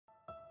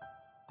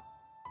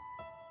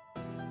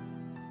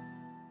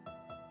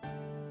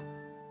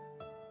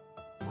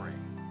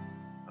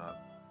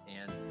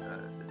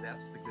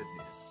That's the good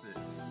news.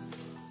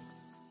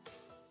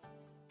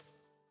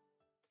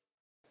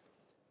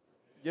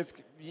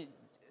 Jetzt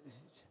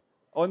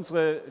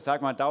unsere,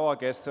 sag mal,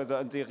 Dauergäste,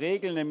 also die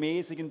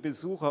regelmäßigen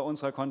Besucher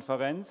unserer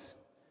Konferenz,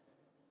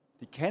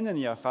 die kennen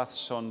ja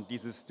fast schon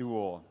dieses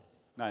Duo.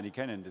 Nein, die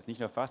kennen das, nicht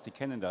nur fast, die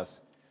kennen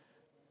das.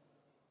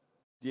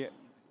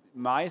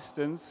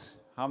 Meistens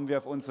haben wir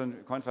auf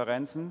unseren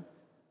Konferenzen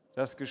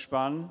das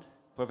Gespann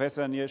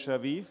Professor Nir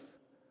Schaviv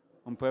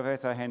und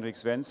Professor Henrik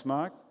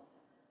Svensmark,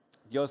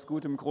 die aus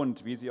gutem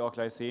Grund, wie Sie auch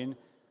gleich sehen,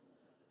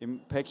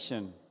 im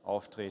Päckchen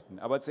auftreten.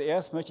 Aber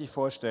zuerst möchte ich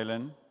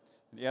vorstellen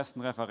den ersten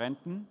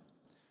Referenten,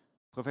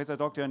 Professor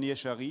Dr. Nir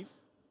Schaviv.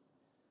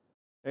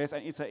 Er ist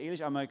ein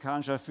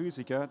israelisch-amerikanischer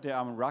Physiker, der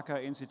am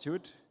Rucker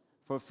Institute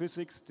for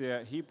Physics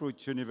der Hebrew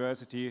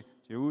University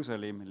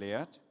Jerusalem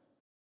lehrt.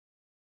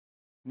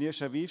 Nir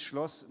Schaviv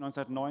schloss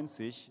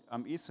 1990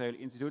 am Israel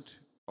Institute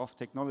of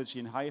Technology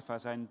in Haifa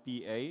seinen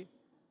BA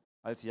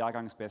als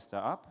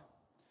Jahrgangsbester ab.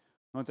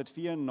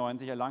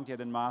 1994 erlangte er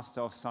den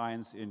Master of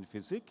Science in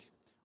Physik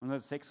und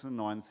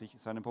 1996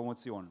 seine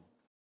Promotion.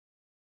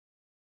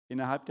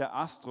 Innerhalb der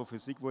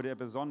Astrophysik wurde er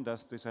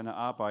besonders durch seine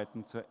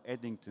Arbeiten zur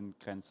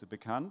Eddington-Grenze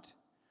bekannt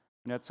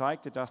und er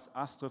zeigte, dass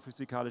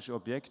astrophysikalische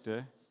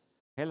Objekte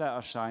heller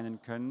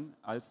erscheinen können,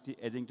 als die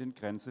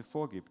Eddington-Grenze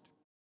vorgibt.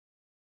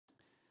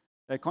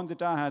 Er konnte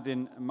daher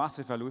den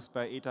Masseverlust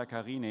bei Eta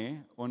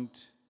Carinae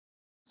und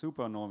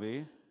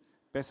Supernovae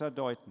besser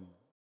deuten.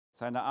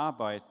 Seine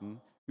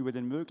Arbeiten über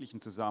den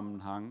möglichen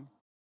Zusammenhang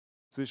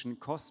zwischen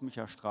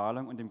kosmischer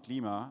Strahlung und dem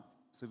Klima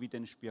sowie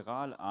den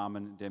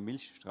Spiralarmen der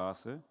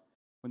Milchstraße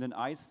und den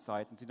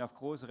Eiszeiten sind auf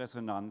große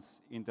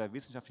Resonanz in der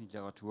wissenschaftlichen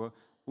Literatur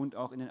und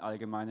auch in den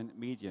allgemeinen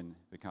Medien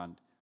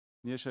bekannt.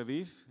 Nir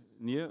Schaviv,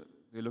 Nir,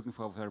 we're looking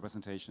forward to your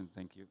presentation.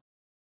 Thank you.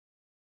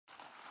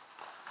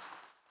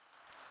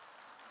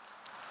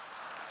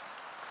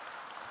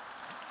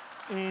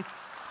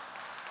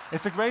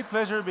 It's a great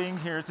pleasure being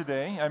here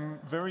today. I'm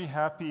very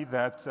happy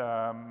that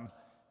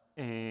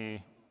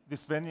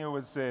this venue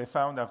was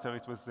found after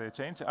it was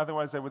changed.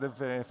 Otherwise, I would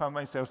have found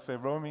myself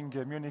roaming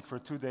Munich for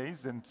 2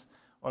 days, and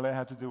all I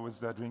had to do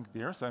was drink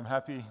beer. So I'm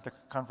happy the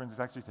conference is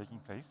actually taking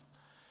place.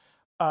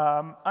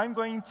 I'm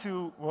going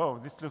to, whoa,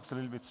 this looks a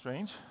little bit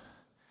strange.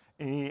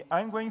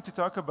 I'm going to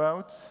talk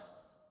about,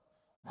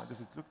 why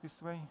does it look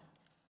this way?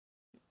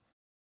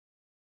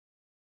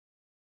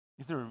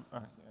 Is there, yeah,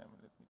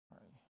 let me try.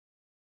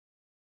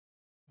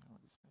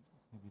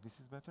 Maybe this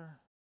is better?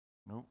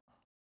 No.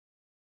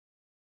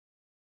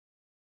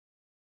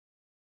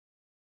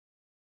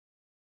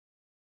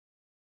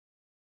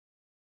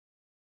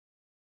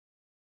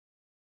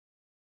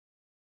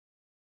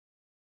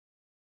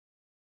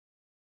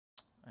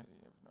 I have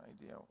no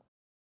idea.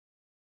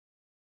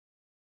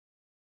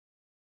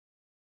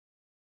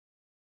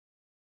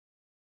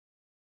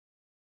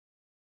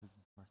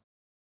 Doesn't work.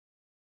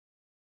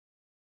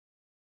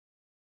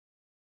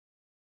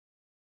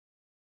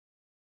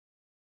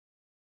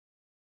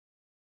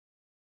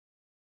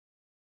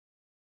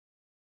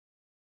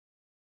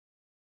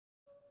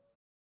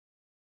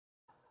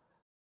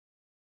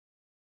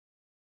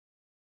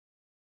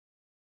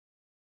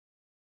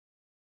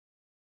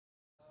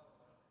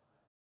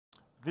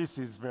 This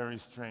is very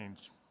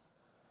strange.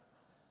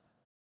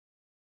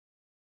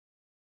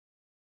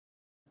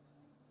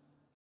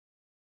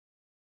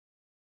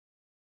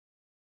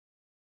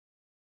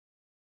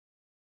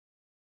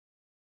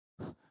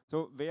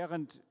 So,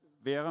 während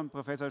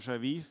Professor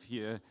Schaviv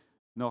hier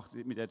noch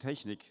mit der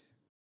Technik,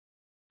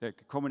 der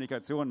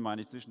Kommunikation, meine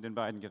ich, zwischen den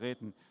beiden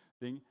Geräten,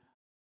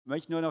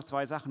 möchte ich nur noch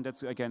 2 Sachen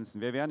dazu ergänzen.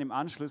 Wir werden im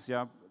Anschluss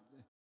ja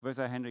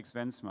Professor Henrik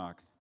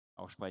Svensmark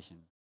auch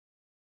sprechen.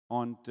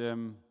 Und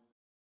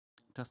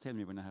just tell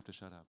me when I have to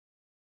shut up.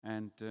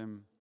 Und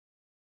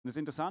das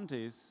Interessante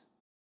ist,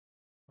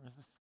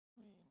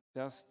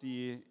 dass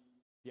die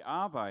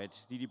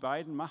Arbeit, die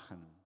beiden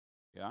machen,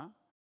 ja,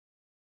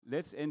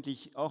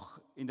 letztendlich auch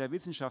in der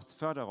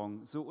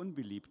Wissenschaftsförderung so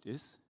unbeliebt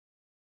ist,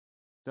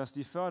 dass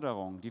die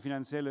Förderung, die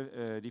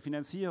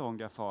Finanzierung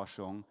der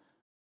Forschung,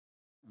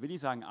 will ich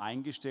sagen,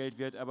 eingestellt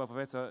wird, aber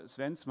Professor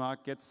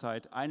Svensmark jetzt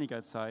seit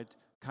einiger Zeit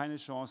keine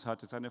Chance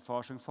hatte, seine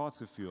Forschung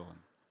fortzuführen.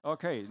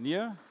 Okay,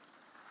 Nir?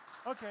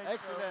 Okay.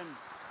 Excellent.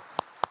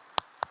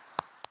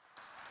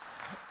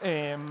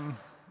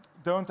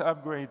 Don't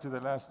upgrade to the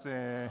last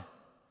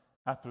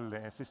Apple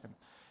system.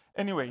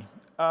 Anyway,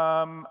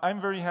 I'm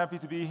very happy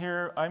to be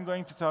here. I'm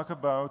going to talk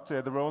about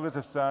the role that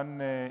the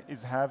sun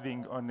is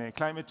having on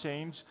climate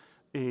change.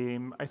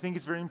 I think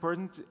it's very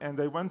important, and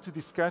I want to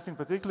discuss in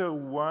particular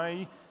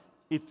why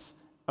it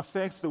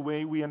affects the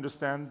way we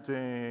understand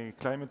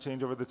climate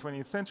change over the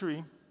 20th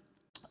century.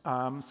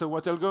 So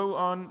what I'll go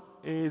on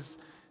is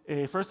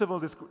first of all,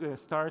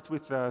 start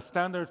with a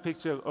standard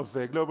picture of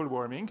global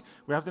warming.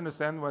 We have to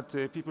understand what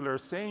people are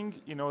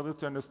saying in order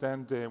to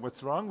understand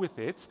what's wrong with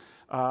it.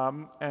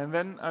 And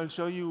then I'll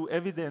show you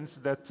evidence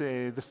that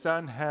the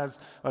sun has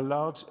a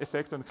large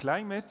effect on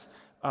climate.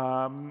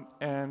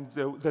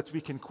 that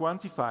we can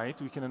quantify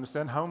it. We can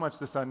understand how much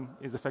the sun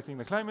is affecting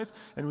the climate,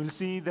 and we'll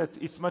see that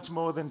it's much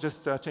more than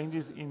just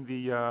changes in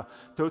the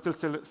total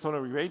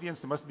solar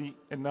irradiance. There must be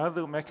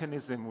another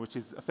mechanism which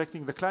is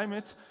affecting the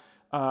climate,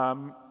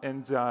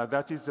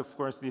 that is, of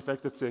course, the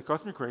effect that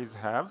cosmic rays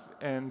have.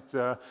 And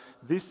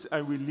this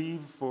I will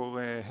leave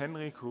for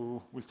Henrik,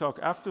 who will talk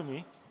after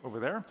me over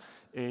there.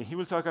 He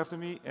will talk after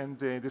me and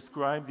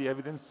describe the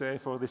evidence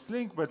for this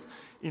link. But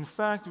in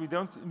fact, we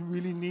don't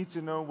really need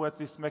to know what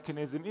this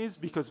mechanism is,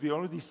 because we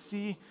already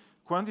see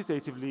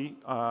quantitatively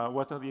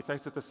what are the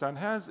effects that the sun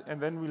has. And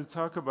then we'll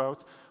talk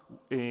about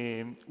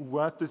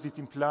what does it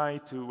imply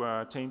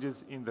to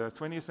changes in the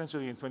 20th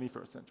century and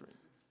 21st century.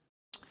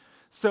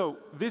 So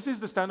this is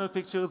the standard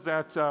picture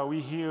that we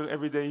hear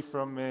every day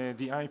from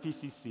the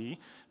IPCC.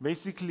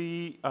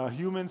 Basically,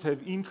 humans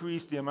have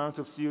increased the amount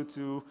of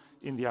CO2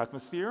 in the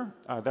atmosphere.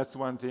 That's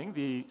one thing.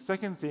 The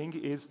second thing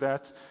is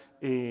that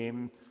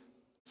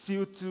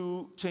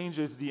CO2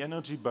 changes the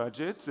energy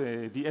budget.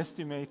 The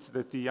estimate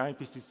that the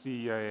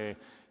IPCC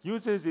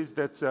uses is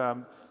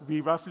that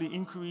we roughly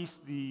increase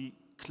the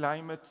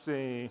climate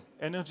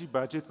energy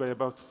budget by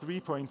about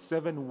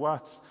 3.7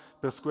 watts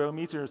per square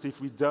meters if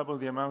we double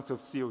the amount of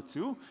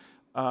CO2.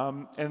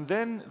 And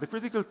then the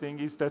critical thing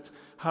is that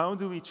how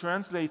do we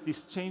translate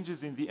these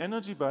changes in the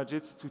energy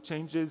budget to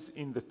changes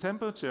in the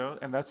temperature,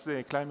 and that's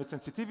the climate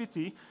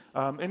sensitivity.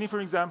 And if, for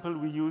example,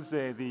 we use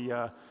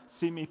the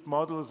CMIP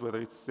models,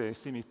 whether it's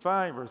CMIP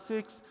 5 or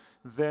 6,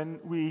 then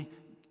we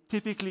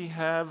typically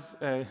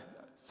have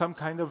some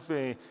kind of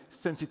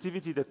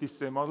sensitivity that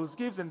this models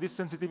gives, and this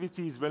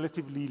sensitivity is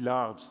relatively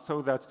large,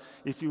 so that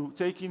if you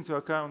take into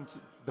account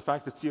the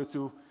fact that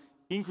CO2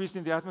 increased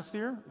in the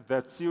atmosphere,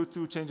 that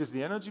CO2 changes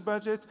the energy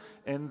budget,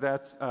 and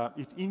that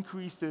it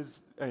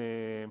increases,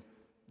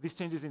 these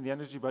changes in the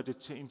energy budget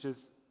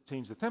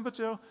change the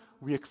temperature.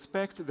 We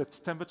expect that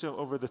temperature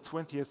over the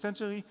 20th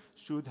century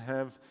should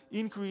have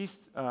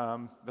increased.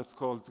 That's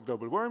called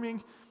global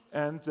warming.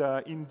 And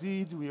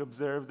indeed, we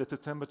observe that the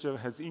temperature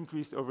has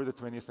increased over the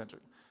 20th century.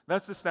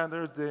 That's the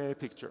standard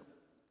picture.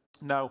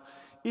 Now,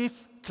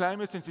 if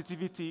climate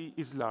sensitivity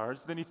is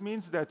large, then it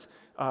means that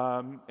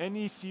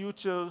any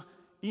future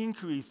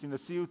increase in the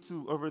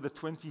CO2 over the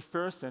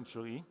 21st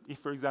century, if,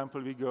 for example,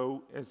 we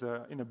go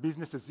in a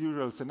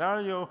business-as-usual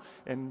scenario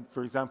and,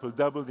 for example,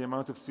 double the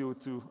amount of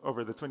CO2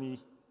 over the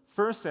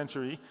 21st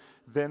century,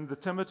 then the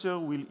temperature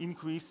will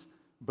increase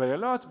by a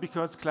lot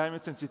because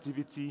climate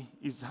sensitivity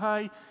is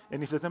high,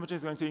 and if the temperature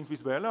is going to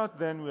increase by a lot,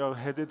 then we are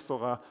headed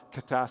for a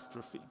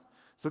catastrophe.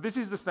 So this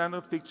is the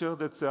standard picture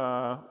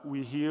that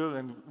we hear,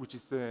 and which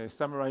is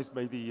summarized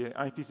by the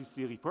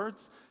IPCC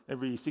reports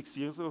every 6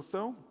 years or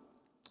so.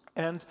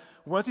 And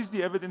what is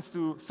the evidence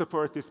to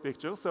support this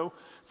picture? So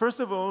first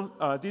of all,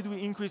 did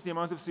we increase the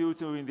amount of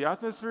CO2 in the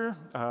atmosphere?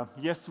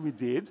 Yes, we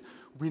did.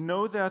 We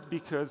know that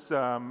because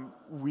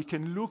we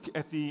can look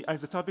at the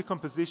isotopic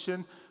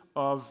composition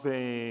of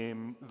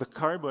the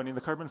carbon in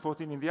the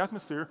carbon-14 in the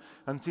atmosphere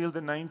until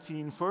the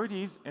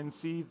 1940s and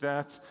see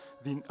that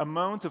the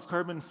amount of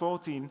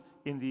carbon-14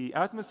 in the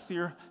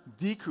atmosphere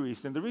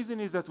decreased. And the reason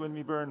is that when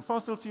we burn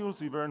fossil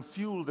fuels, we burn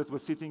fuel that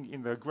was sitting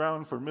in the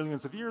ground for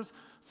millions of years.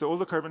 So all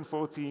the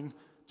carbon-14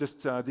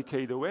 just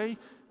decayed away.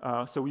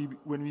 So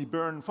when we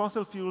burn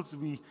fossil fuels,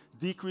 we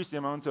decrease the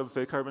amount of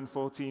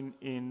carbon-14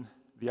 in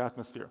the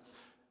atmosphere.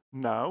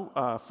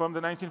 Now, from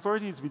the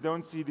 1940s, we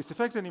don't see this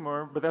effect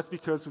anymore, but that's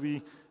because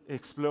we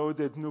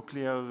exploded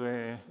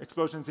nuclear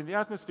explosions in the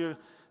atmosphere,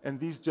 and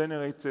these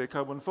generate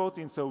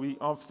carbon-14, so we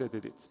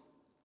offsetted it.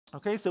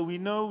 Okay, so we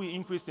know we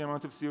increased the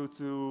amount of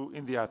CO2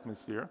 in the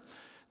atmosphere.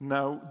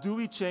 Now, do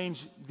we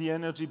change the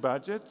energy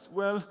budget?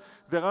 Well,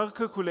 there are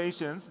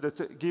calculations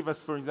that give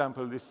us, for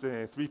example, this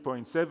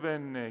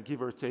 3.7,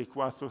 give or take,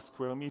 watts per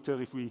square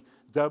meter if we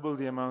double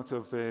the amount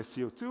of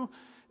CO2.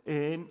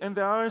 And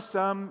there are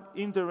some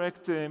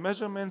indirect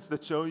measurements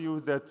that show you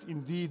that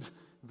indeed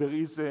there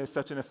is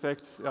such an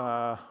effect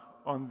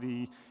on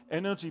the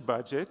energy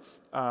budget,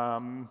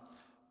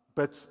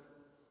 but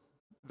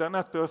they're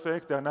not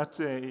perfect. They're not.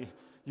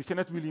 You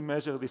cannot really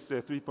measure this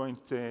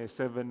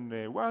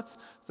 3.7 watts,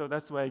 so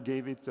that's why I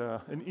gave it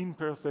an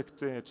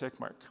imperfect check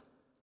mark.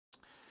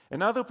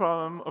 Another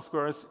problem, of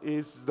course,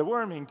 is the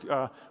warming.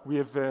 We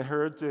have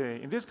heard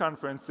in this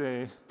conference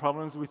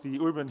problems with the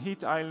urban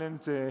heat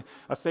island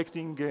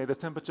affecting the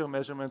temperature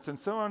measurements and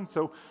so on.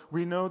 So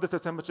we know that the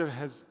temperature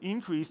has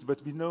increased,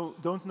 but we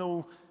don't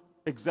know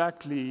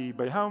exactly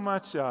by how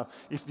much.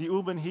 If the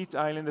urban heat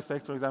island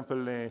effect, for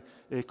example,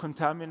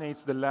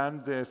 contaminates the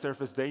land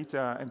surface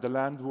data and the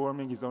land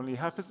warming is only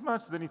half as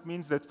much, then it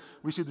means that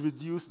we should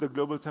reduce the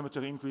global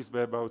temperature increase by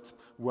about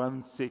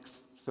 1/6.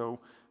 So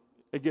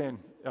again,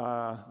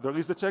 there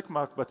is a check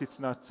mark, but it's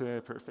not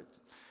perfect.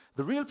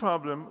 The real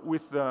problem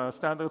with the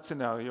standard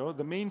scenario,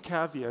 the main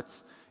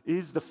caveat,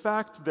 is the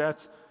fact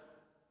that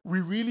we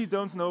really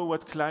don't know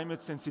what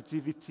climate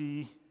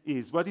sensitivity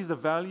is. What is the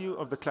value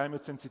of the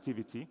climate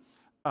sensitivity?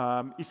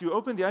 If you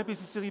open the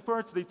IPCC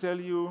reports, they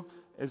tell you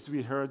as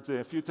we heard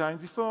a few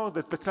times before,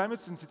 that the climate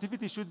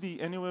sensitivity should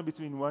be anywhere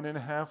between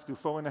 1.5 to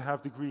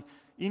 4.5 degree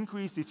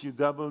increase if you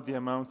double the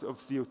amount of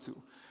CO2.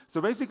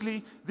 So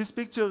basically, this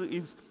picture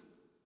is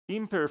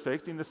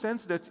imperfect in the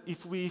sense that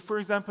if we, for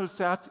example,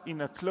 sat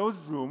in a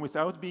closed room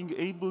without being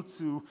able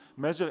to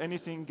measure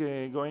anything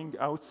going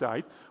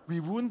outside, we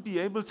wouldn't be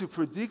able to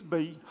predict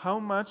by how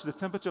much the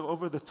temperature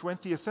over the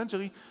 20th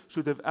century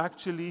should have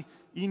actually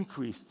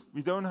increased.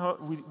 We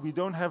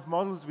don't have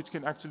models which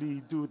can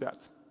actually do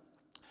that.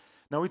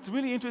 Now, it's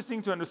really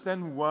interesting to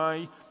understand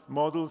why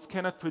models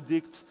cannot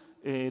predict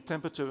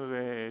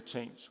temperature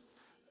change.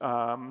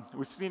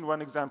 We've seen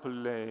one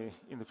example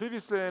in the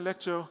previous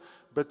lecture,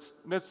 but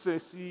let's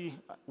see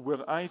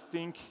where I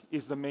think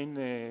is the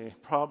main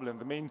problem,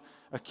 the main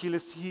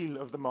Achilles heel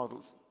of the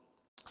models.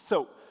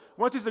 So,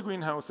 what is the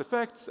greenhouse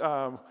effect?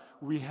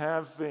 We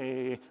have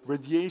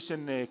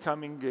radiation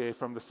coming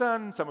from the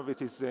sun. Some of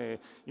it is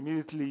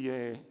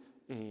immediately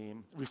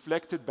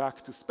reflected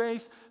back to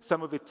space.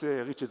 Some of it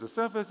reaches the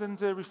surface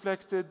and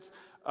reflected.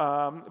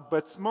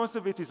 But most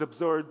of it is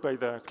absorbed by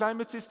the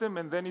climate system,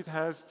 and then it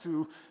has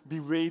to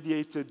be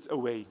radiated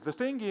away. The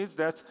thing is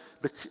that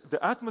the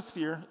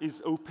atmosphere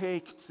is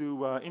opaque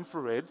to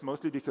infrared,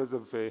 mostly because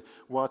of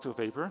water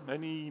vapor.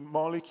 Any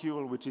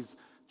molecule which is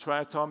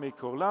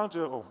triatomic or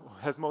larger, or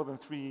has more than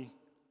 3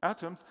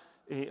 atoms,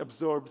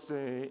 absorbs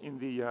in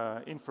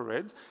the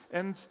infrared.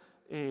 And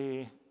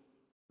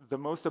the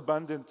most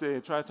abundant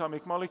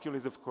triatomic molecule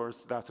is, of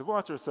course, that of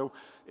water. So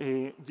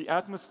the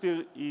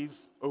atmosphere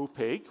is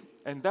opaque,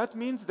 and that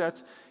means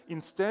that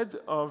instead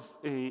of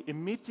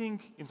being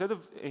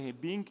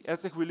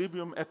at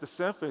equilibrium at the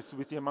surface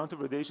with the amount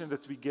of radiation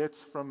that we get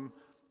from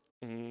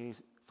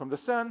the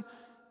sun,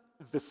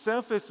 the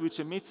surface which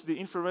emits the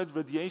infrared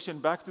radiation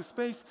back to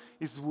space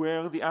is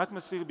where the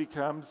atmosphere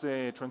becomes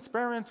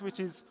transparent, which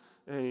is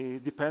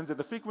depends on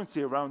the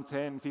frequency around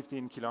 10,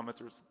 15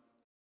 kilometers.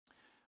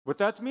 What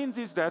that means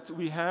is that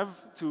we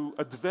have to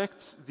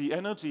advect the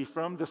energy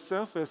from the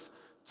surface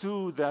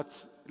to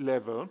that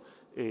level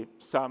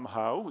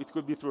somehow. It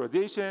could be through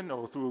radiation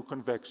or through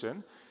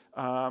convection.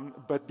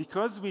 But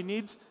because we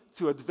need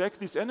to advect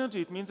this energy,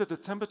 it means that the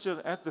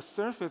temperature at the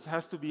surface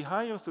has to be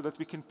higher so that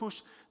we can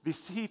push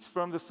this heat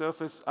from the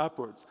surface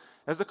upwards.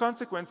 As a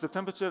consequence, the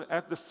temperature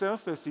at the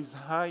surface is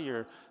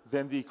higher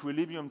than the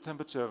equilibrium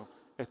temperature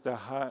at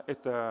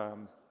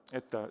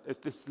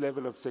this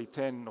level of, say,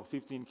 10 or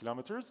 15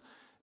 kilometers.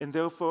 And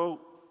therefore,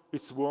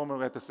 it's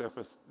warmer at the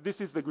surface.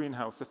 This is the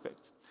greenhouse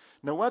effect.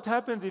 Now, what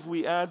happens if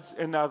we add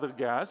another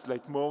gas,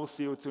 like more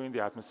CO2 in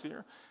the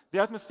atmosphere?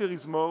 The atmosphere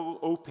is more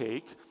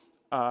opaque,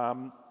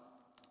 and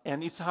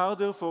it's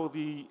harder for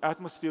the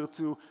atmosphere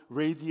to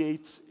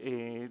radiate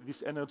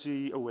this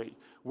energy away.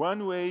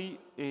 One way,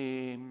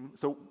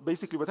 so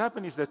basically what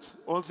happens is that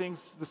all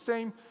things the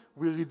same,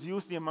 we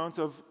reduce the amount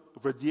of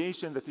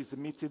radiation that is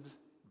emitted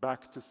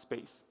back to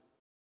space.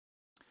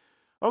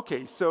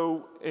 Okay,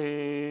 so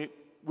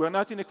we're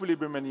not in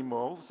equilibrium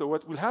anymore. So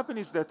what will happen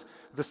is that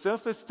the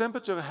surface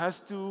temperature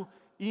has to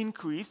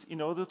increase in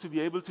order to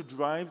be able to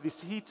drive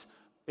this heat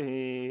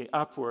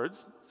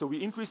upwards. So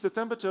we increase the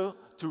temperature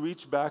to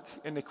reach back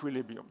an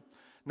equilibrium.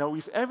 Now,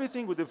 if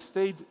everything would have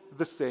stayed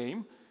the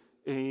same,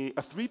 a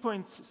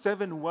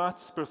 3.7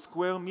 watts per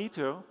square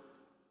meter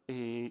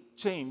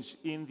change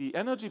in the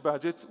energy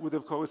budget would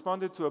have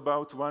corresponded to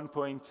about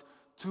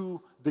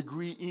 1.2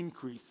 degree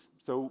increase.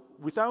 So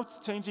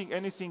without changing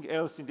anything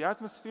else in the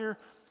atmosphere,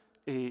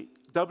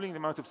 doubling the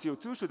amount of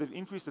CO2 should have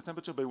increased the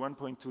temperature by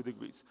 1.2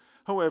 degrees.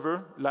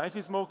 However, life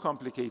is more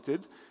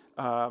complicated.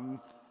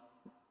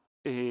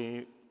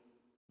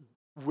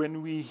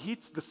 When we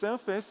heat the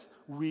surface,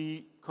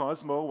 we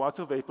cause more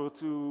water vapor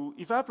to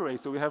evaporate.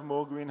 So we have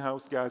more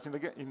greenhouse gas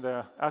in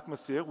the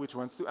atmosphere, which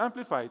wants to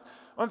amplify it.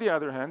 On the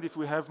other hand, if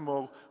we have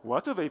more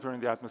water vapor in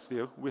the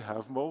atmosphere, we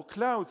have more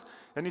clouds.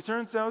 And it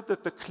turns out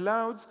that the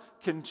clouds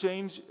can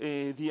change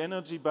the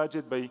energy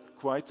budget by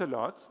quite a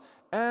lot.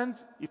 And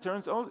it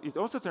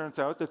also turns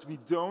out that we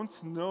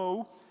don't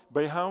know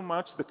by how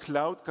much the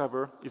cloud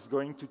cover is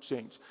going to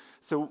change.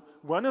 So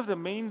one of the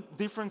main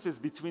differences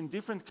between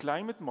different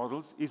climate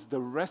models is the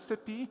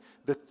recipe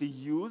that they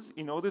use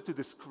in order to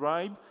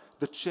describe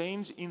the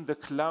change in the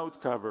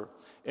cloud cover.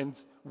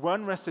 And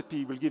one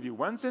recipe will give you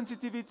one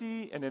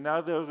sensitivity, and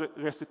another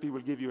recipe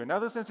will give you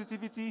another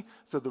sensitivity.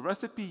 So the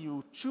recipe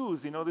you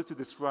choose in order to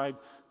describe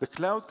the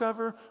cloud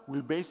cover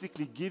will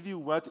basically give you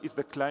what is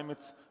the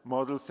climate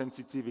model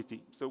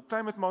sensitivity. So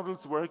climate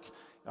models work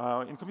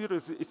in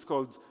computers, it's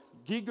called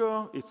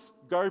GIGO, it's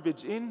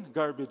garbage in,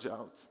 garbage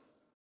out.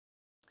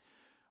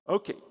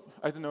 Okay,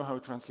 I don't know how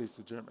it translates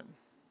to German.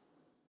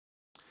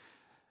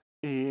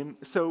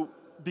 So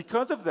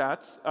because of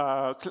that,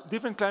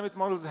 different climate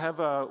models have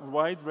a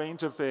wide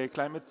range of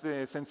climate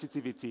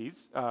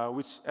sensitivities,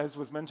 which, as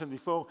was mentioned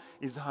before,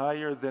 is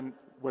higher than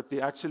what they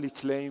actually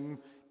claim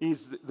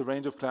is the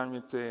range of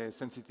climate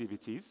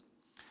sensitivities.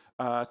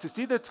 To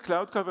see that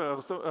cloud cover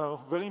are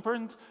very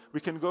important, we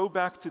can go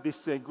back to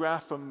this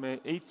graph from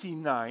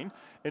 89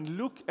 and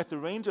look at the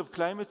range of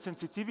climate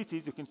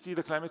sensitivities. You can see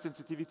the climate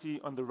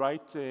sensitivity on the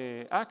right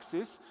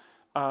axis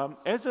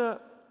as a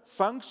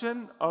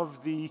function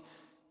of the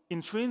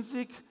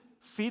intrinsic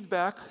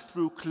feedback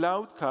through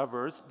cloud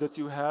covers that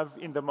you have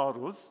in the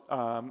models.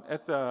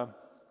 At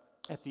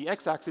the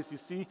x-axis, you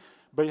see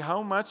by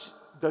how much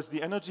does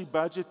the energy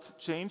budget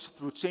change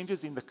through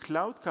changes in the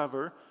cloud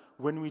cover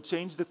when we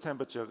change the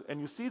temperature.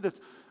 And you see that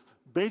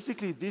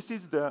basically this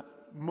is the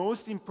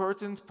most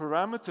important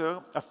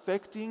parameter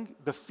affecting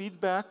the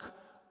feedback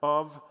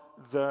of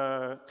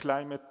the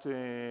climate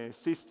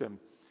system.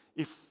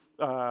 If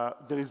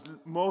there is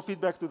more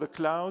feedback to the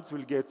clouds,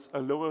 we'll get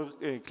a lower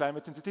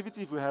climate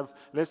sensitivity. If we have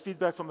less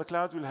feedback from the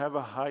clouds, we'll have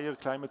a higher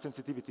climate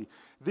sensitivity.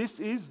 This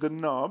is the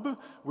knob,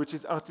 which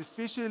is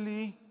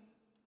artificially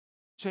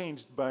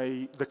changed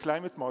by the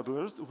climate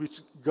modelers,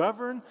 which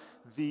govern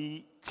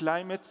the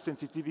climate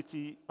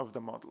sensitivity of the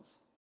models.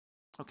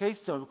 Okay,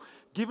 so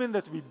given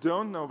that we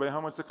don't know by how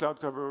much the cloud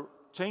cover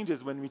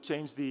changes when we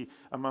change the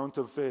amount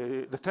of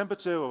the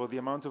temperature or the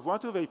amount of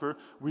water vapor,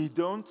 we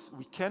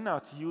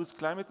cannot use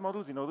climate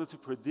models in order to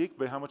predict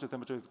by how much the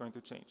temperature is going to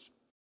change.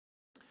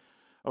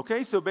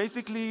 Okay, so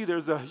basically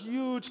there's a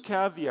huge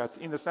caveat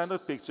in the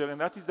standard picture, and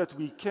that is that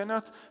we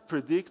cannot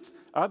predict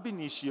ab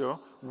initio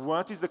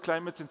what is the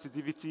climate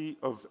sensitivity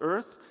of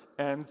Earth,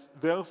 and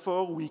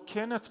therefore we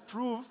cannot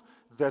prove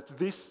that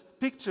this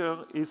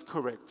picture is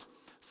correct.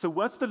 So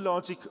what's the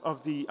logic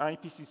of the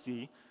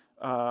IPCC?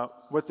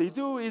 What they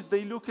do is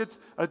they look at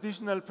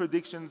additional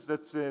predictions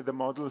that the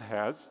model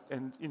has,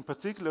 and in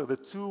particular the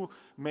two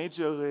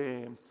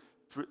major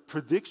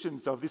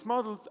predictions of these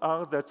models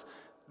are that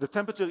the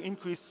temperature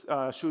increase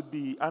should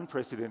be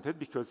unprecedented,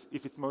 because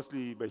if it's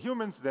mostly by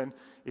humans, then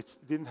it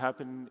didn't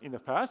happen in the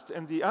past.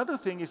 And the other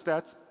thing is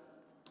that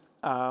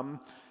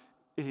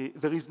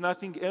there is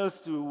nothing else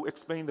to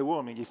explain the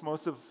warming. If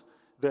most of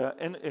the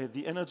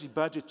energy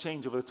budget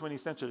change over the 20th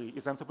century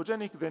is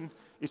anthropogenic, then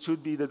it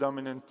should be the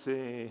dominant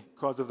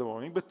cause of the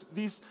warming. But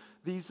these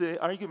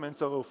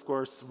arguments are, of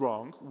course,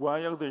 wrong.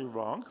 Why are they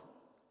wrong?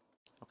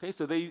 Okay,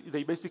 so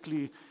they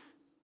basically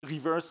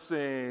reverse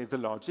the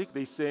logic.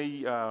 They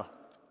say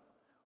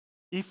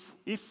if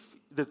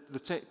the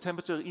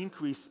temperature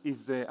increase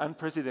is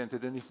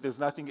unprecedented, and if there's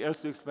nothing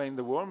else to explain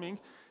the warming,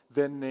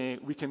 then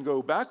we can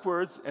go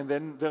backwards and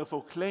then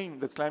therefore claim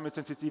that climate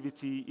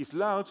sensitivity is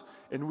large,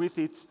 and with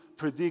it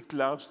predict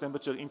large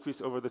temperature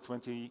increase over the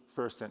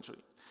 21st century.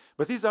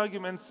 But these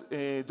arguments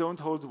don't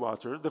hold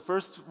water. The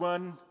first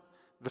one,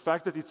 the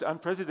fact that it's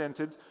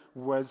unprecedented,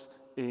 was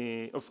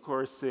of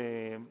course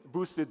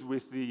boosted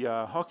with the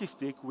hockey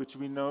stick, which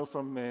we know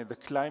from the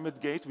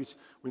Climate Gate, which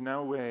we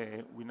now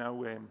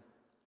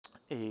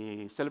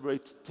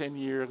celebrate 10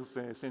 years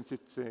since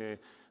it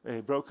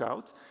broke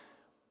out.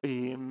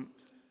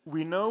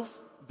 We know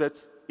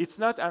that it's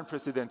not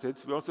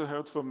unprecedented. We also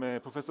heard from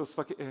Professor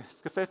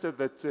Scafetta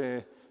that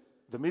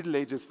the Middle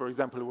Ages, for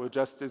example, were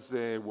just as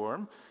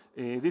warm.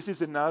 This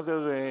is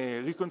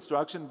another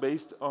reconstruction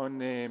based on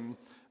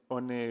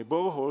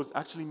boreholes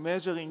actually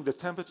measuring the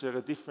temperature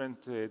at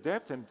different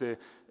depth and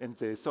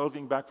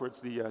solving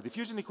backwards the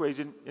diffusion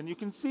equation. And you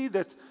can see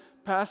that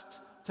past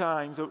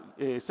times,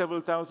 several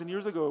thousand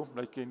years ago,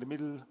 like in the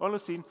Middle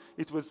Holocene,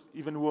 it was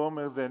even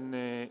warmer than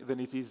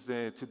it is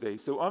today.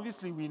 So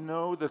obviously we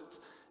know that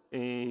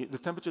the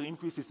temperature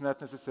increase is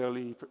not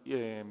necessarily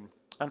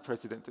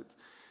unprecedented.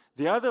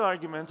 The other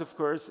argument, of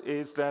course,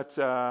 is that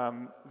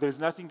there's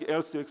nothing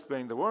else to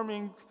explain the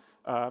warming.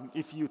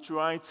 If you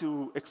try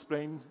to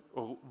explain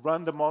or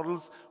run the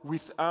models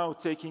without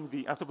taking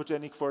the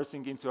anthropogenic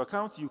forcing into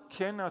account, you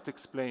cannot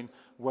explain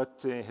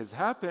what has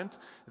happened.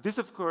 This,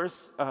 of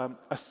course,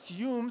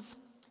 assumes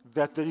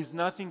that there is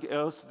nothing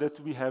else that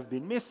we have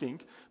been missing,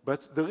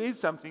 but there is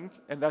something,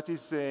 and that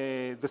is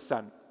the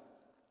sun.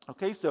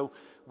 Okay, so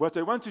what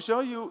I want to show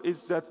you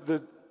is that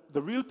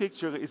the real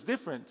picture is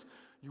different.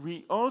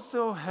 We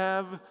also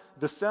have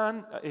the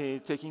sun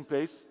taking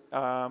place,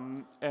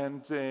 and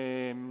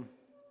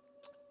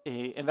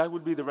that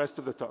would be the rest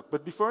of the talk.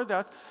 But before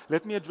that,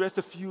 let me address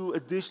a few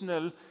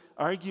additional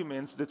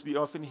arguments that we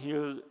often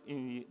hear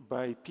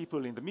by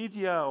people in the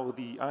media or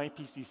the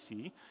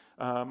IPCC.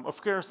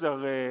 Of course, there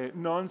are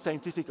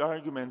non-scientific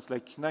arguments,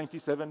 like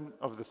 97%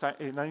 of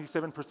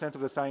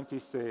the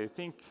scientists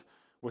think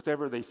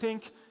whatever they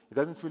think. It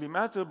doesn't really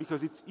matter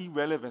because it's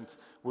irrelevant.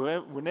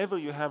 Whenever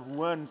you have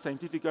one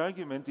scientific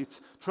argument,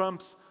 it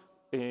trumps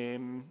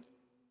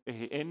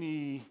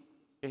any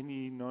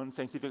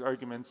non-scientific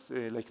arguments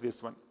like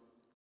this one.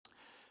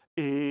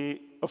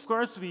 Of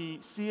course, we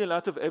see a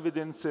lot of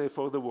evidence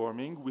for the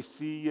warming. We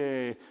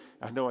see,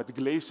 I know, at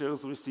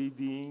glaciers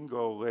receding,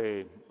 or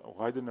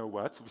I don't know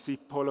what. We see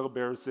polar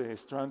bears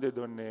stranded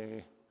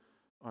on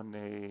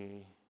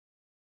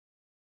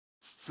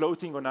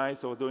floating on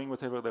ice or doing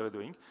whatever they're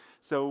doing.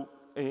 So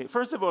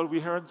first of all, we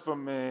heard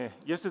from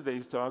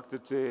yesterday's talk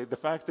that the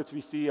fact that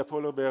we see a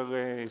polar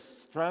bear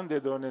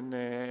stranded on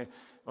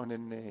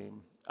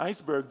an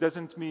iceberg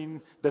doesn't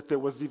mean that there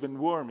was even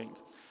warming.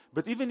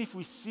 But even if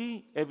we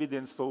see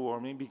evidence for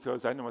warming,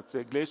 because I know what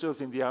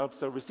glaciers in the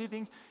Alps are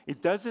receding,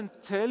 it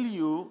doesn't tell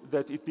you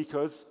that it's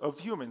because of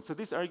humans. So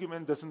this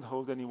argument doesn't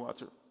hold any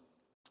water.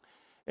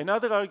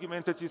 Another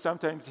argument that you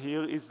sometimes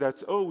hear is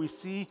that, oh, we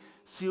see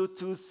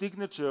CO2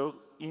 signature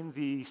in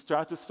the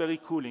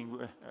stratospheric cooling,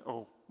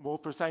 or more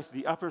precise,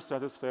 the upper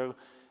stratosphere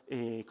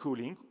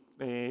cooling.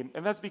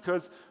 And that's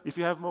because if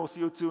you have more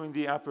CO2 in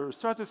the upper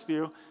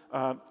stratosphere,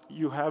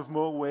 you have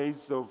more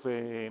ways of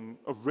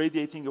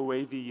radiating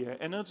away the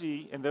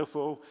energy, and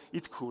therefore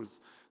it cools.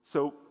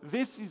 So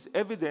this is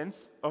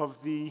evidence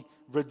of the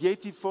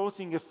radiative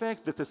forcing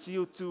effect that the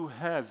CO2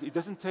 has. It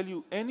doesn't tell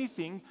you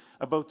anything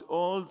about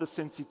all the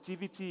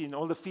sensitivity and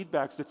all the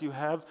feedbacks that you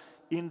have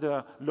in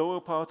the lower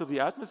part of the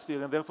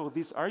atmosphere, and therefore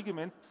this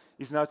argument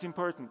is not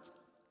important.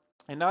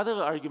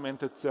 Another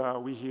argument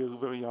that we hear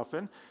very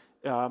often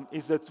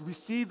is that we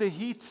see the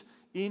heat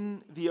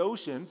in the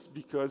oceans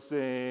because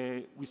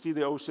we see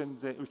the ocean,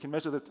 we can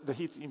measure the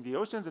heat in the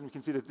oceans, and we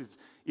can see that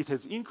it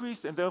has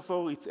increased, and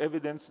therefore it's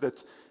evidence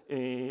that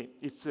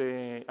it's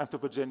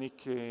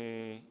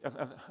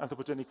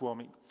anthropogenic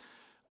warming.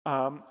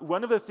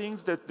 One of the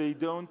things that they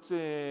don't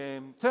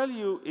tell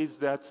you is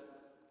that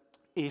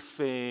if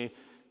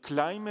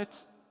climate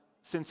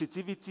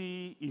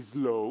sensitivity is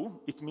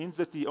low, it means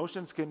that the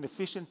oceans can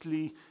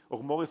efficiently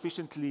or more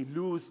efficiently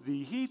lose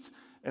the heat,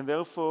 and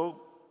therefore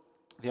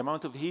the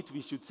amount of heat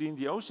we should see in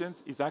the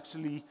oceans is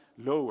actually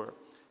lower.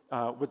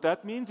 What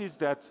that means is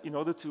that in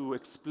order to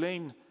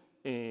explain,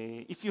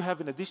 if you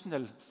have an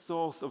additional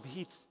source of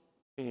heat,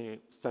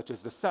 such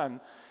as the sun,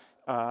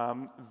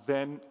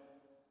 then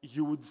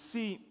you would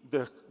see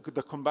the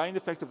combined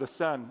effect of the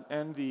sun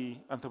and the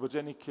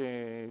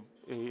anthropogenic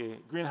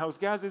greenhouse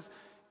gases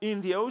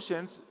in the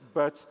oceans,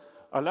 but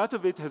a lot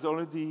of it has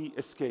already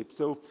escaped.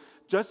 So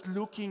just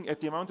looking at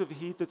the amount of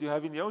heat that you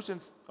have in the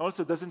oceans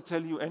also doesn't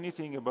tell you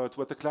anything about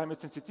what the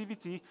climate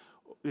sensitivity,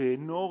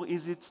 nor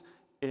is it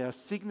a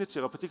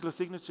signature, a particular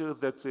signature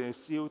that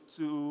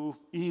CO2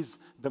 is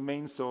the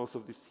main source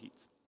of this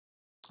heat.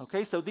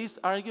 Okay, so these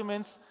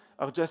arguments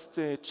are just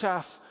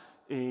chaff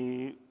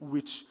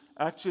which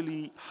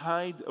actually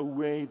hide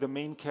away the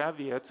main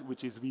caveat,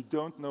 which is we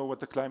don't know what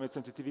the climate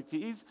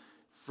sensitivity is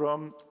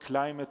from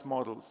climate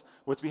models.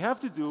 What we have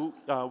to do,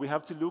 we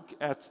have to look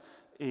at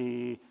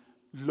a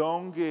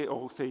long,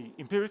 or say,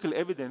 empirical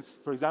evidence,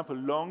 for example,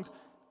 long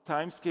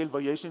timescale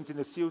variations in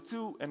the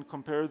CO2, and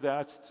compare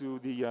that to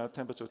the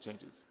temperature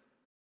changes.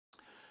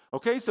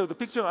 Okay, so the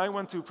picture I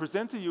want to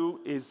present to you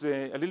is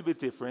a little bit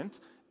different.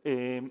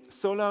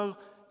 Solar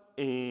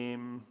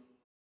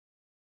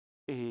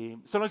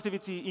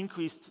activity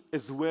increased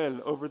as well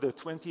over the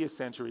 20th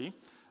century.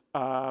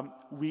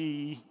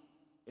 We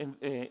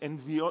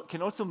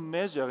can also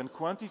measure and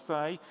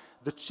quantify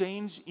the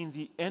change in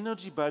the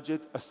energy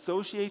budget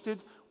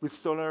associated with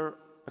solar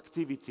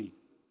activity.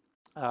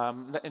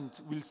 And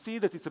we'll see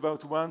that it's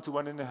about 1 to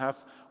 1.5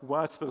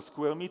 watts per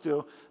square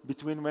meter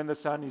between when the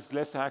sun is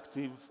less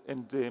active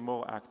and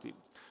more active.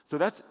 So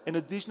that's an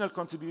additional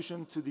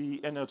contribution to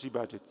the energy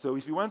budget. So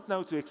if you want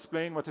now to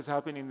explain what has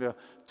happened in the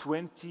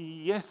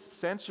 20th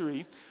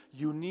century,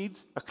 you need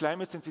a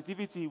climate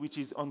sensitivity which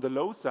is on the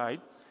low side,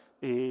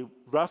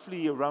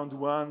 roughly around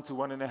 1 to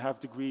 1.5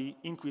 degree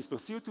increase per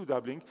CO2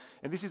 doubling.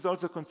 And this is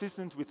also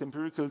consistent with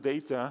empirical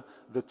data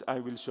that I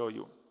will show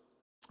you.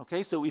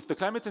 Okay, so if the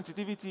climate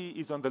sensitivity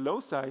is on the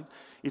low side,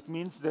 it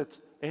means that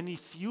any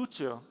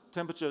future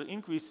temperature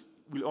increase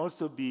will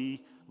also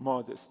be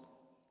modest.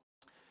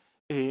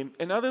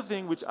 Another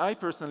thing which I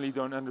personally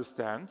don't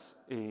understand,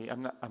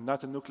 I'm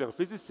not a nuclear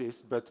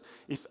physicist, but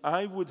if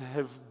I would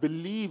have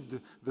believed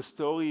the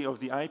story of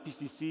the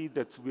IPCC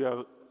that we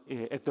are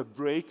at the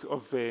break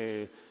of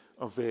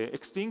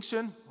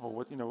extinction, or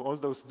what, all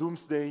those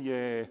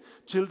doomsday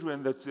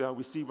children that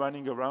we see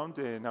running around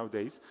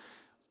nowadays,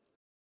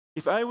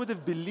 if I would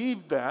have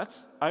believed that,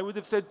 I would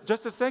have said,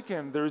 just a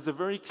second, there is a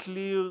very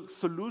clear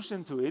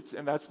solution to it,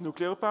 and that's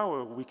nuclear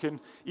power. We can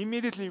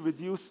immediately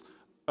reduce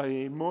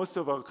most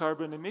of our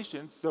carbon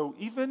emissions. So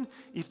even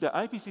if the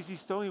IPCC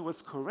story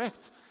was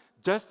correct,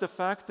 just the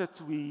fact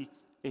that we,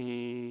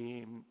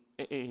 even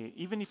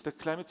if the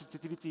climate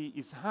sensitivity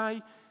is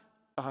high,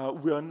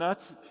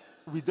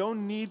 we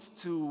don't need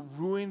to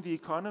ruin the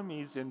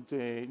economies and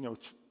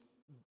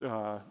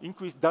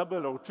increase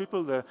double or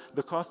triple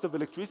the cost of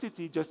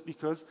electricity just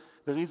because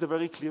there is a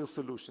very clear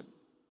solution.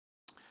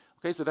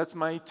 Okay, so that's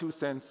my 2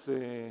 cents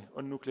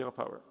on nuclear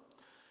power.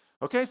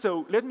 Okay,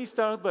 so let me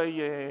start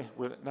by,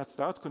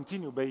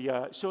 continue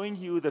by showing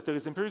you that there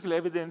is empirical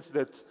evidence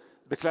that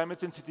the climate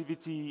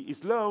sensitivity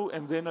is low,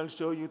 and then I'll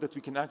show you that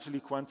we can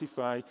actually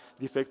quantify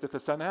the effect that the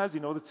sun has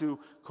in order to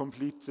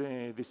complete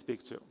this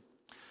picture.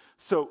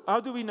 So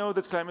how do we know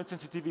that climate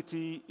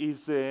sensitivity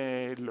is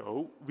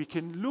low? We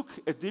can look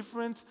at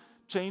different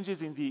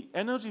changes in the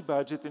energy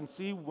budget and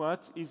see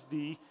what is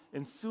the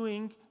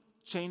ensuing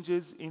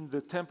changes in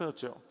the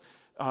temperature.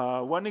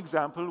 One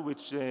example,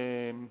 which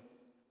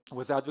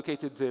was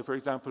advocated, for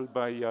example,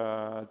 by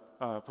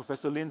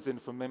Professor Linzen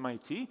from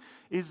MIT,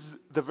 is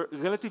the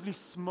relatively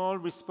small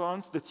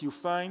response that you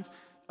find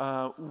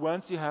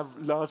once you have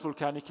large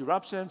volcanic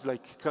eruptions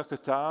like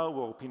Krakatau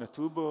or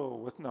Pinatubo or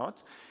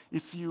whatnot,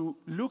 if you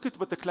look at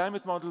what the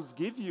climate models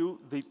give you,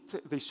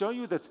 they show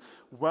you that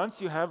once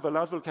you have a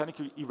large volcanic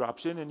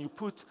eruption and you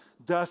put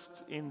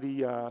dust in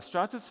the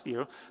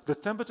stratosphere, the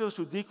temperature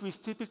should decrease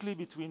typically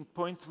between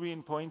 0.3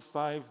 and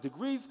 0.5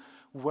 degrees,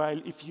 while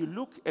if you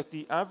look at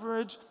the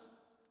average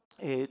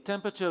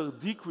temperature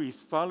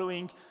decrease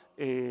following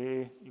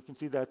you can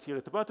see that here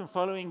at the bottom,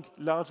 following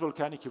large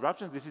volcanic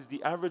eruptions. This is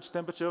the average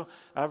temperature,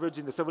 average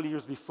in the several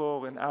years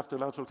before and after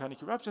large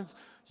volcanic eruptions.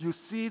 You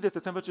see that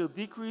the temperature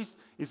decrease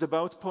is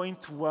about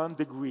 0.1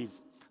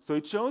 degrees. So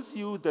it shows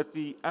you that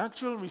the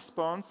actual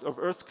response of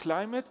Earth's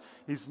climate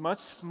is much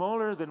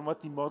smaller than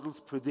what the models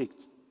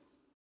predict.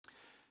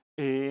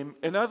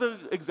 Another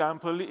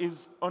example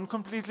is on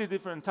completely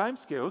different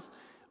timescales.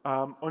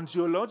 On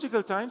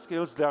geological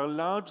timescales, there are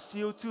large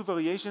CO2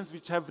 variations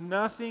which have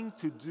nothing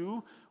to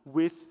do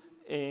with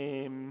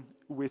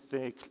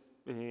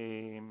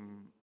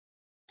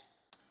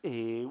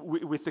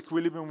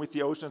equilibrium with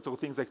the oceans or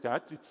things like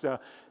that. It's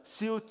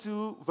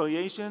CO2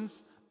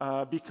 variations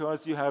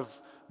because you have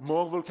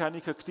more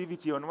volcanic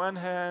activity on one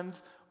hand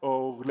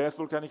or less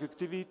volcanic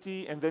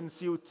activity, and then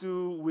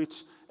CO2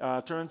 which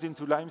turns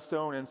into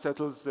limestone and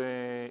settles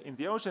in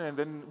the ocean and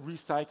then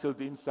recycled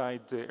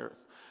inside the Earth.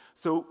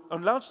 So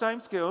on large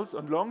timescales,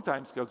 on long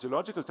timescales,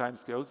 geological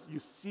timescales, you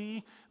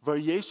see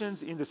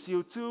variations in the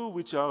CO2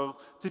 which are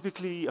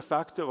typically a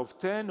factor of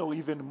 10 or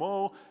even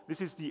more.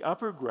 This is the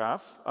upper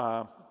graph.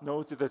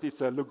 Note that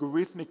it's a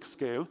logarithmic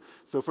scale.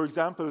 So for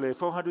example,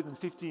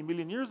 450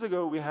 million years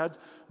ago, we had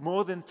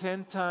more than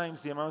 10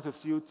 times the amount of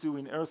CO2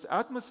 in Earth's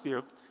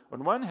atmosphere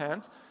on one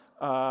hand,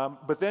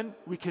 but then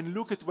we can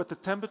look at what the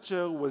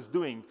temperature was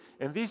doing.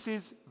 And this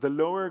is the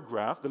lower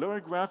graph. The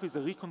lower graph is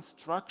a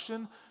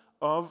reconstruction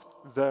of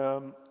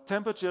the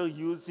temperature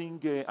using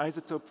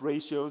isotope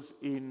ratios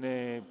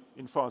in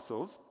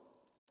fossils.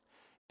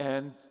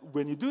 And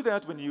when you do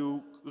that, when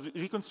you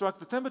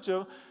reconstruct the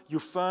temperature, you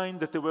find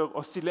that there were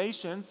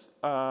oscillations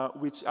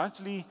which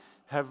actually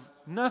have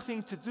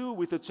nothing to do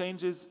with the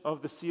changes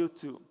of the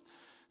CO2.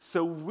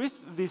 So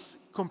with this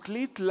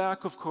complete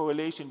lack of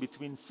correlation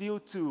between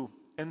CO2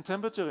 and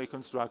temperature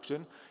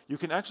reconstruction, you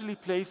can actually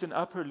place an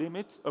upper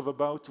limit of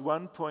about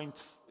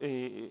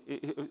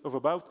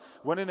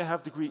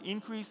 1.5 degree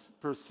increase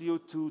per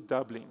CO2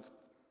 doubling.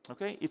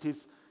 Okay, it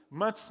is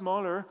much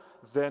smaller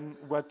than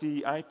what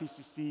the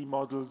IPCC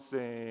models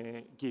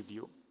give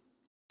you.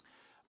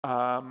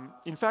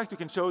 In fact, you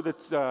can show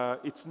that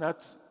it's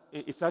not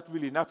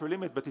really an upper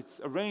limit, but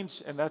it's a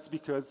range, and that's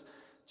because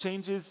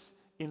changes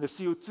in the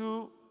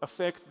CO2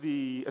 affect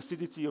the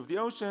acidity of the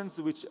oceans,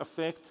 which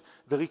affect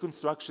the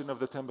reconstruction of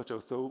the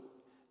temperature. So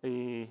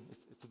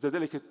it's a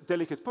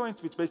delicate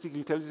point, which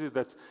basically tells you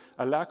that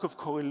a lack of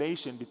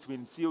correlation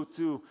between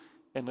CO2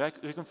 and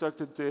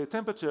reconstructed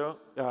temperature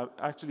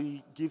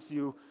actually gives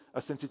you a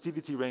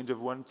sensitivity range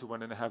of 1 to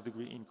 1.5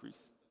 degree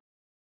increase.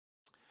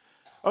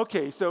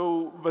 Okay,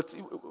 so, but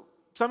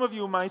some of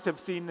you might have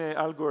seen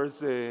Al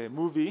Gore's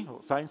movie,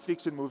 or science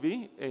fiction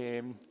movie,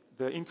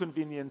 The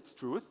Inconvenient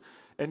Truth.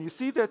 And you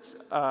see that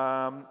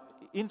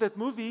in that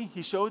movie,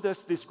 he showed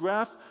us this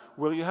graph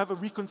where you have a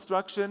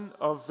reconstruction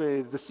of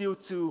the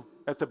CO2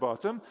 at the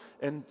bottom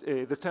and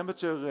the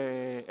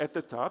temperature at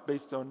the top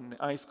based on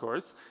ice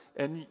cores.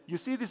 And you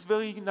see this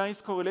very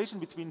nice correlation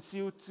between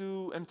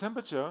CO2 and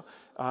temperature.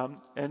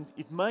 And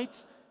it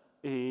might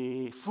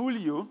fool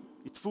you.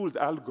 It fooled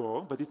Al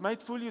Gore, but it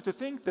might fool you to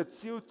think that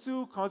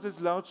CO2 causes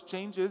large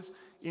changes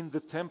in the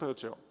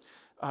temperature.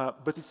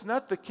 But it's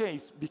not the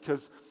case,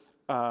 because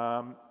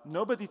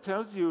nobody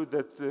tells you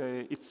that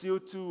it's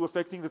CO2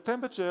 affecting the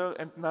temperature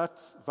and not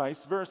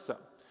vice versa.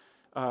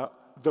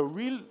 The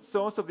real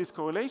source of this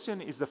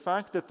correlation is the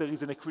fact that there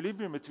is an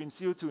equilibrium between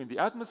CO2 in the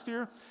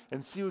atmosphere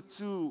and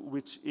CO2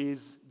 which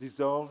is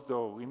dissolved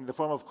or in the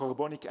form of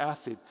carbonic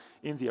acid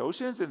in the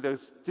oceans, and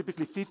there's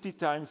typically 50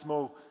 times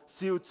more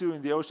CO2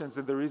 in the oceans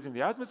than there is in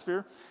the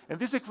atmosphere. And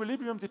this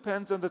equilibrium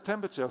depends on the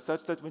temperature,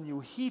 such that when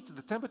you heat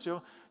the temperature,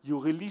 you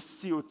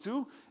release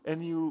CO2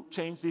 and you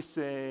change this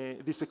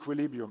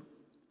equilibrium.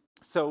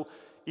 So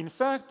in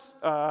fact,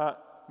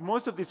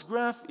 most of this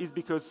graph is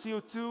because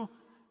CO2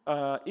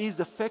 is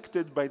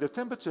affected by the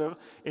temperature,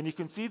 and you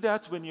can see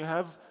that when you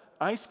have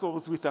ice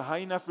cores with a high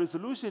enough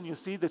resolution, you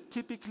see that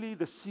typically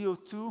the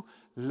CO2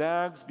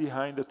 lags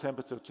behind the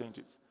temperature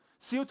changes.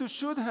 CO2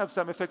 should have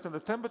some effect on the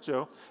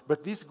temperature,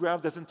 but this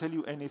graph doesn't tell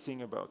you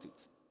anything about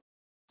it.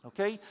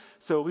 Okay,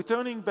 so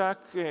returning back,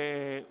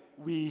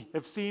 we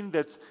have seen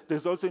that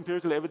there's also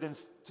empirical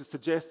evidence to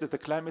suggest that the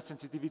climate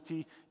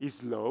sensitivity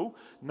is low.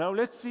 Now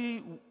let's see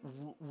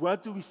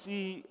what do we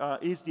see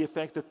is the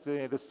effect that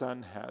the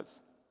sun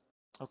has.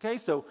 Okay,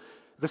 so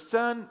the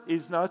sun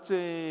is not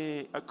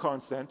a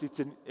constant.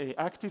 It's an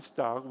active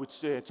star which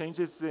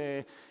changes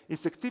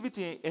its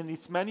activity, and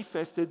it's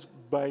manifested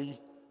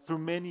through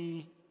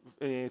many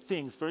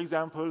things. For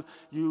example,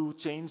 you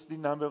change the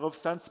number of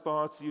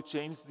sunspots, you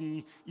change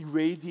the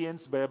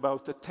irradiance by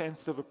about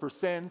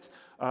 0.1%,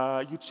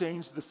 you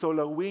change the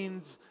solar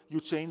wind, you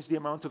change the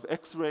amount of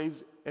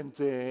X-rays and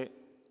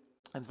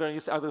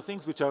various other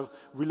things which are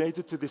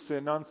related to this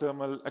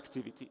non-thermal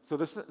activity. So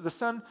the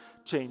sun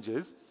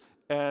changes,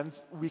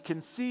 and we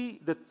can see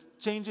that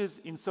changes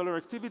in solar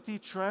activity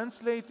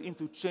translate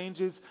into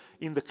changes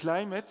in the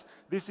climate.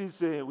 This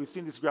is, we've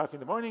seen this graph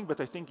in the morning,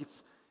 but I think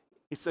it's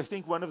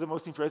one of the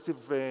most impressive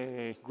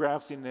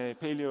graphs in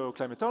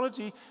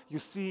paleoclimatology. You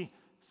see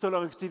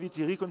solar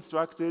activity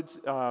reconstructed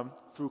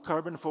through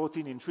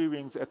carbon-14 in tree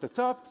rings at the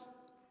top,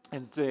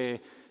 and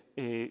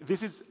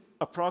this is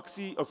a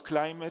proxy of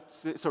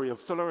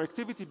of solar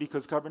activity,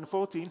 because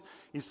carbon-14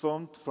 is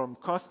formed from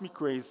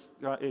cosmic rays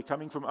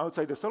coming from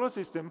outside the solar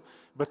system,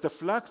 but the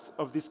flux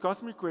of these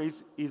cosmic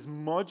rays is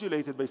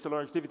modulated by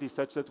solar activity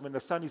such that when the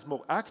sun is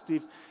more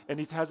active and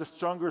it has a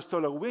stronger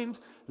solar wind,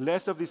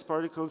 less of these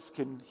particles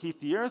can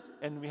hit the Earth,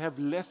 and we have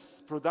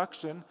less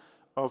production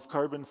of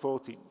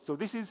carbon-14. So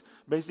this is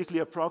basically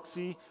a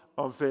proxy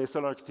of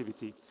solar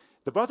activity.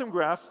 The bottom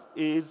graph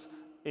is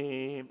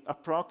a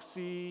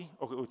proxy,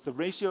 or it's the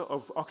ratio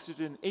of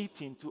oxygen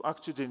 18 to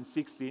oxygen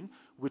 16,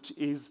 which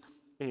is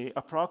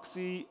a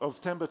proxy of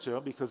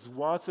temperature, because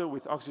water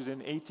with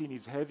oxygen 18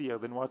 is heavier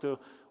than water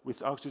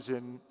with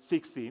oxygen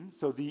 16.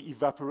 So the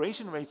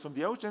evaporation rates from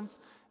the oceans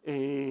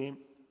are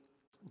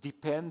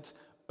different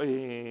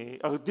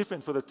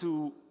for the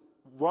two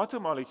water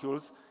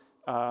molecules,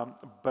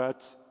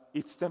 but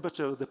it's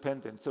temperature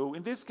dependent. So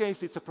in this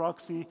case, it's a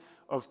proxy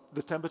of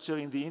the temperature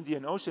in the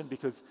Indian Ocean,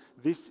 because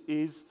this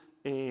is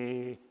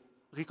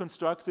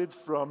reconstructed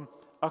from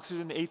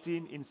oxygen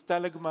 18 in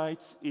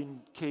stalagmites in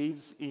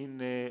caves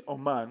in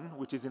Oman,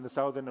 which is in the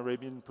southern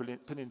Arabian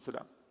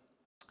Peninsula.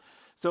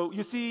 So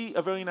you see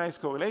a very nice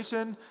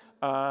correlation,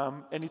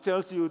 and it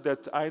tells you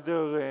that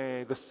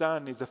either the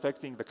sun is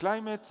affecting the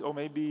climate, or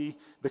maybe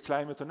the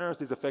climate on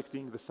Earth is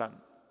affecting the sun.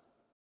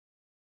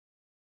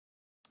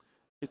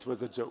 It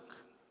was a joke.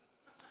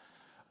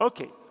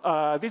 Okay,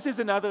 this is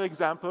another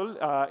example.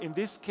 In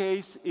this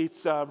case,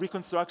 it's a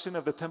reconstruction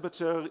of the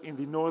temperature in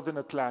the northern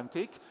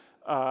Atlantic.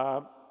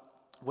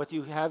 What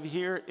you have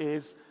here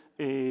is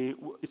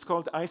it's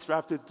called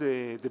ice-rafted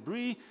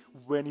debris.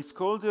 When it's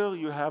colder,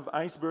 you have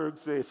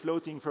icebergs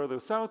floating further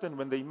south, and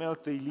when they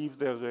melt, they leave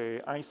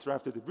their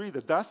ice-rafted debris,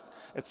 the dust,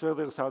 at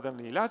further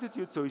southerly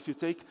latitude. So if you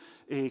take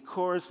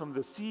cores from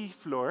the sea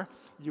floor,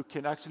 you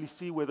can actually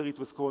see whether it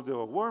was colder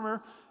or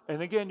warmer.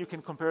 And again, you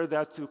can compare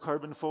that to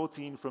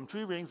carbon-14 from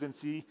tree rings and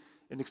see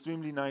an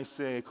extremely nice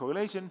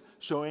correlation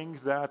showing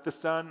that the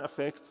sun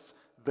affects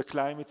the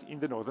climate in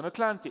the northern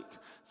Atlantic.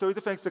 So it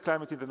affects the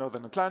climate in the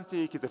northern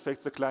Atlantic, it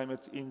affects the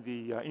climate in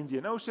the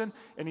Indian Ocean,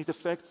 and it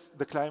affects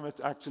the climate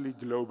actually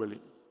globally.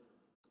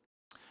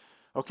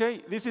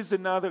 Okay, this is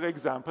another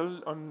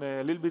example on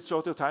a little bit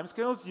shorter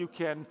timescales. You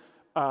can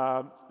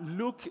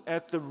look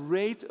at the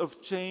rate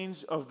of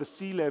change of the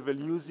sea level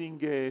using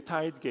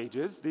tide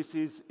gauges. This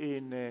is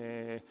in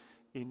the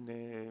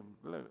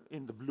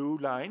blue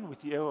line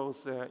with the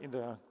arrows in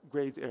the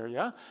gray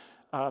area.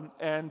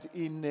 And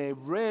in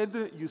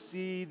red, you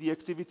see the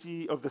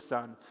activity of the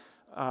sun.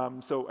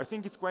 So I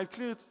think it's quite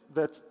clear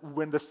that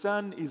when the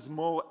sun is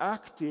more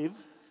active,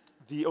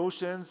 the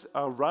oceans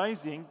are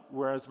rising,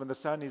 whereas when the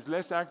sun is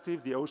less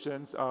active, the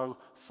oceans are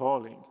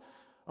falling.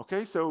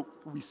 Okay, so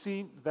we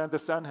see that the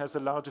sun has a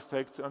large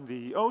effect on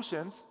the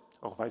oceans,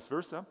 or vice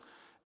versa,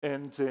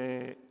 and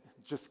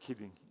just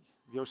kidding,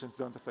 the oceans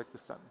don't affect the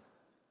sun.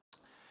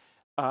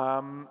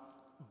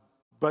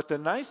 But the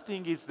nice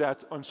thing is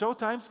that on short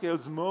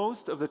timescales,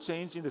 most of the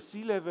change in the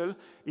sea level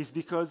is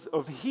because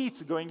of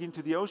heat going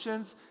into the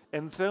oceans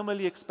and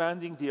thermally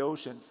expanding the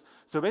oceans.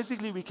 So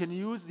basically, we can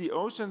use the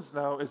oceans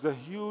now as a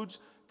huge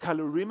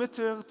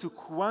calorimeter to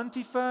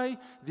quantify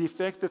the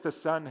effect that the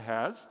sun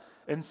has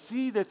and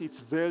see that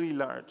it's very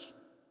large.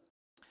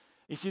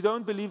 If you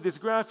don't believe this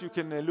graph, you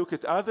can look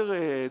at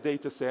other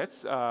data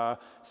sets.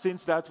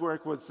 Since that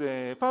work was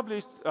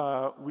published,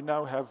 we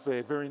now have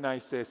very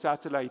nice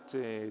satellite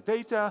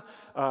data,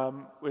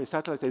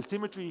 satellite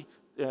altimetry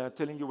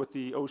telling you what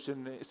the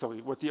ocean,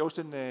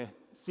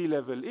 sea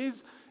level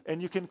is,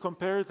 and you can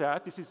compare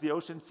that. This is the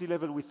ocean sea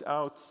level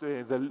without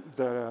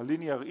the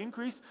linear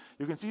increase.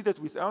 You can see that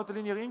without the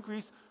linear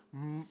increase,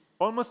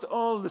 almost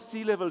all the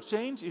sea level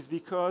change is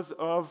because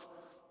of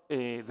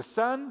the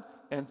sun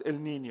and El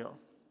Nino.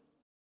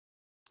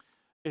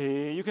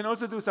 You can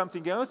also do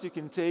something else. You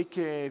can take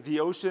the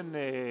ocean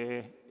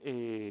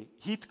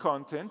heat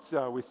content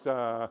with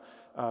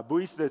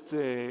buoys that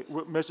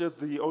measured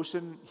the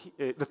ocean,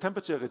 the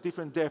temperature at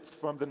different depths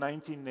from the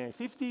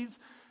 1950s,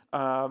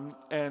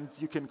 and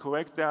you can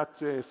correct that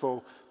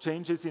for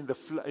changes in the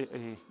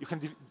you can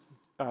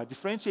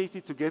differentiate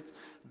it to get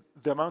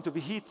the amount of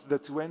heat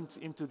that went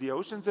into the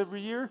oceans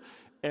every year,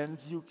 and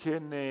you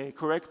can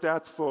correct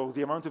that for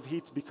the amount of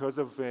heat because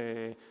of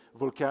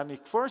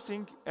volcanic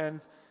forcing. And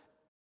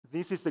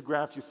this is the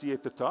graph you see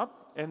at the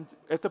top. And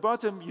at the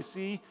bottom, you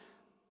see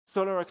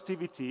solar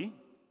activity.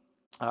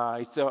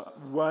 It's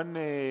one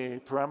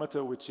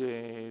parameter which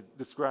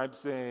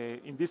describes,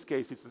 in this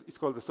case, it's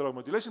called the solar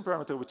modulation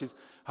parameter, which is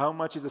how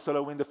much is the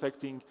solar wind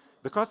affecting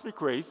the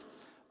cosmic rays.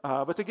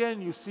 But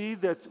again, you see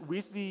that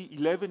with the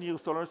 11-year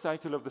solar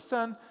cycle of the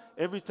sun,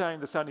 every time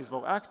the sun is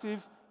more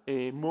active,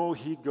 more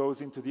heat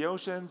goes into the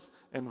oceans,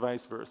 and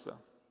vice versa.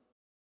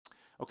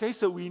 Okay,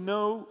 so we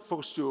know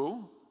for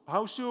sure,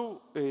 how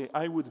sure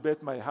I would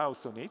bet my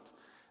house on it,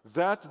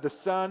 that the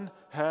sun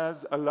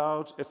has a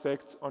large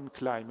effect on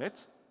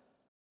climate.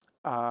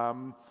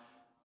 I'm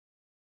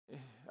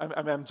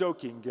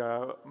joking,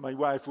 my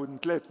wife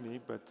wouldn't let me,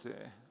 but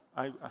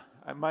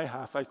my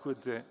half I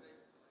could,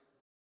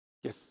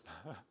 yes.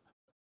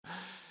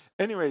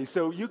 Anyway,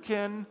 so you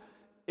can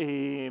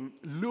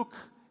look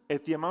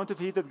at the amount of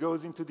heat that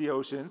goes into the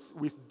oceans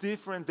with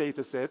different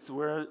data sets,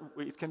 where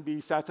it can be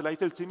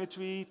satellite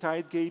altimetry,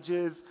 tide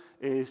gauges,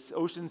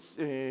 ocean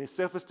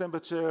surface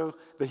temperature,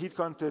 the heat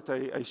content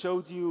I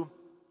showed you.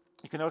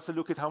 You can also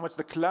look at how much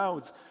the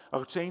clouds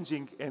are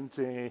changing and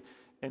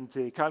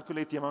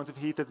calculate the amount of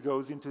heat that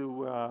goes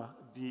into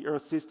the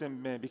Earth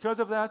system because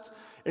of that.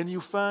 And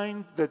you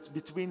find that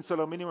between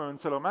solar minimum and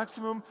solar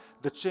maximum,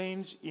 the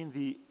change in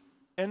the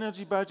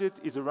energy budget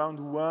is around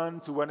 1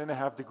 to 1 to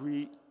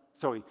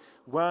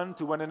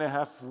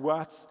 1.5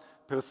 watts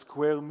per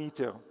square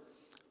meter.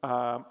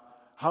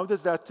 How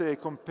does that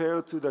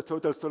compare to the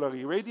total solar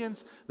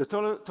irradiance? The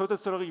total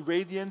solar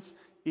irradiance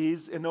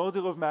is an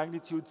order of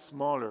magnitude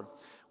smaller.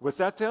 What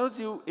that tells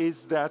you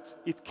is that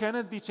it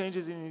cannot be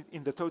changes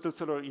in the total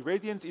solar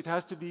irradiance. It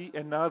has to be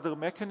another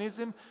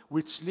mechanism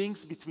which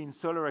links between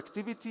solar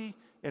activity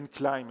and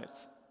climate.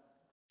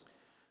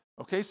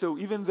 Okay, so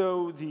even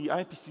though the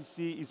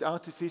IPCC is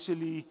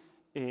artificially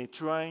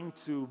trying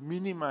to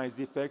minimize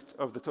the effect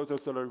of the total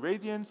solar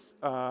irradiance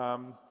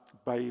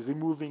by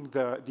removing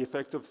the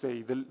effects of,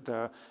 say,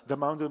 the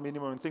Maunder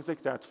minimum and things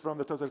like that from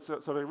the total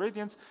solar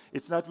irradiance,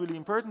 it's not really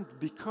important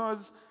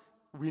because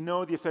we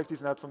know the effect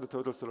is not from the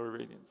total solar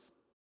irradiance.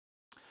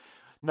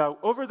 Now,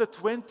 over the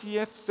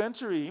 20th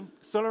century,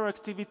 solar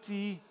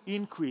activity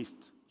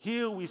increased.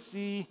 Here we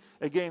see,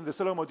 again, the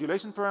solar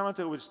modulation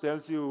parameter, which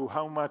tells you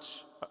how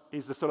much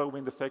is the solar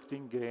wind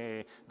affecting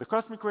the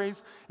cosmic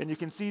rays. And you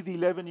can see the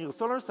 11-year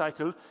solar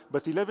cycle,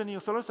 but the 11-year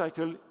solar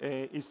cycle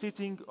is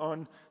sitting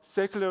on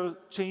secular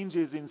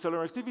changes in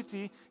solar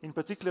activity. In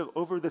particular,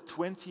 over the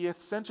 20th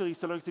century,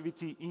 solar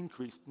activity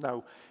increased.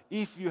 Now,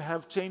 if you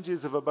have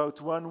changes of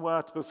about 1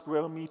 watt per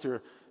square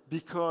meter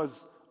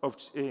because of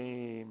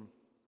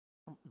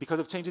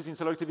changes in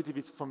solar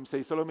activity from,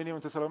 say, solar minimum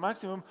to solar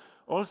maximum,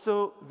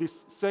 also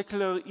this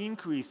secular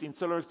increase in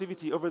solar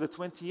activity over the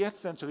 20th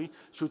century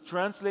should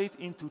translate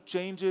into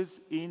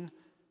changes in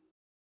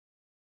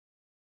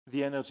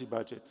the energy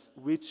budget,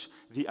 which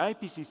the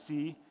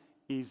IPCC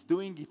is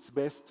doing its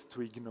best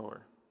to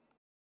ignore.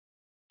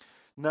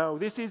 Now,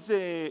 this is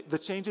the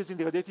changes in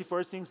the radiative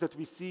forcings that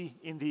we see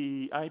in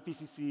the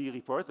IPCC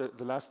report,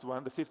 the last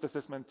one, the fifth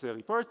assessment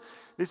report.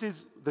 This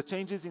is the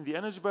changes in the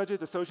energy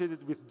budget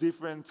associated with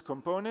different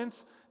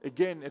components.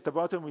 Again, at the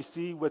bottom, we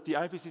see what the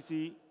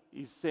IPCC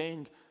is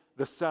saying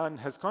the sun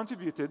has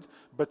contributed,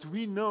 but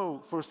we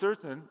know for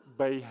certain,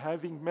 by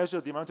having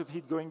measured the amount of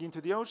heat going into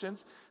the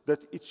oceans,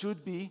 that it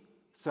should be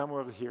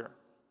somewhere here.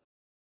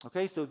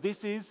 Okay, so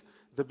this is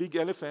the big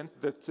elephant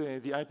that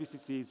the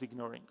IPCC is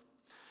ignoring.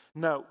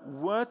 Now,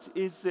 what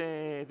is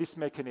this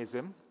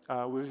mechanism?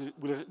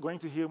 We're going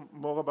to hear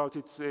more about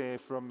it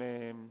from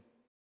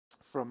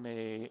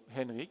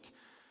Henrik.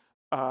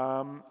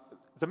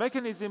 The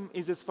mechanism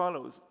is as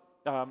follows.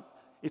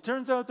 It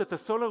turns out that the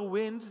solar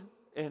wind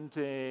and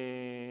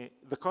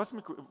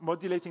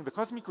modulating the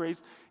cosmic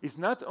rays is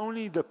not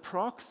only the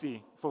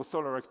proxy for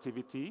solar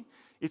activity,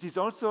 it is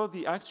also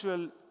the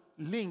actual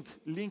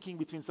linking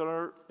between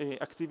solar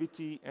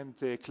activity and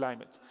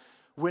climate.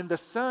 When the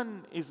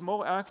sun is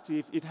more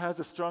active, it has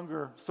a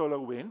stronger solar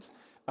wind.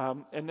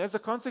 And as a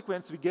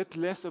consequence, we get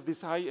less of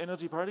these high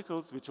energy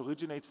particles which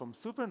originate from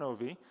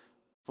supernovae,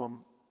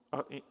 from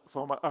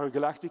our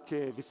galactic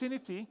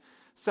vicinity,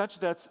 such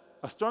that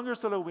a stronger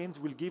solar wind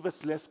will give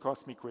us less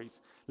cosmic rays.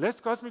 Less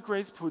cosmic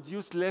rays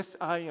produce less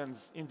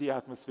ions in the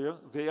atmosphere.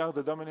 They are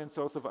the dominant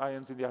source of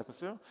ions in the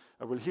atmosphere.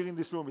 Well, here in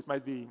this room, it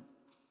might be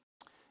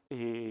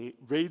a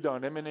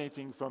radon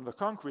emanating from the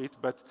concrete,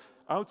 but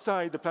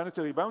outside the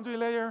planetary boundary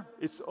layer,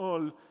 it's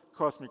all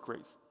cosmic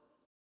rays.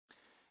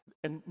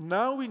 And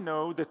now we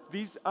know that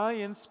these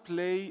ions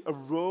play a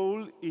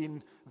role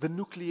in the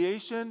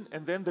nucleation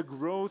and then the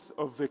growth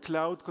of the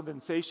cloud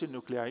condensation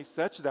nuclei,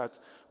 such that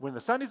when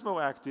the sun is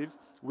more active,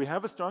 we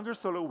have a stronger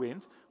solar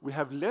wind, we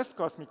have less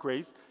cosmic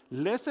rays,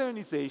 less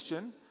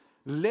ionization,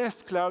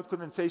 less cloud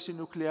condensation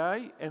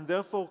nuclei, and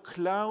therefore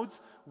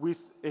clouds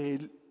with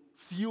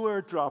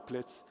fewer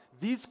droplets.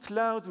 These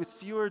clouds with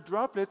fewer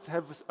droplets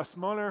have a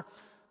smaller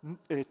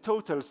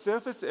total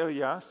surface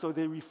area, so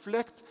they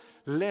reflect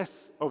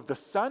less of the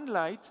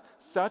sunlight,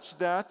 such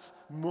that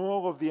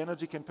more of the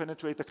energy can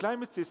penetrate the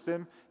climate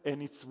system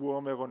and it's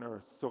warmer on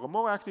Earth. So a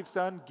more active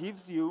sun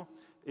gives you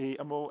a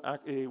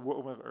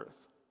warmer Earth.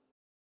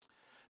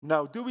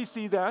 Now, do we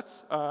see that?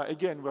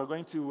 Again, we're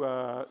going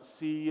to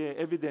see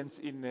evidence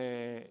in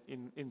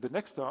the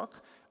next talk.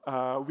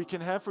 We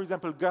can have, for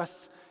example,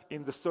 gas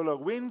in the solar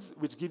winds,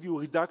 which give you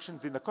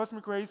reductions in the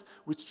cosmic rays,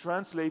 which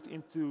translate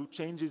into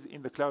changes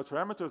in the cloud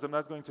parameters. I'm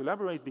not going to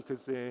elaborate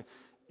because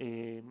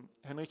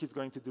Henrik is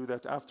going to do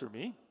that after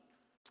me.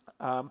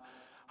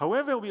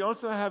 However, we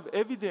also have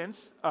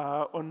evidence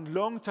on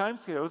long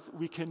timescales.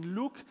 We can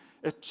look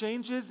at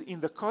changes in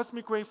the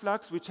cosmic ray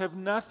flux which have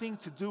nothing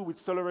to do with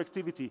solar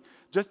activity.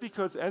 Just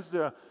because as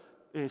the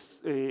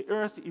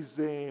Earth is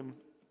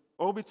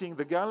orbiting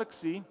the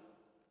galaxy,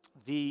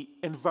 the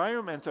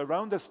environment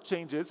around us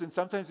changes, and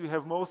sometimes we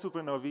have more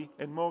supernovae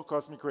and more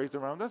cosmic rays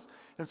around us,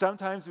 and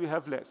sometimes we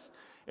have less.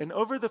 And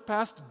over the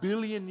past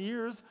billion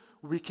years,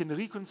 we can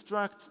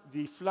reconstruct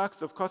the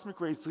flux of cosmic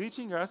rays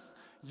reaching us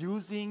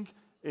using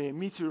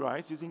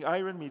meteorites, using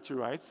iron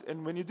meteorites.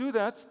 And when you do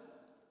that,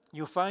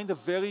 you find a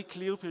very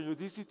clear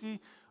periodicity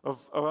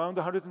of around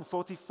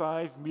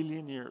 145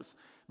 million years.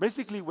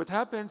 Basically, what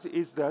happens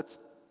is that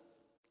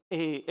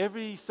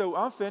every so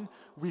often,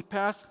 we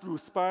pass through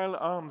spiral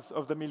arms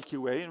of the Milky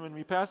Way. And when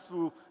we pass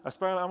through a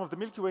spiral arm of the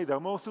Milky Way, there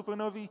are more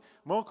supernovae,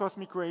 more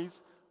cosmic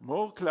rays,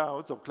 more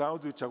clouds, or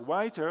clouds which are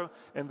whiter,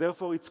 and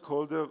therefore it's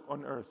colder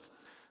on Earth.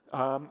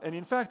 And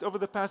in fact, over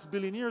the past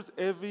billion years,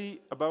 every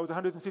about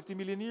 150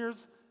 million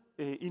years,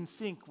 in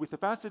sync with the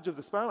passage of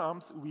the spiral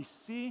arms, we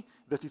see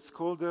that it's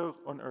colder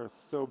on Earth.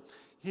 So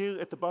here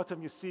at the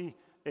bottom, you see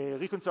a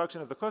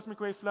reconstruction of the cosmic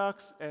ray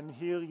flux, and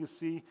here you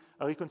see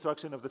a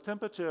reconstruction of the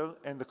temperature,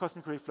 and the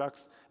cosmic ray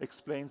flux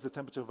explains the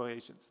temperature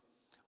variations.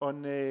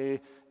 On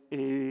a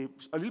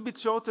little bit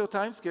shorter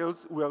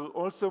timescales, we are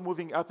also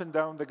moving up and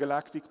down the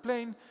galactic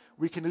plane.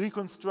 We can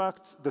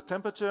reconstruct the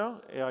temperature.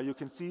 You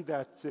can see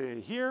that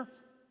here.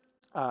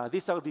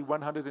 These are the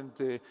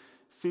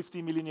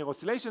 150 million year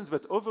oscillations,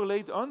 but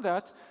overlaid on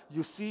that,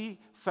 you see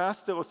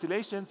faster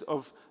oscillations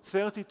of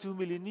 32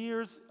 million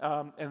years,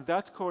 and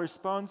that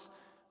corresponds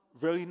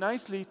very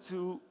nicely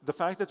to the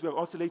fact that we are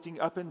oscillating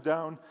up and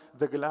down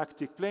the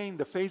galactic plane.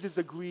 The phases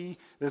agree.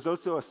 There's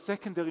also a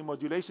secondary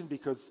modulation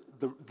because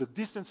the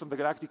distance from the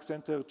galactic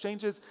center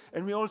changes,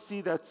 and we all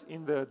see that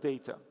in the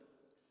data.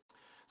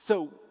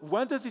 So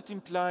what does it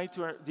imply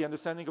to the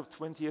understanding of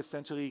 20th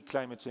century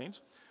climate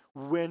change?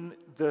 When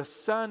the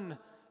sun,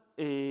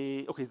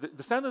 the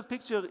standard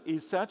picture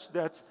is such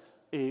that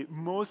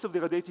most of the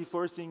radiative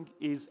forcing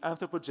is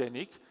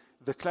anthropogenic,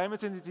 the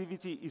climate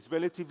sensitivity is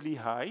relatively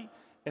high,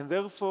 and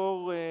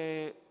therefore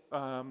it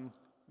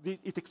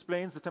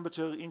explains the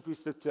temperature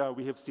increase that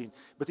we have seen.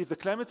 But if the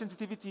climate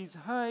sensitivity is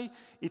high,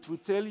 it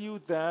would tell you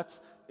that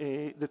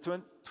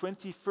the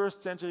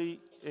 21st century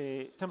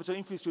temperature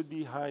increase should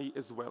be high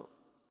as well.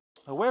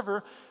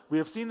 However, we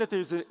have seen that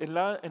there's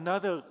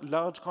another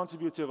large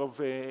contributor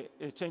of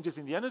changes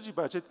in the energy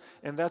budget,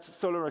 and that's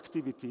solar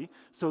activity.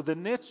 So the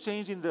net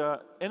change in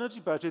the energy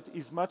budget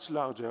is much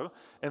larger,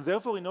 and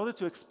therefore, in order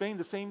to explain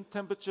the same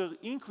temperature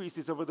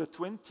increases over the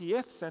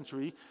 20th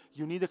century,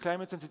 you need a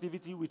climate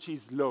sensitivity which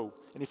is low.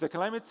 And if the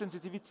climate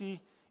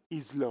sensitivity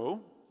is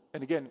low,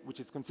 and again, which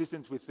is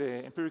consistent with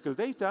empirical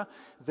data,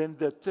 then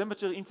the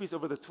temperature increase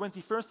over the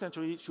 21st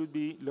century should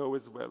be low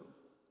as well.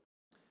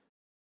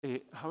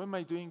 How am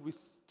I doing with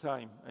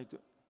time?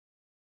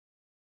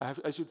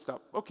 I should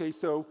stop. Okay,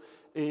 so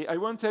I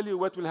won't tell you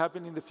what will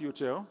happen in the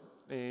future.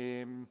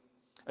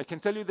 I can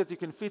tell you that you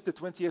can fit the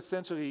 20th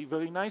century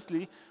very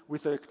nicely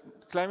with a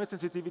climate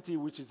sensitivity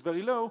which is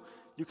very low.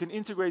 You can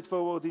integrate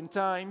forward in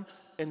time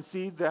and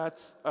see that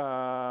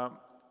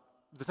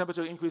the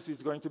temperature increase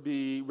is going to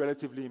be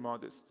relatively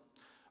modest.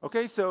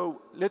 Okay,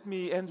 so let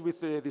me end with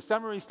the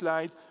summary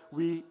slide.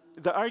 The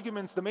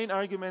main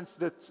arguments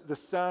that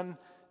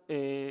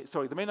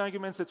the main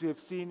arguments that we have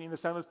seen in the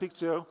standard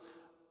picture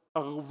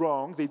are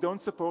wrong. They don't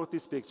support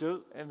this picture,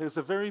 and there's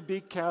a very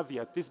big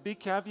caveat. This big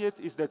caveat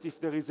is that if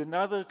there is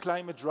another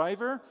climate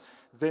driver,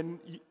 then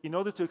in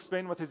order to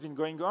explain what has been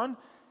going on,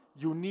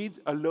 you need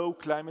a low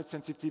climate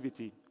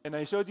sensitivity. And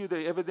I showed you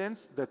the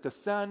evidence that the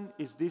sun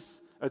is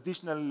this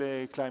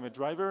additional climate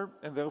driver,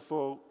 and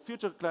therefore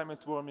future climate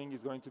warming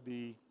is going to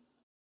be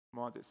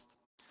modest.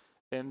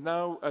 And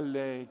now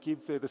I'll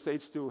give the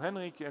stage to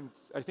Henrik, and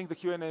I think the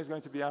Q&A is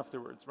going to be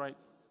afterwards, right?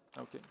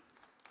 Okay.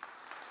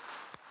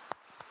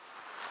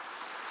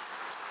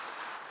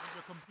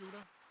 Your computer.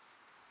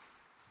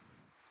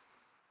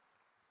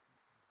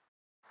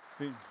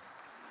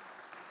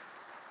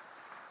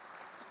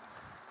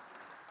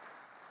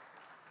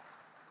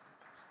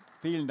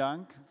 Vielen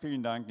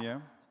Dank,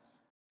 Nir.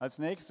 Als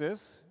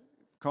nächstes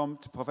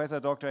kommt Professor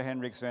Dr.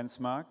 Henrik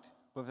Svensmark.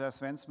 Professor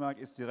Svensmark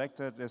ist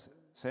Direktor des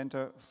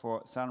Center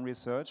for Sun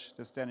Research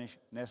des Danish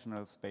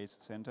National Space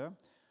Center.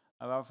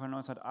 Er war von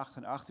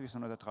 1988 bis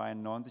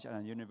 1993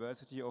 an der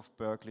University of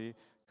Berkeley,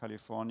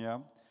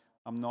 California,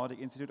 am Nordic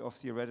Institute of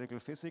Theoretical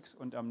Physics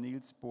und am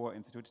Niels Bohr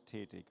Institut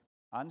tätig.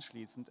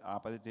 Anschließend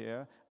arbeitete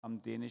er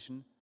am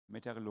dänischen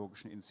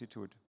Meteorologischen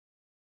Institut.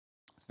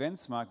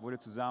 Svensmark wurde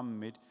zusammen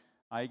mit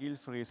Eigil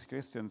Friis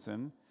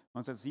Christiansen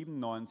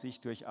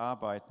 1997 durch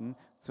Arbeiten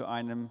zu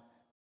einem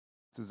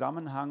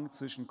Zusammenhang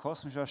zwischen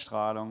kosmischer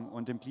Strahlung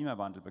und dem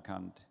Klimawandel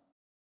bekannt.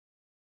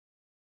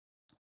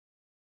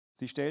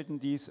 Sie stellten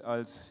dies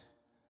als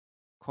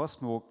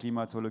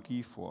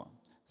Kosmoklimatologie vor.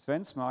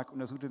 Svensmark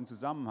untersuchte den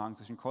Zusammenhang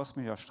zwischen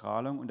kosmischer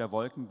Strahlung und der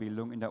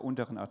Wolkenbildung in der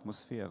unteren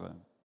Atmosphäre.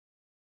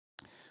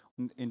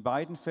 Und in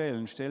beiden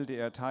Fällen stellte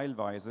er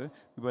teilweise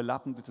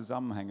überlappende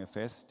Zusammenhänge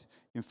fest.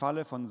 Im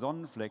Falle von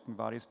Sonnenflecken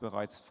war dies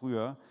bereits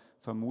früher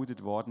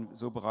vermutet worden,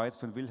 so bereits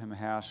von Wilhelm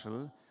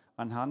Herschel,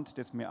 anhand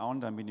des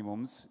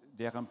Mäander-Minimums,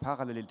 deren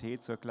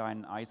Parallelität zur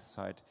kleinen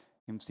Eiszeit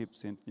im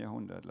 17.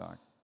 Jahrhundert lag.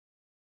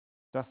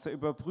 Das zur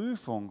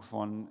Überprüfung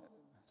von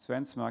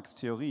Svensmarks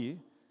Theorie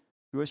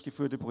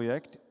durchgeführte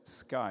Projekt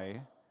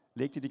Sky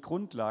legte die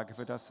Grundlage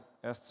für das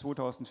erst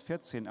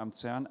 2014 am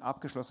CERN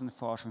abgeschlossene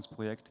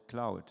Forschungsprojekt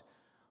Cloud.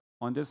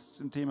 Und das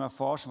zum Thema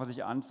Forschung, was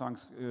ich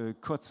anfangs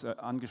kurz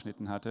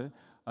angeschnitten hatte,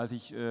 als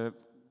ich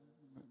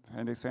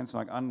Henrik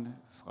Svensmark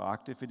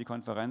anfragte für die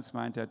Konferenz,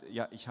 meinte er,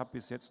 ja, ich habe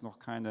bis jetzt noch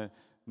keine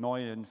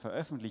neuen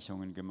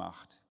Veröffentlichungen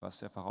gemacht,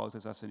 was ja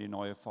voraussetzt, dass die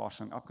neue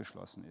Forschung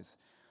abgeschlossen ist.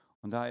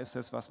 Und da ist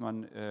das, was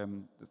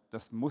man,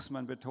 das muss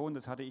man betonen,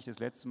 das hatte ich das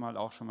letzte Mal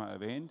auch schon mal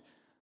erwähnt,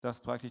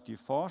 dass praktisch die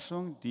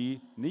Forschung, die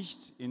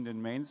nicht in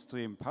den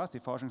Mainstream passt, die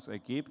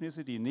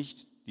Forschungsergebnisse, die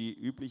nicht die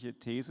übliche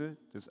These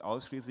des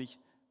ausschließlich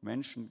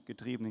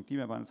menschengetriebenen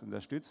Klimawandels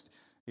unterstützt,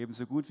 eben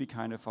so gut wie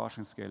keine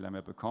Forschungsgelder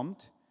mehr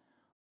bekommt.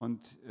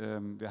 Und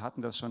wir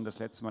hatten das schon das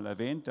letzte Mal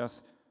erwähnt,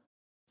 dass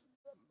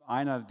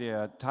einer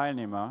der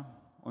Teilnehmer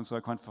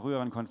unserer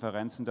früheren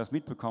Konferenzen das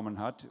mitbekommen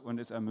hat und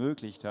es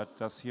ermöglicht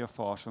hat, dass hier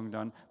Forschung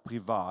dann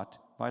privat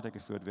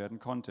weitergeführt werden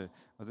konnte.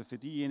 Also für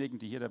diejenigen,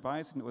 die hier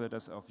dabei sind oder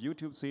das auf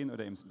YouTube sehen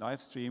oder im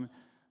Livestream,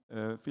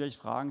 vielleicht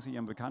fragen Sie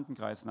Ihrem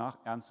Bekanntenkreis nach,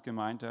 ernst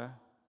gemeinter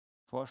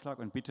Vorschlag,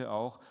 und bitte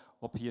auch,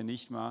 ob hier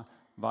nicht mal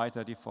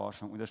weiter die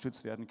Forschung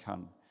unterstützt werden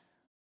kann.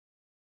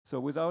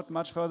 So, without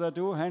much further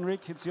ado,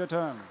 Henrik, it's your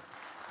turn.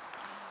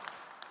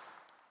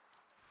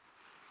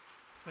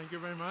 Thank you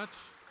very much.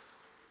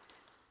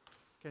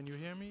 Can you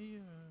hear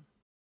me?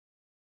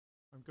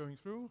 I'm going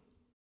through.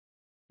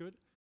 Good.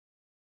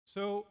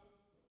 So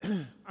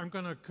I'm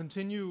going to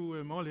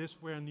continue more or less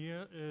where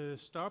Nir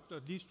stopped, or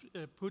at least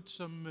put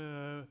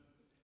some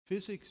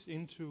physics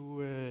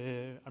into,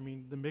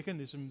 the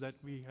mechanism that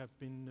we have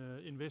been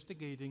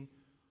investigating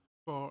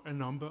for a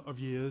number of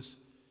years.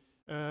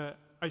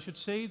 I should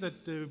say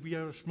that we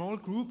are a small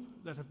group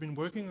that have been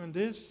working on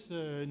this.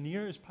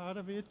 Nir is part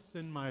of it,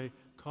 then my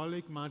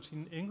colleague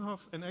Martin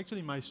Enghoff, and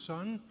actually my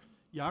son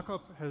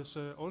Jakob has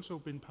also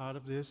been part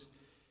of this.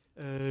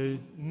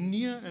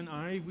 Nir and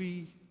I,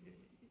 we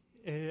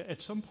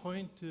at some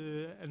point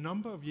a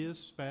number of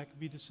years back,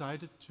 we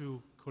decided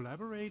to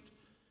collaborate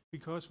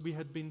because we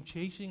had been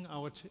chasing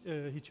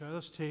each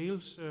other's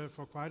tails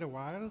for quite a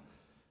while,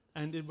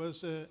 and it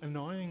was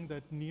annoying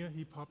that Nir,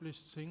 he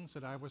published things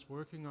that I was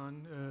working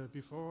on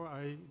before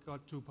I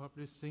got to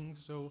publish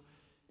things. So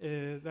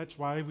that's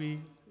why we.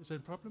 Is that a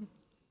problem?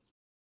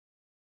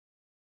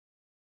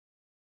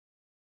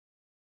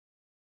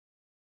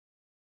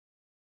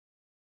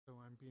 So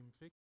I'm being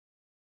fixed.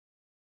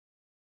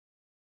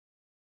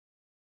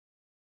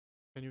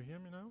 Can you hear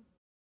me now?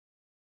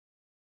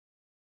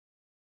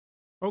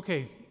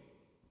 Okay.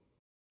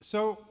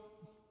 So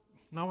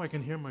now I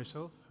can hear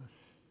myself.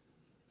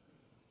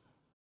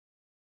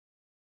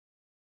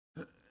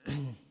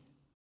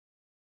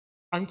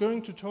 I'm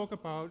going to talk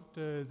about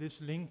this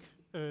link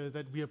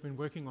that we have been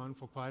working on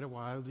for quite a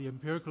while, the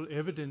empirical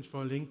evidence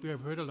for a link we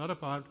have heard a lot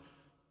about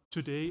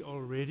today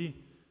already.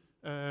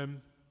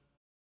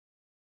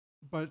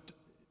 But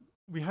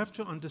we have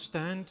to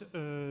understand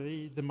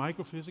the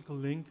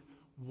microphysical link,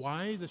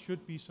 why there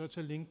should be such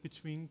a link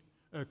between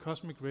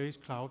cosmic rays,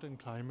 cloud, and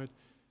climate.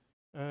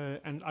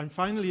 And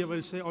finally, I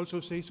will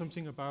also say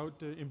something about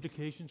the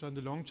implications on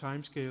the long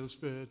time scales,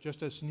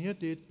 just as Nir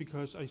did,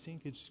 because I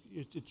think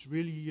it's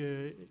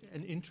really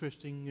an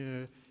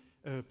interesting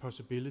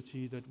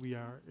possibility that we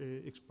are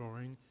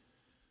exploring.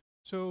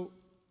 So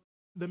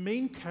the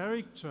main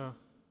character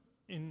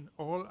in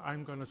all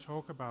I'm going to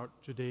talk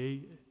about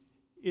today,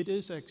 it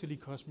is actually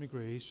cosmic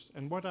rays.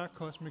 And what are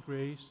cosmic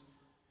rays?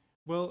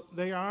 Well,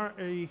 they are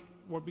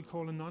what we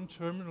call a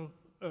non-terminal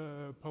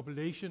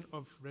population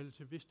of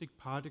relativistic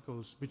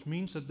particles, which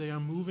means that they are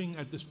moving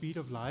at the speed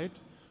of light,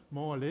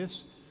 more or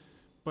less.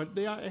 But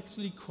they are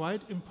actually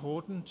quite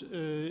important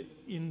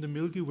in the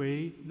Milky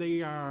Way.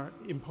 They are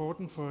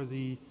important for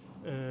the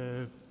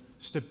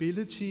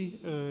stability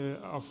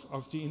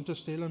of the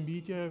interstellar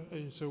media.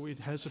 So it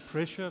has a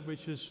pressure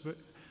which is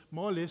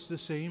more or less the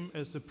same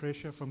as the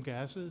pressure from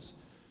gases.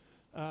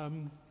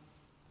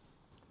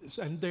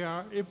 And they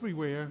are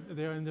everywhere.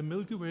 They are in the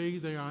Milky Way,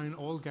 they are in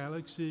all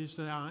galaxies,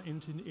 they are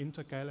in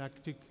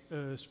intergalactic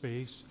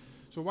space.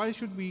 So why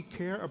should we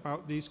care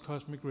about these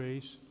cosmic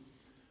rays?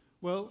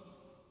 Well,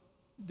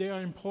 they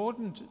are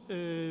important,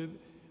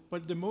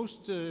 but the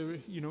most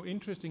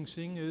interesting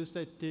thing is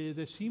that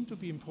they seem to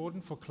be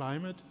important for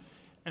climate.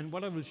 And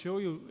what I will show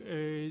you,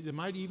 they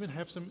might even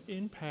have some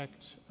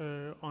impact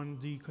on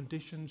the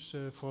conditions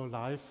for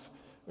life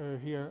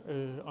here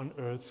on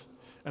Earth.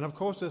 And of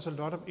course, there's a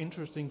lot of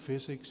interesting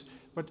physics,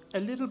 but a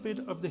little bit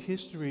of the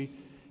history.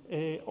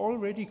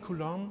 Already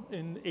Coulomb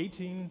in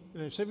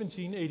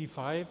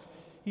 1785,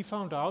 he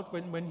found out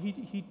when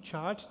he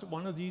charged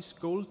one of these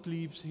gold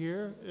leaves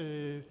here,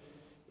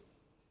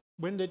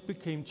 when it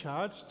became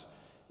charged,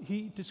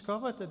 he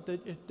discovered that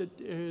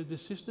the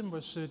system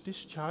was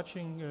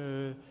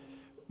discharging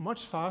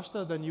much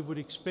faster than you would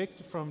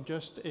expect from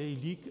just a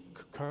leak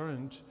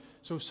current.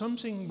 So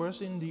something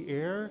was in the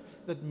air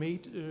that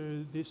made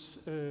this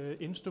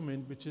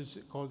instrument, which is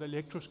called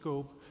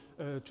electroscope,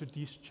 to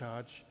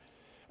discharge.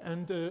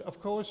 And of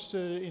course,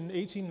 in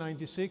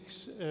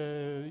 1896,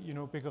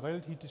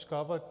 Becquerel, he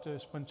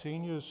discovered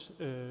spontaneous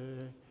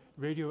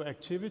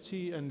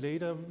radioactivity, and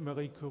later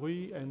Marie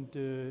Curie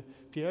and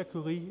Pierre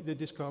Curie, they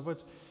discovered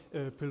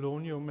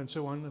polonium and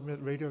so on,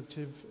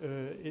 radioactive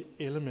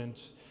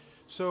elements.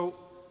 So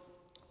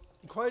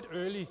quite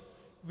early,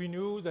 we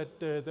knew that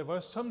there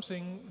was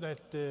something that,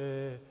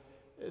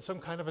 some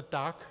kind of a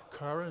dark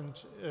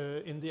current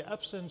in the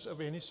absence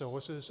of any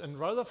sources, and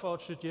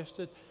Rutherford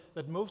suggested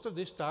that most of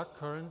this dark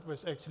current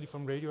was actually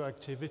from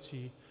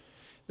radioactivity.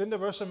 Then there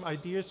were some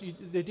ideas.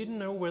 They didn't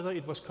know whether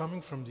it was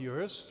coming from the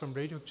Earth, from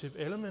radioactive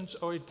elements,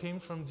 or it came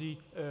from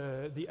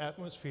the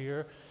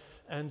atmosphere.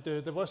 And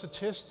there was a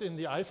test in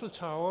the Eiffel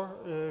Tower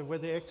where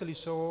they actually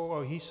saw,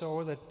 or he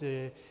saw that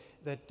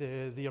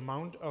the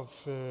amount of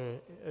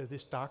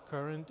this dark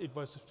current, it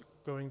was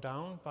going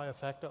down by a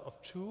factor of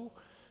 2.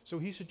 So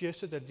he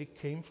suggested that it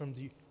came from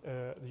the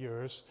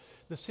Earth.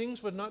 The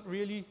things were not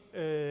really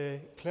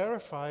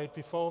clarified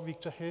before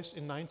Victor Hess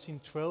in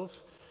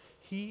 1912.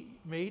 He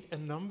made a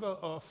number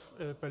of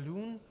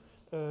balloons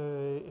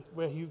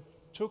where he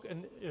took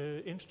an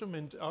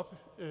instrument up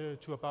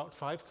to about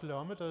 5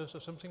 kilometers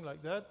or something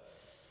like that,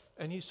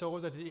 and he saw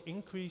that it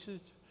increases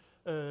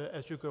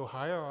as you go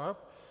higher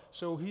up.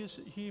 So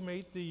he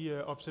made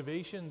the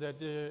observation that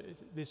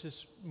this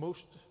is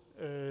most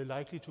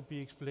likely to be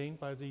explained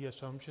by the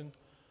assumption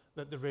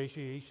that the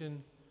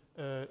radiation,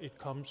 it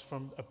comes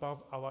from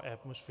above our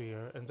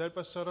atmosphere. And that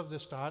was sort of the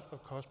start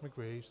of cosmic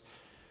rays.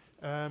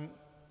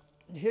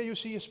 Here you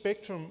see a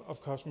spectrum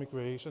of cosmic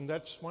rays, and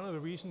that's one of the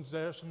reasons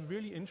there's some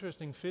really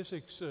interesting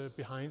physics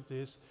behind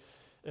this.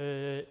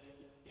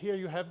 Here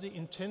you have the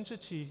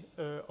intensity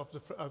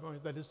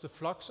that is the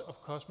flux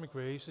of cosmic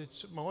rays.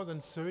 It's more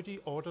than 30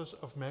 orders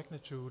of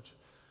magnitude.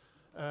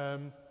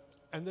 And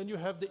then you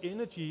have the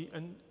energy,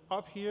 and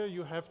up here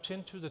you have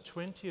 10 to the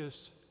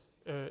 20th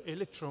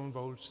electron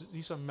volts.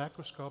 These are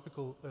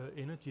macroscopical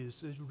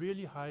energies. It's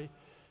really high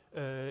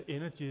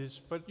energies.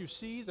 But you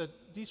see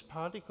that these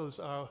particles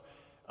are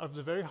of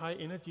the very high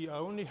energy are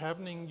only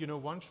happening,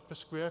 once per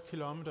square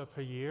kilometer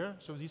per year.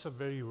 So these are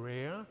very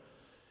rare.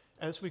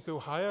 As we go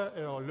higher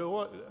or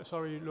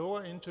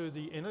lower into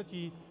the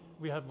energy,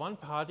 we have 1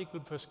 particle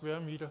per square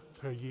meter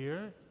per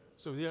year.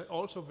 So they are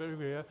also very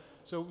rare.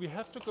 So we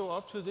have to go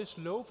up to this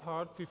low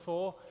part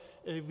before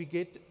we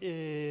get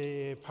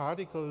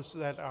particles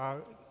that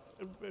are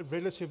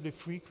relatively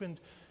frequent.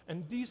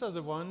 And these are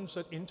the ones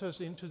that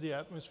enters into the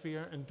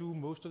atmosphere and do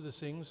most of the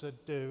things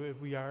that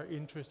we are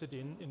interested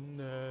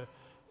in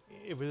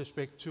with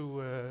respect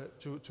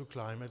to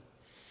climate.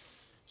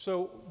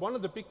 So one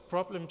of the big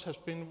problems has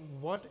been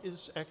what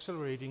is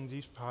accelerating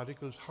these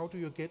particles? How do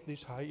you get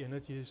these high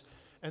energies?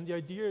 And the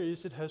idea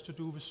is it has to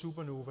do with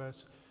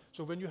supernovas.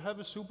 So when you have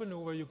a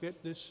supernova, you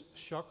get this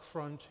shock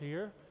front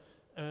here,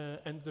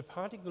 and the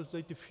particles,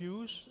 they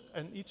diffuse,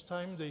 and each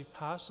time they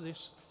pass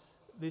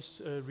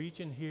this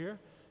region here,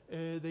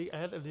 they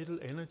add a little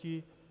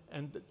energy,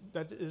 and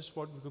that is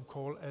what we could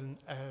call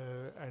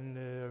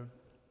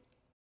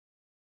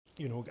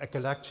a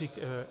galactic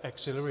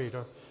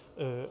accelerator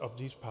of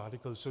these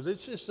particles. So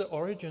this is the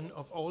origin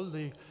of all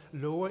the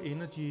lower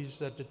energies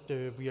that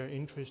we are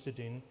interested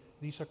in.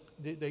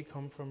 They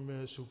come from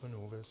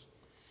supernovas.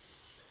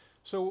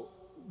 So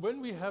when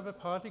we have a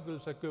particle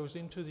that goes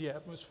into the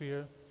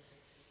atmosphere,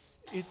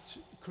 it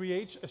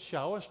creates a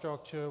shower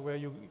structure where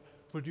you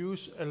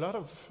produce a lot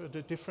of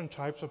the different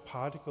types of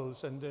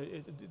particles, and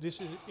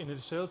this in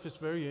itself is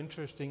very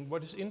interesting.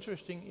 What is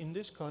interesting in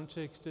this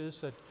context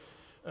is that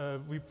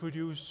we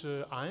produce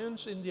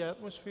ions in the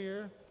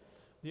atmosphere.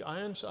 The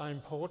ions are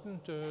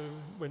important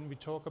when we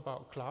talk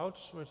about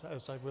clouds,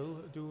 as I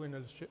will do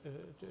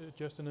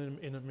just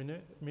in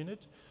a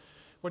minute.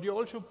 But you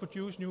also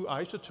produce new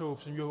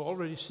isotopes, and you've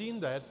already seen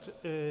that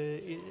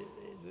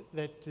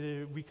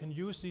we can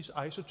use these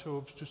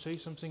isotopes to say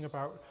something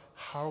about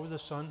how the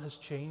sun has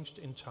changed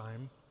in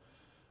time.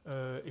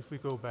 If we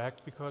go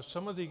back, because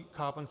some of the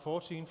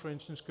carbon-14, for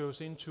instance,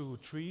 goes into a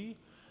tree,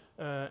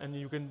 and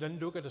you can then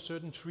look at a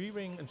certain tree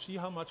ring and see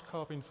how much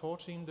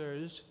carbon-14 there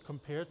is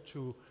compared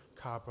to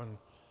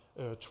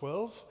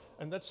carbon-12,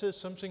 and that says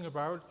something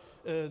about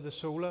the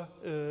solar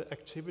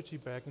activity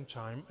back in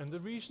time. And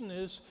the reason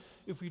is,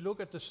 if we look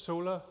at the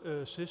solar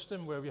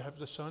system where we have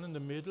the sun in the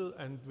middle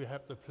and we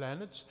have the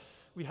planets,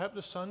 we have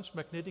the sun's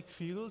magnetic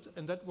field,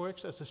 and that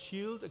works as a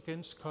shield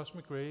against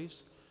cosmic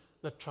rays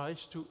that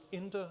tries to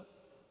enter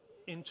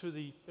into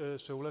the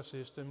solar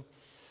system.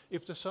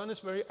 If the sun is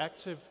very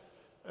active,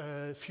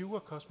 fewer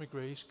cosmic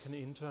rays can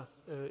enter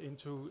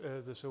into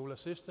the solar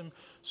system.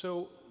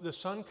 So the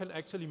sun can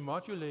actually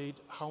modulate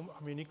how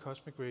many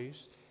cosmic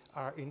rays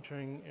are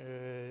entering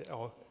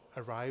or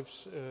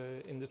arrives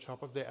in the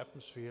top of the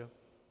atmosphere.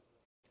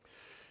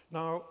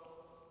 Now,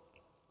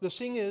 the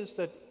thing is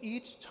that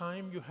each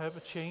time you have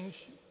a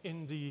change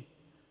in the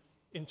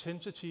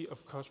intensity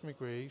of cosmic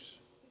rays,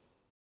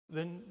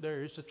 then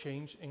there is a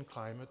change in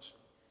climate.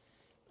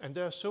 And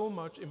there's so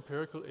much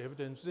empirical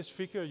evidence. This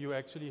figure you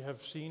actually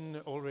have seen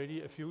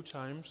already a few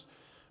times,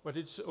 but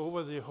it's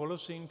over the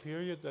Holocene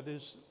period, that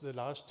is the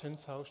last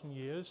 10,000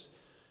 years.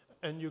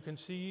 And you can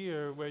see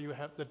where you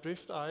have the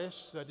drift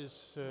ice, that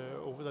is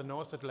over the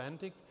North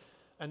Atlantic,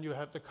 and you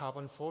have the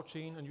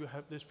carbon-14, and you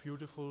have this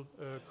beautiful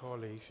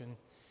correlation.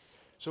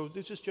 So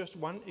this is just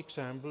one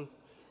example.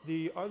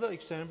 The other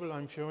example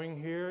I'm showing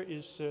here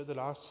is the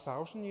last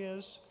 1,000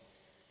 years,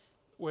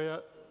 where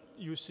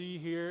you see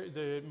here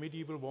the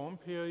medieval warm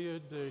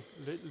period, the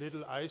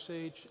little ice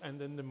age, and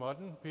then the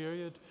modern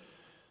period.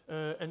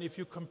 And if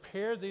you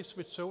compare this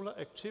with solar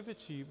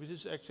activity, which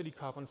is actually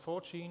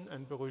carbon-14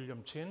 and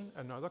beryllium-10,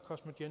 another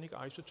cosmogenic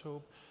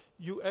isotope,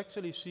 you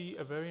actually see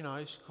a very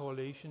nice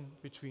correlation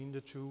between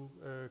the two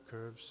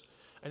curves.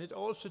 And it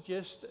all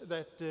suggests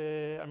that,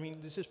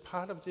 this is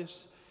part of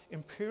this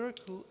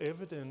empirical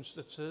evidence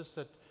that says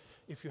that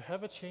if you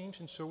have a change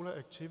in solar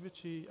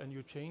activity and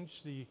you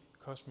change the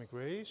cosmic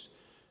rays,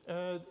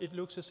 it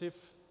looks as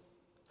if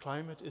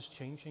climate is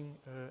changing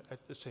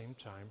at the same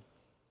time.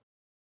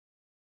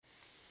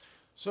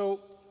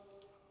 So,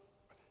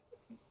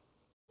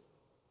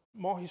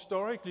 more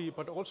historically,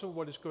 but also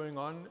what is going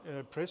on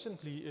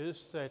presently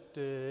is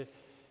that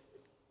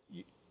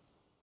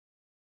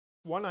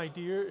one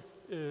idea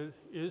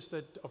is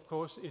that, of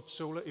course, it's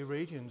solar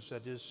irradiance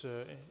that is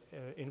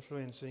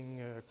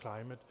influencing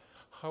climate.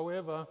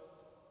 However,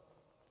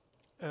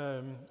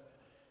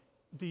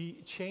 the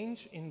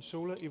change in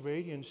solar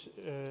irradiance,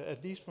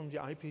 at least from the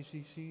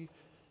IPCC,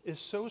 is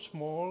so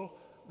small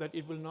that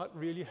it will not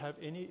really have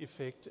any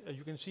effect.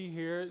 You can see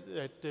here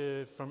that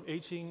from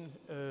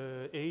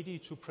 1880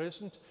 to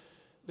present,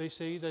 they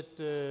say that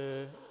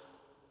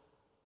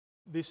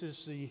this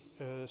is the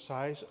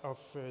size of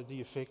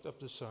the effect of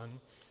the sun.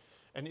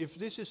 And if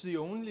this is the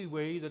only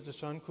way that the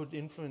sun could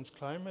influence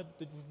climate,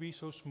 it would be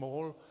so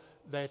small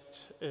that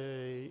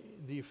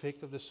the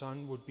effect of the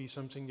sun would be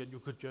something that you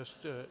could just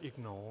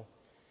ignore.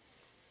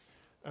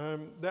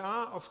 There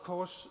are, of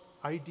course,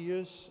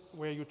 ideas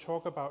where you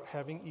talk about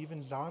having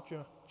even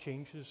larger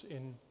changes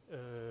in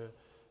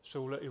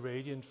solar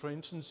irradiance. For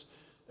instance,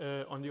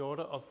 on the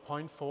order of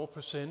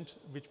 0.4%,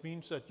 which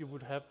means that you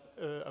would have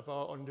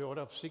about on the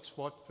order of 6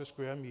 watts per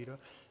square meter.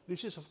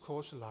 This is, of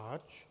course,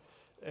 large.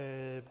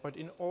 But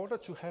in order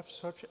to have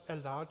such a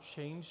large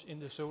change in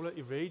the solar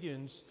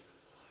irradiance,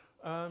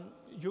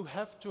 you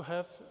have to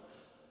have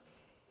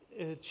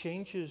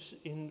changes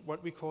in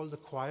what we call the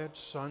quiet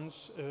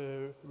sun's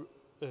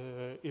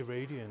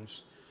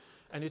irradiance.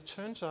 And it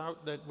turns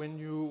out that when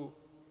you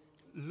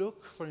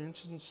look, for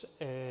instance,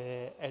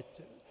 at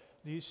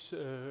these,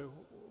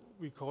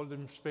 we call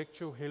them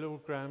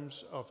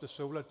spectrohalograms of the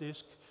solar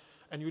disk,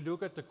 and you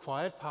look at the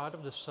quiet part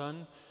of the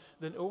sun,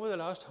 then over the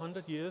last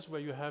 100 years,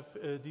 where you have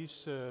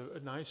these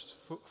nice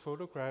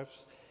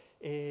photographs,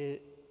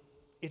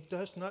 it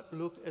does not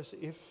look as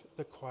if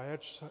the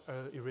quiet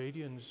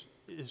irradiance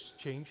is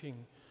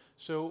changing.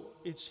 So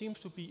it seems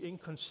to be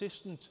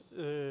inconsistent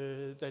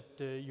that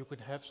you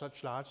could have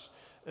such large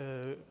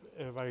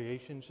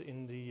variations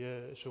in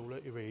the solar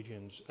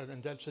irradiance,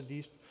 and that's at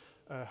least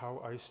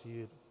how I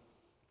see it.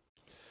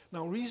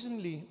 Now,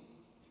 recently,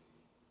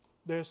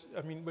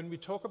 when we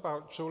talk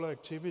about solar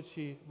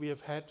activity, we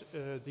have had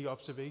the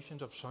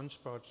observations of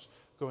sunspots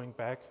going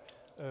back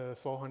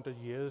 400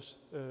 years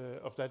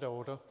of that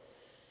order.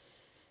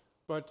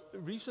 But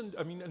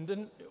and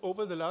then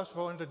over the last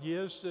 400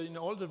 years, in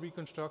all the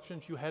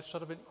reconstructions, you had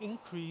sort of an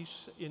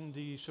increase in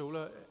the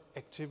solar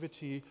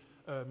activity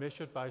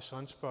measured by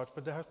sunspots.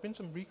 But there have been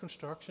some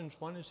reconstructions.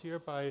 One is here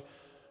by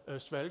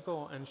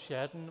Svalgaard and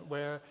Schatten,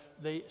 where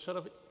they sort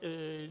of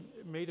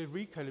made a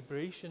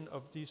recalibration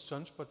of these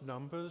sunspot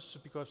numbers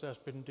because there's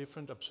been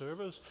different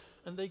observers,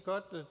 and they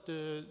got that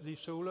the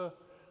solar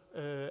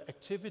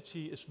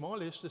activity is more or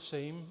less the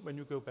same when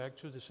you go back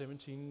to the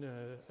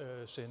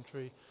 17th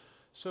century.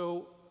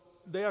 So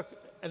they are,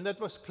 and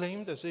that was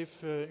claimed as if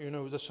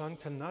the sun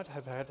cannot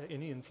have had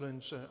any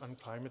influence on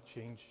climate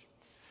change.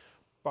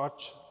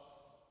 But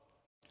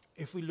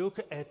if we look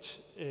at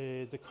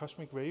the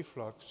cosmic ray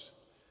flux,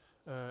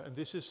 and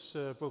this is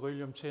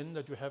beryllium-10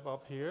 that you have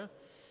up here,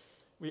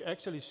 we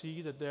actually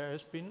see that there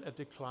has been a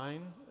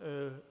decline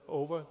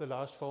over the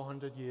last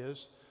 400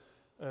 years,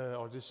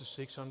 or this is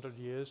 600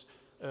 years.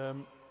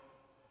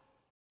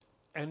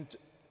 And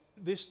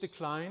this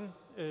decline,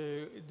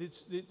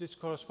 this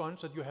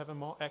corresponds that you have a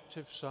more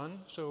active sun,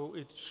 so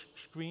it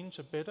screens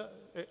better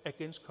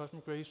against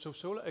cosmic rays. So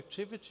solar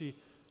activity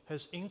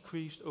has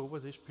increased over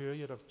this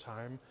period of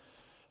time.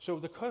 So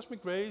the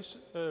cosmic rays,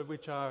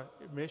 which are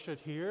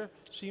measured here,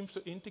 seems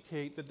to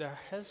indicate that there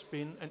has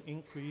been an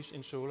increase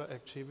in solar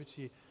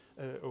activity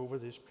over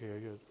this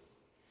period.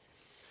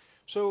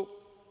 So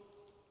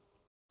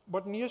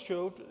what Nir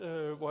showed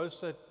was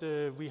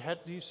that we had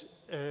these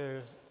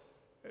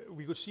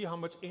we could see how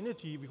much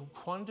energy, we could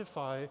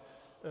quantify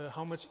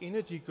how much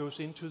energy goes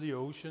into the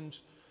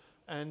oceans,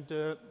 and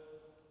that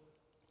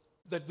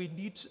we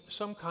need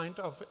some kind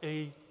of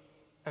a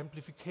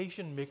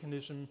amplification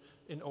mechanism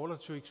in order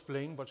to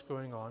explain what's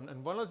going on.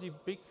 And one of the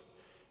big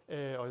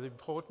or the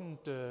important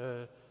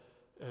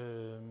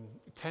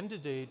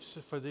candidates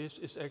for this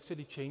is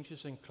actually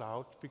changes in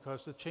cloud,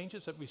 because the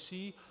changes that we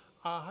see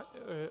are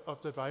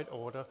of the right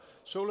order.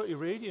 Solar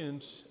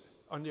irradiance,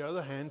 on the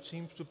other hand,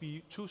 seems to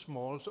be too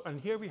small. So,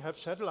 and here we have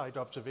satellite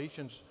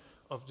observations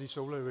of the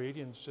solar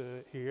irradiance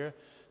here.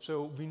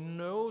 So we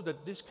know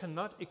that this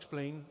cannot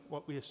explain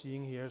what we are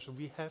seeing here, so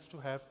we have to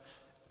have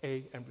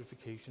an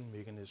amplification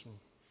mechanism.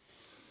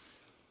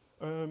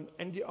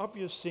 And the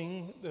obvious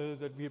thing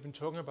that we have been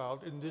talking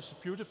about in this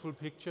beautiful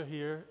picture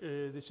here,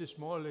 this is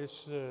more or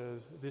less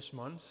this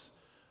month.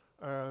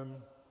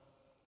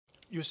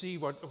 You see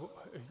what,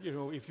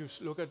 if you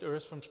look at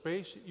Earth from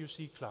space, you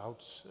see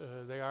clouds.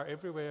 They are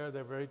everywhere,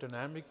 they're very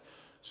dynamic,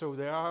 so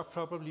they are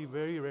probably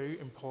very, very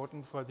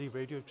important for the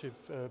radiative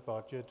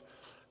budget.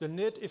 The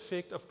net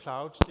effect of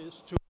clouds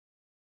is to,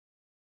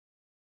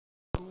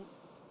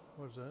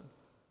 what's that?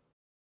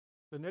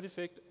 The net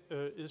effect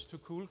is to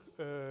cool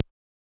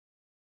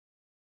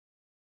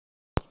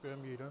square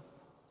meter.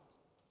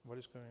 What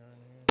is going on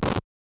here?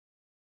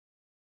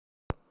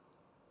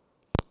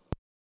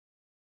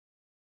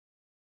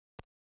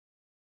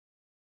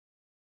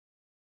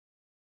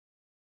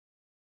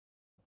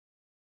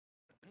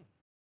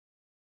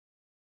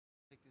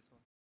 Take this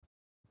one.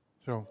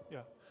 So,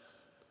 yeah.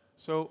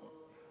 So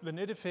the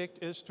net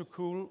effect is to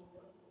cool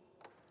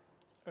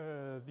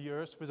the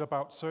Earth with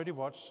about 30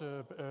 watts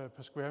per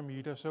square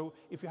meter. So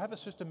if you have a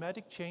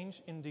systematic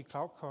change in the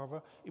cloud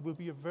cover, it will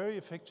be a very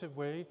effective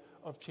way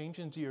of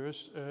changing the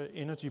Earth's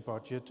energy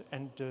budget.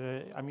 And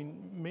I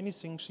mean, many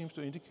things seem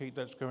to indicate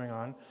that's going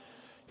on.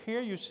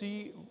 Here you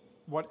see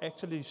what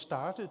actually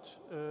started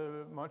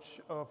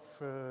much of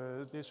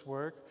this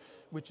work,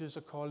 which is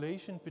a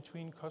correlation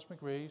between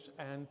cosmic rays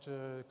and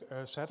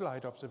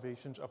satellite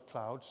observations of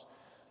clouds.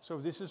 So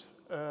this is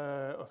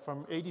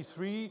from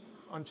 83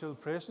 until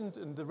present,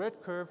 and the red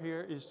curve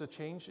here is the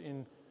change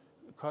in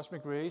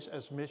cosmic rays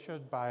as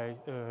measured by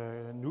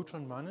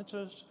neutron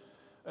monitors.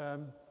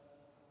 The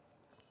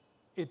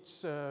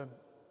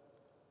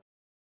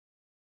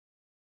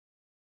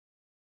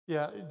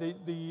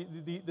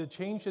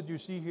change that you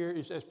see here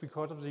is as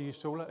because of the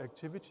solar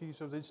activity.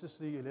 So this is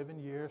the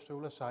 11-year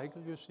solar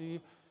cycle you see.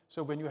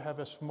 So when you have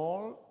a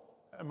small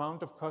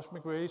amount of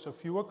cosmic rays or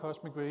fewer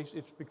cosmic rays,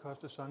 it's because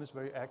the sun is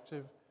very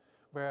active.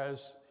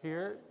 Whereas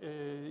here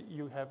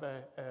you have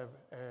a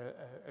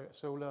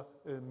solar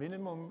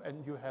minimum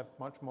and you have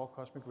much more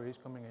cosmic rays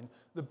coming in.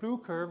 The blue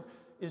curve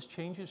is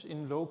changes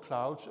in low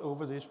clouds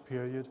over this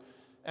period.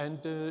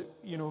 And I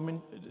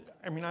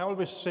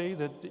always say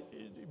that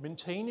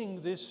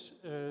maintaining this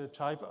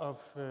type of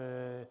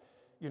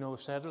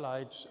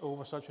satellites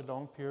over such a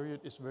long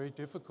period is very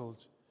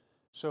difficult.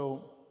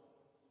 So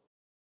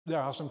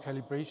there are some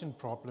calibration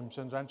problems,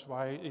 and that's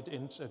why it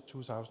ends at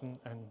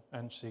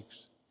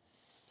 2006.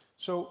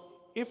 So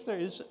if there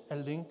is a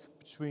link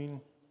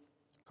between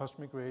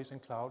cosmic rays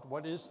and cloud,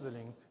 what is the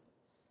link?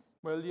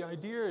 Well, the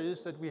idea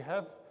is that we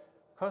have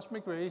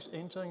cosmic rays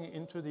entering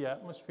into the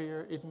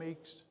atmosphere. It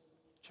makes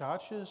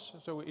charges,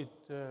 so it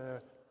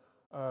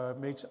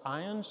makes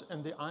ions,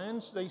 and the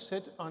ions, they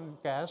sit on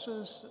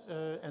gases,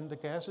 and the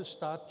gases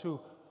start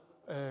to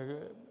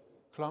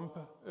clump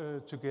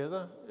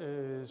together,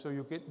 so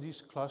you get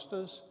these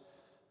clusters.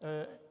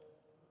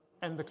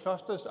 And the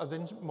clusters are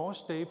then more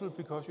stable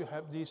because you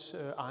have these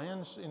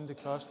ions in the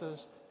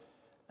clusters.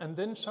 And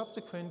then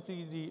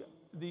subsequently,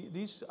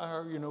 these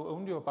are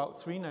only about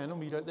 3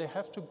 nanometer. They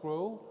have to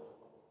grow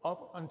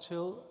up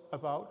until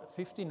about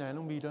 50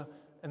 nanometer.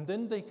 And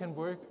then they can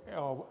work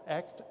or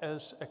act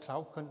as a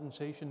cloud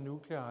condensation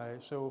nuclei.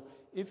 So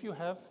if you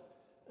have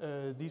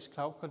these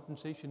cloud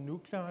condensation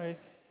nuclei,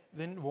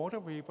 then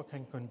water vapor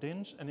can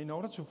condense. And in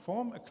order to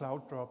form a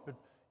cloud droplet,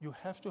 you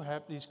have to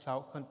have these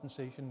cloud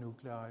condensation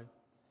nuclei.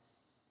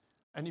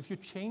 And if you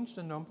change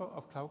the number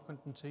of cloud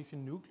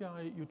condensation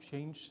nuclei, you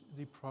change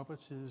the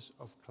properties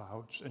of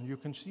clouds. And you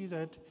can see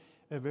that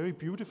very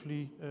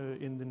beautifully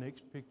in the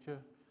next picture.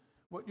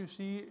 What you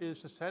see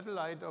is the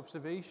satellite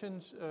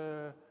observations,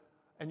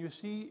 and you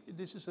see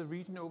this is a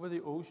region over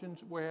the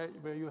oceans where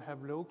you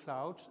have low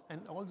clouds,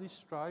 and all these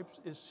stripes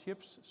is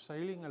ships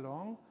sailing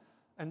along,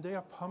 and they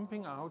are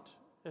pumping out,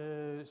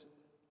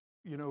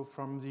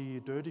 from the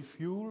dirty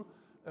fuel,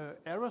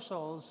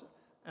 aerosols,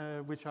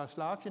 which are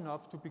large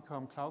enough to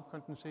become cloud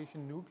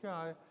condensation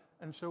nuclei,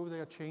 and so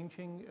they are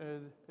changing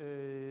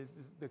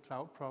the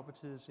cloud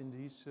properties in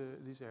these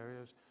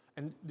areas.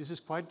 And this is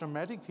quite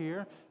dramatic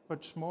here,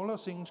 but smaller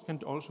things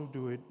can also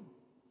do it.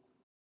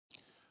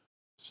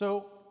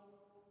 So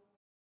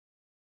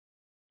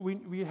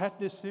we had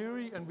this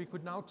theory, and we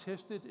could now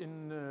test it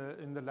in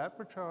the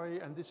laboratory,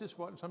 and this is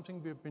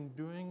something we've been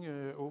doing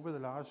over the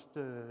last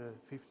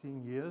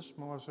 15 years,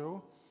 more or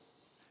so.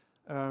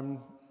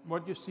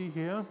 What you see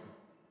here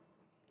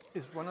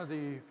is one of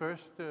the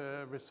first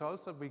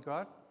results that we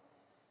got.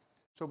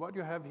 So what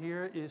you have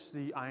here is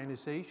the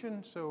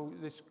ionization. So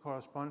this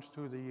corresponds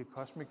to the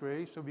cosmic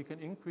rays. So we can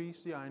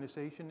increase the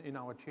ionization in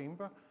our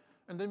chamber.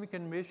 And then we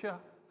can measure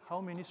how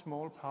many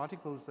small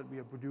particles that we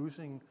are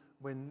producing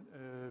when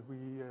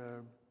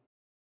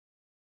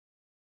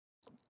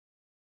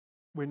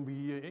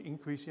we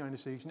increase the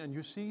ionization. And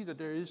you see that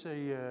there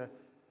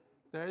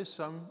is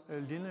some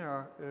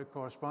linear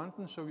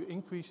correspondence. So you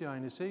increase the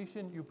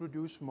ionization, you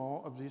produce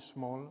more of these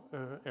small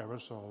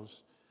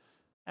aerosols.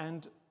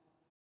 And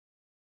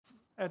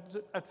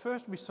at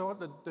first we thought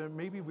that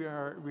maybe we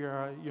are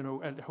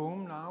at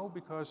home now,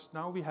 because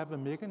now we have a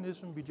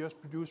mechanism. We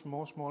just produce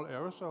more small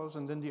aerosols,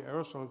 and then the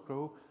aerosols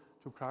grow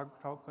to cloud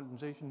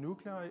condensation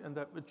nuclei, and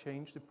that would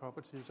change the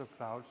properties of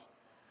clouds.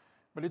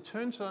 But it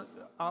turns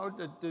out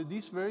that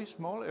these very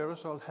small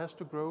aerosols has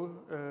to grow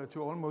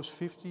to almost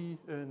 50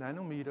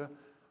 nanometer.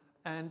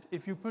 And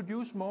if you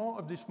produce more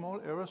of these small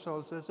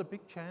aerosols, there's a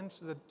big chance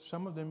that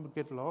some of them will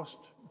get lost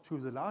to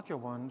the larger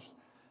ones.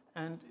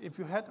 And if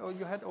you had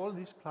all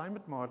these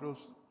climate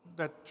models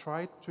that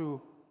tried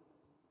to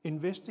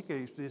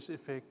investigate this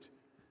effect,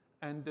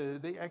 and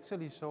they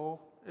actually saw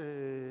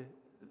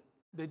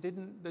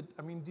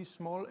these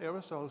small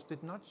aerosols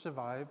did not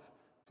survive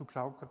to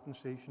cloud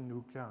condensation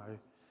nuclei.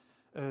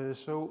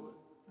 So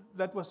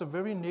that was a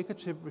very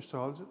negative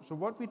result. So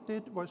what we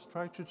did was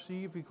try to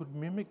see if we could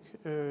mimic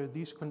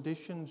these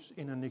conditions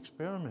in an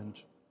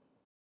experiment.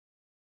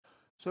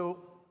 So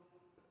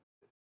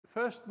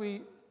first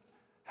we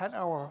had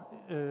our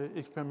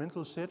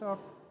experimental setup.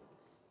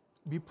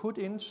 We put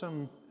in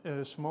some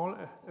small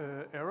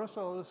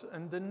aerosols,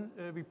 and then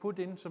we put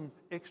in some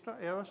extra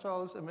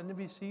aerosols, and then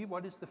we see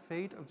what is the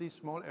fate of these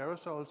small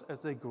aerosols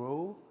as they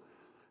grow.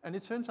 And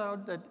it turns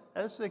out that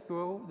as they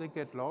grow, they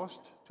get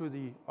lost to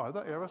the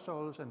other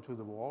aerosols and to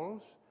the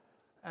walls.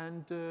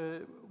 And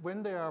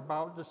when they are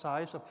about the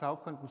size of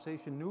cloud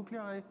condensation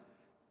nuclei,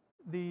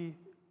 the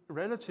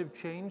relative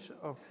change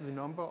of the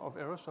number of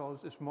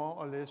aerosols is more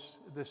or less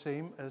the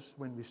same as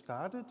when we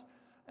started.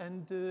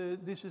 And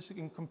this is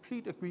in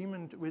complete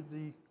agreement with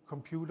the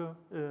computer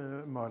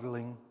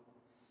modeling.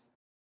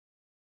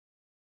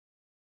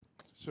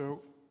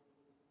 So,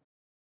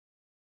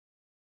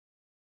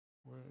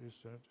 where is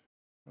that?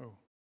 Oh,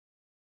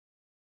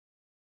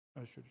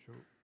 I should show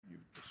you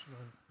this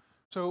one.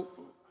 So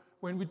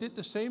when we did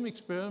the same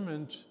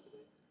experiment,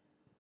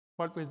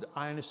 but with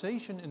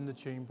ionization in the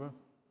chamber,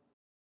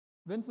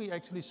 then we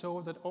actually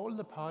saw that all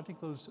the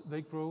particles,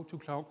 they grow to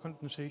cloud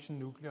condensation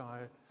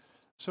nuclei.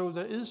 So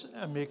there is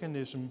a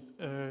mechanism,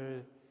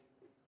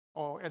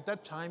 or at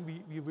that time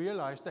we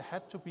realized there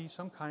had to be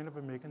some kind of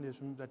a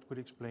mechanism that could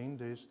explain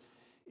this.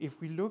 If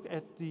we look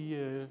at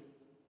the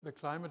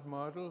climate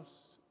models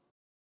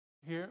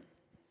here,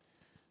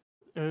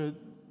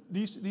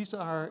 these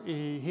are,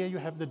 here you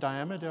have the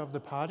diameter of the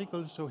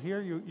particles. So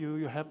here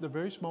you have the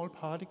very small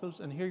particles,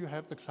 and here you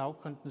have the cloud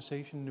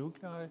condensation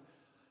nuclei.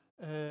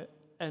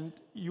 And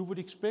you would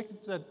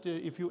expect that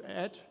if you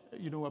add,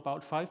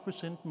 about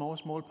 5% more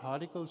small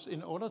particles,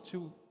 in order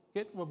to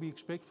get what we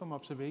expect from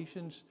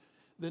observations,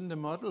 then the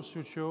models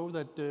should show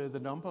that the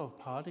number of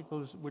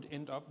particles would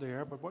end up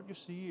there. But what you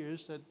see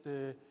is that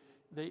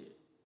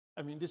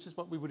this is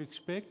what we would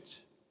expect,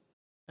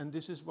 and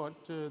this is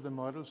what the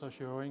models are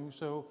showing.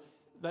 So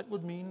that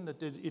would mean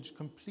that it's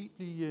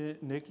completely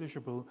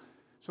negligible.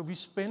 So we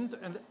spent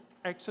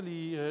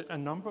actually a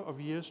number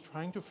of years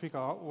trying to figure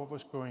out what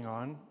was going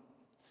on.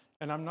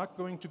 And I'm not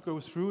going to go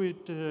through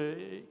it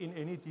in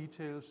any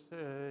details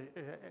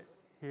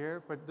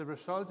here, but the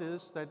result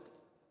is that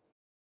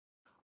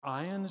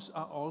ions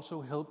are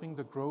also helping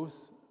the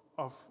growth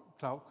of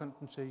cloud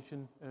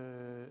condensation,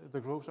 the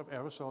growth of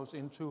aerosols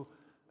into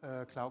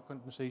cloud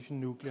condensation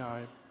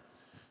nuclei.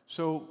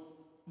 So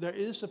there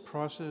is a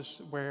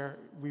process where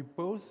we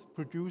both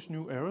produce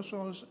new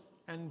aerosols,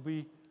 and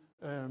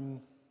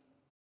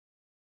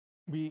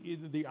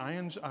the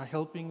ions are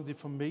helping the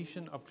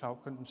formation of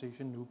cloud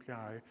condensation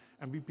nuclei,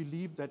 and we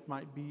believe that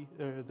might be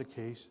the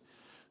case.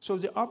 So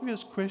the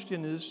obvious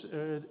question is,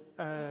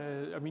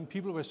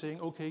 people were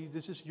saying, okay,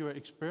 this is your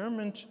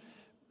experiment,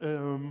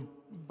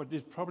 but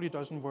it probably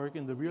doesn't work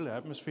in the real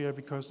atmosphere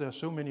because there are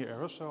so many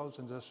aerosols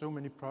and there are so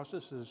many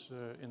processes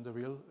in the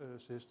real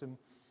system.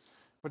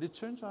 But it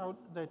turns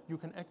out that you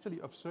can actually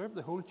observe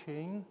the whole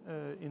chain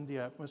in the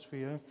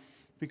atmosphere,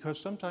 because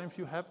sometimes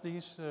you have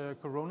these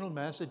coronal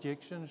mass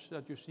ejections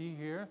that you see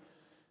here.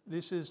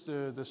 This is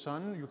the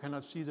sun. You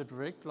cannot see the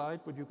direct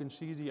light, but you can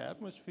see the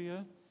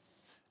atmosphere.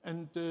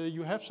 And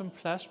you have some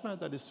plasma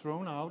that is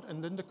thrown out,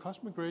 and then the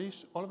cosmic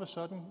rays all of a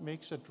sudden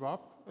makes a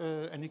drop,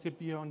 and it could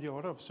be on the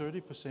order of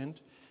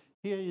 30%.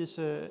 Here is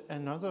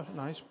another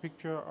nice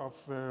picture of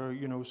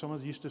some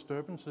of these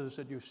disturbances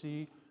that you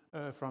see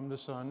from the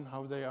sun,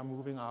 how they are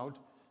moving out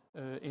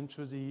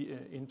into the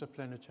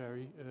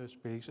interplanetary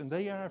space, and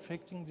they are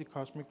affecting the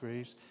cosmic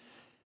rays.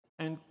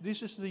 And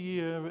this is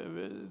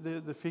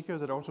the figure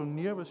that also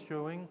Nir was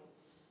showing.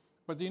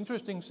 But the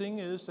interesting thing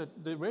is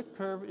that the red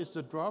curve is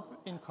the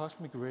drop in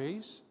cosmic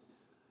rays,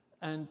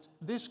 And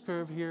this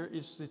curve here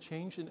is the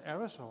change in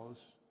aerosols.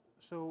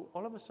 So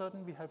all of a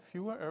sudden we have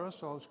fewer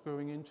aerosols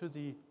going into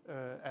the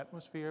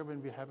atmosphere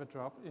when we have a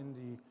drop in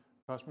the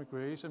cosmic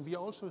rays. And we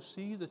also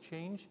see the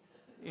change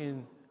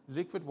in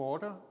liquid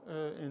water.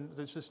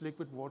 This is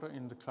liquid water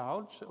in the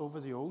clouds over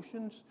the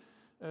oceans.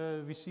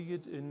 We see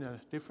it in a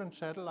different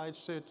satellite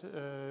set.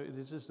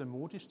 This is the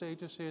MODIS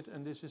data set,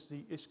 and this is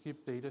the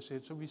ESCIP data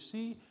set. So we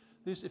see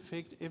this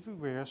effect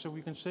everywhere. So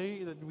we can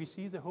say that we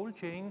see the whole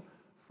chain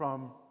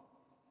from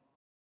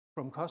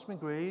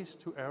cosmic rays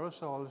to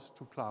aerosols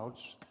to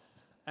clouds.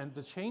 And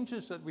the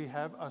changes that we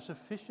have are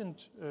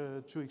sufficient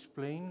to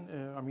explain,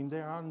 I mean,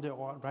 they are in the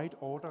right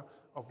order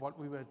of what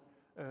we would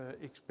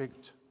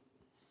expect.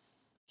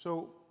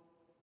 So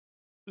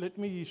let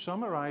me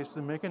summarize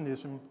the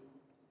mechanism.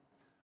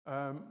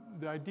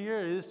 The idea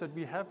is that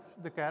we have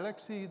the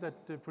galaxy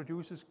that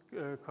produces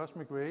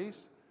cosmic rays.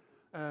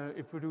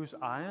 It produces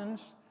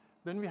ions.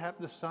 Then we have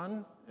the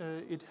sun.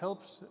 It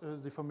helps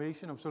the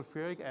formation of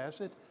sulfuric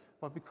acid.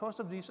 But because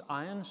of these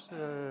ions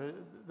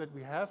that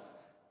we have,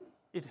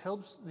 it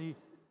helps the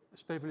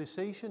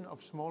stabilization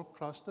of small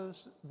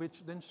clusters,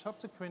 which then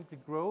subsequently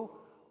grow,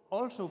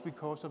 also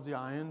because of the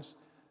ions,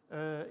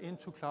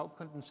 into cloud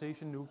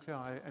condensation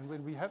nuclei. And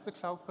when we have the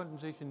cloud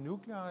condensation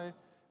nuclei,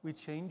 we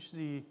change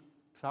the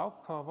cloud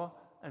cover,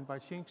 and by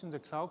changing the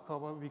cloud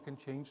cover, we can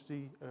change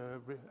the,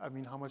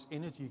 how much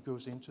energy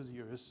goes into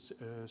the Earth's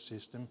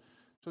system.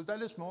 So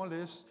that is more or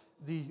less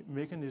the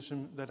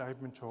mechanism that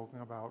I've been talking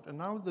about. And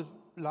now the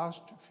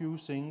last few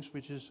things,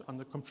 which is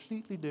on a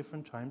completely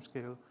different time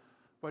scale,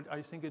 but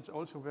I think it's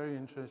also very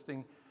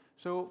interesting.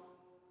 So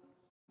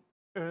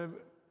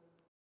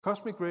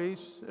cosmic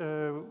rays,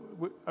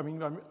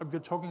 we're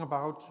talking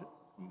about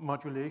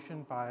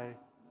modulation by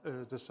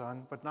the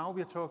sun, but now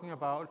we're talking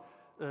about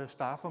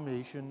star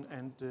formation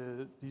and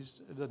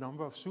the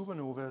number of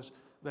supernovas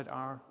that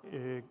are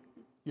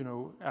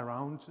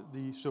around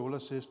the solar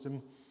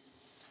system.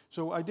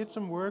 So I did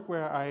some work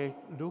where I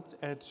looked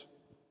at,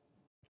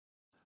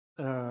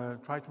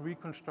 tried to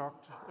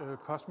reconstruct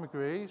cosmic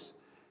rays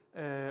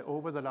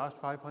over the last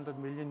 500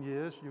 million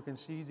years. You can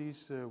see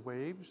these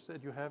waves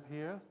that you have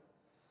here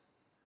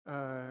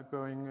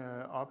going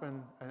up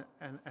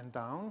and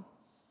down.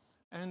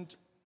 And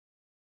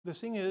the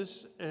thing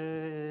is,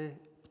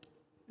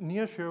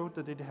 Nir showed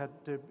that it had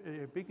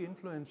a big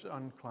influence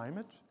on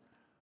climate.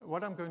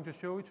 What I'm going to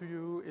show to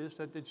you is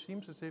that it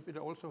seems as if it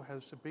also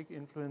has a big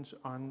influence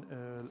on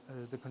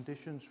the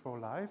conditions for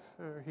life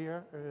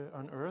here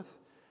on Earth.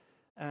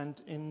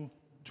 And in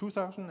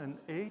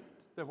 2008,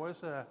 there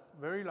was a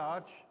very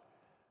large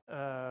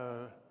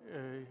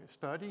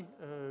study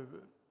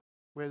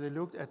where they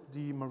looked at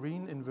the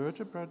marine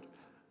invertebrate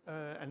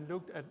and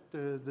looked at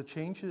the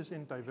changes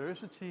in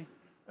diversity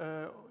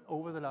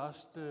over the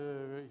last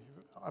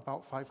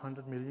about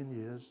 500 million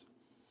years.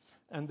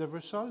 And the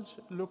results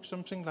look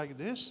something like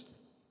this.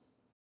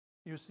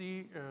 You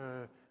see,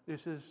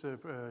 this is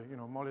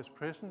more or less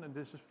present, and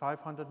this is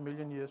 500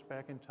 million years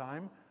back in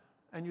time.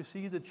 And you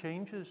see the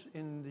changes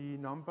in the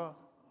number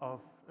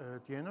of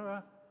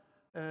genera.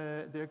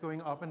 They're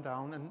going up and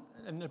down.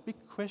 And a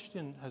big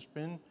question has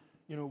been,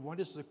 what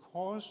is the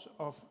cause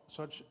of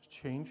such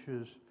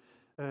changes?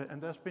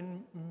 And there's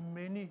been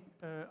many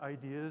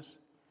ideas,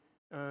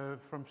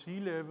 from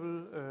sea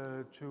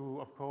level to,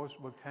 of course,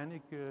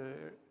 volcanic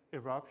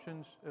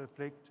eruptions,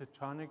 plate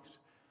tectonics,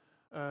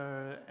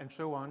 and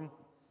so on.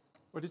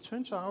 But it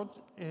turns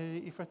out,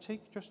 if I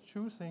take just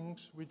two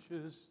things, which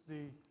is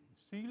the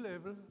sea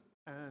level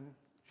and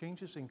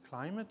changes in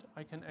climate,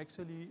 I can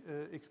actually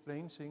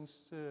explain things.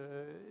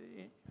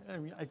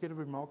 I get a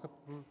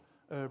remarkable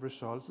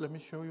result. Let me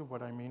show you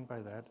what I mean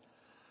by that.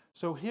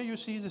 So here you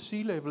see the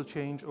sea level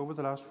change over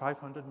the last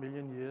 500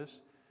 million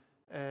years.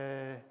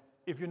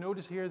 If you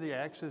notice here the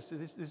axis,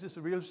 this is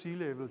a real sea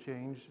level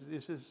change.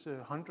 This is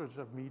hundreds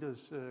of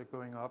meters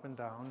going up and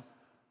down.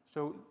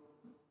 So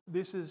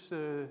this is,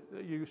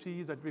 you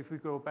see that if we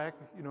go back,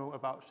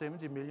 about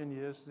 70 million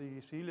years,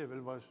 the sea level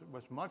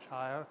was much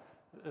higher,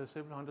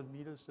 several hundred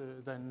meters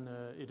than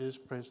it is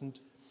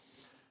present.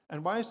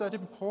 And why is that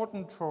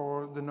important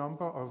for the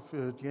number of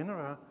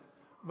genera?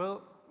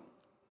 Well,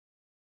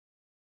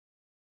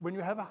 when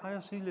you have a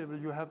higher sea level,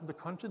 you have the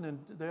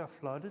continent, they are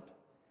flooded.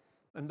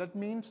 And that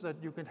means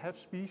that you can have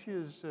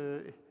species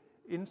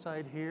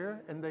inside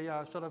here, and they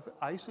are sort of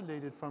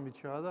isolated from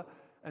each other.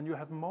 And you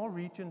have more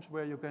regions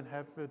where you can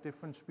have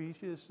different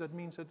species. That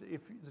means that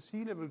if the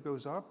sea level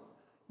goes up,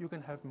 you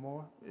can have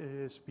more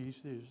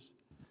species.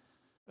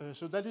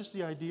 So that is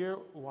the idea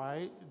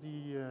why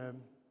the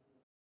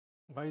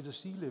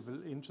sea level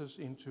enters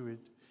into it.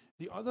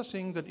 The other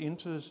thing that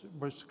enters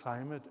was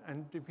climate.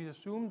 And if we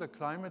assume that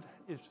climate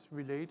is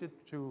related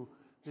to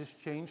this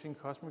change in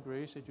cosmic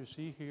rays that you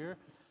see here,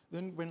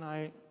 then when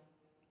I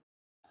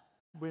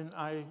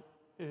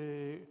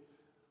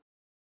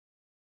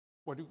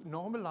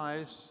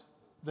normalize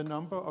the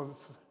number of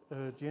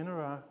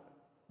genera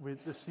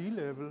with the sea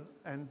level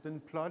and then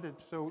plot it,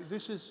 so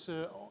this is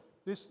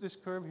this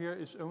curve here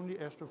is only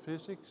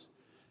astrophysics,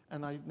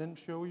 and I then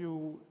show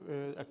you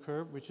a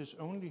curve which is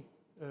only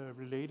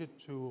related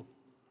to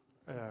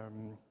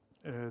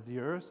the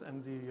Earth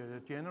and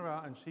the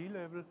genera and sea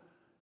level,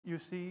 you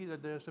see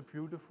that there's a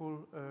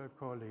beautiful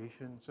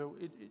correlation. So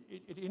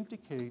it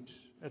indicates,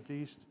 at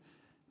least,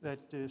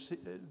 that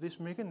this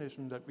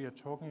mechanism that we are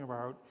talking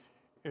about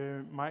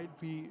might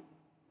be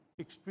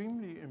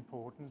extremely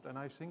important, and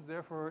I think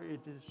therefore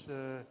it is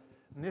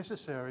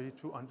necessary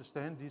to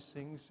understand these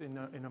things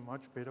in a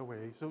much better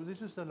way. So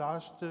this is the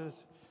last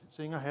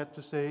thing I had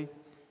to say.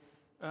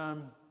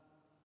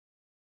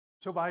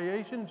 So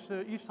variations,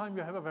 each time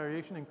you have a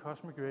variation in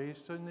cosmic rays,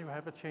 suddenly you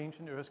have a change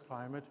in Earth's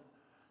climate.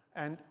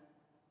 And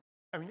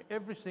I mean,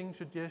 everything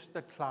suggests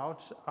that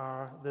clouds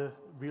are the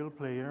real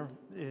player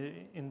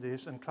in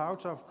this. And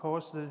clouds are, of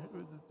course,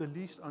 the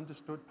least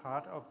understood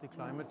part of the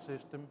climate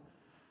system.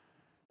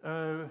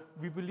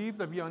 We believe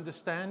that we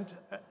understand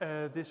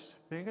this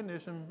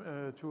mechanism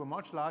to a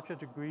much larger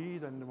degree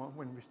than the one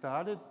when we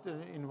started.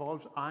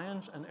 Involves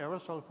ions and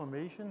aerosol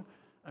formation.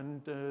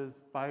 And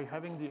by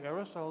having the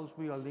aerosols,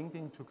 we are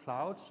linking to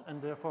clouds,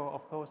 and therefore,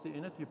 of course, the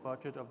energy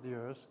budget of the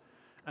Earth.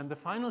 And the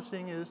final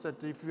thing is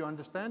that if you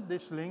understand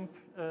this link,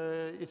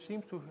 it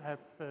seems to have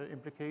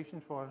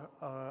implications for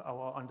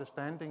our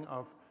understanding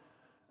of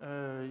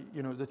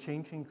the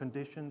changing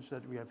conditions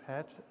that we have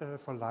had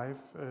for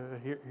life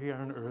here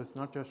on Earth,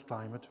 not just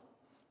climate.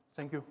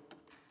 Thank you.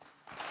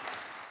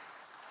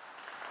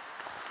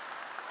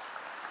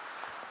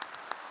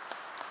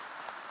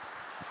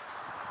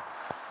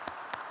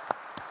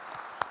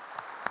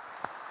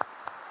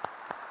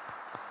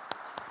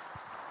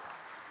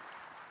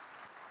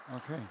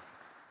 Okay.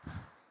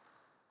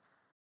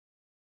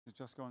 You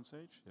just go on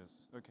stage? Yes.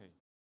 Okay.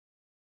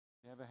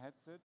 You have a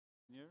headset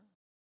near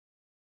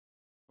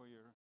for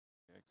your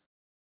ex.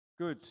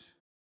 Gut.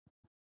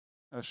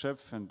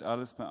 Erschöpfend,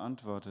 alles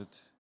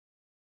beantwortet.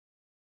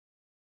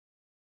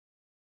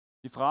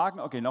 Die Fragen,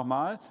 okay,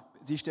 nochmal.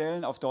 Sie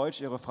stellen auf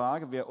Deutsch Ihre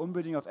Frage. Wer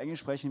unbedingt auf Englisch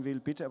sprechen will,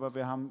 bitte, aber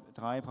wir haben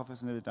 3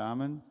 professionelle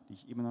Damen, die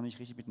ich immer noch nicht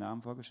richtig mit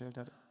Namen vorgestellt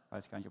habe.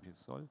 Weiß gar nicht, ob ich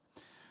das soll.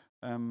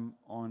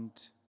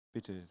 Und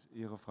bitte,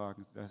 Ihre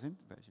Fragen, da sind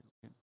welche.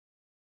 Okay.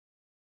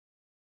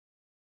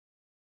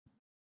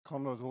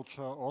 Konrad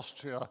Rotscher,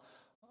 Austria.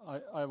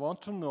 I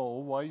want to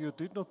know why you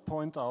did not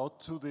point out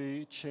to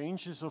the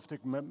changes of the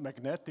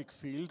magnetic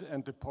field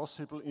and the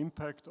possible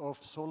impact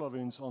of solar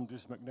winds on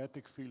this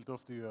magnetic field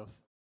of the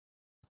Earth.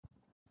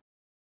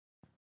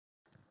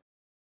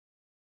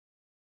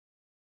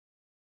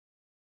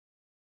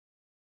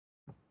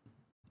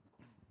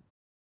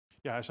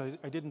 Yeah, so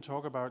I didn't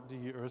talk about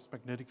the Earth's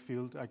magnetic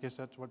field. I guess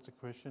that's what the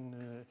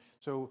question.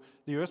 So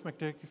the Earth's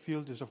magnetic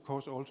field is, of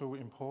course, also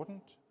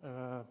important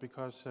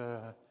because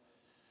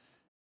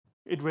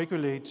it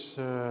regulates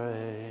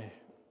how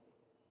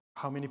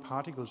many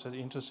particles that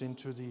enters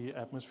into the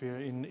atmosphere.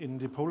 In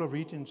the polar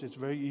regions, it's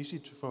very easy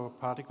for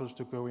particles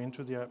to go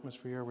into the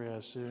atmosphere,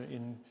 whereas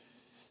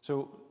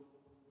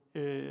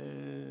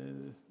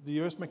the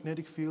Earth's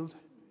magnetic field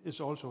is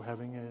also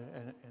having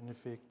an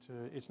effect.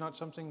 It's not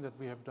something that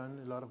we have done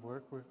a lot of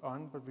work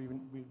on, but we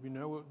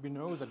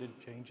know that it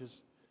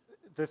changes.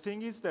 The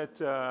thing is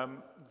that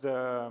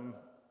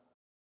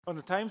on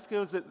the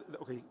timescales that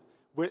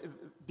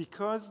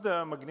because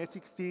the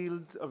magnetic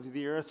field of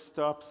the Earth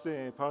stops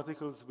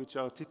particles which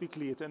are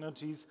typically at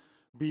energies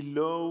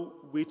below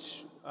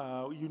which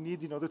you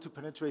need in order to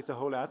penetrate the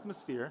whole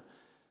atmosphere,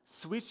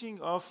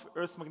 switching off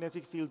Earth's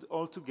magnetic field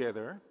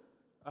altogether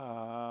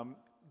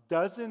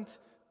doesn't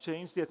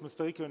change the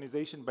atmospheric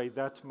ionization by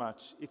that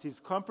much. It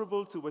is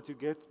comparable to what you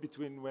get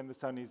between when the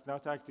sun is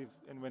not active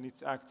and when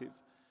it's active.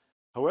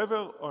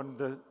 However, on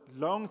the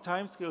long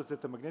timescales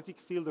that the magnetic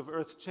field of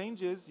Earth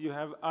changes, you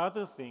have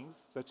other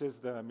things, such as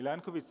the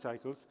Milankovitch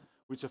cycles,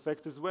 which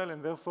affect as well,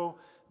 and therefore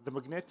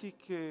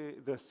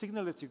the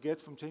signal that you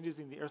get from changes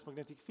in the Earth's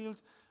magnetic field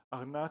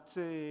are not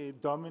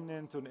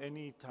dominant on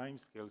any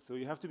timescale. So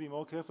you have to be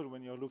more careful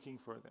when you're looking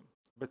for them.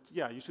 But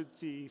yeah, you should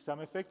see some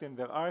effect, and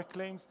there are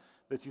claims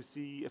that you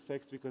see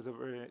effects because of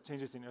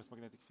changes in Earth's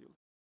magnetic field.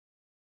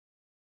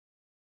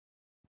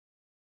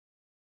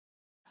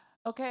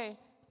 Okay,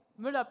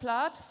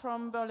 Müller-Plath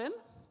from Berlin.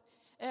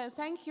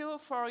 Thank you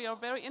for your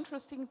very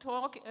interesting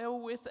talk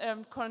with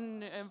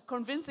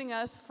convincing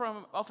us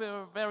of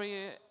a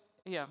very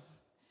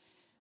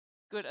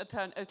good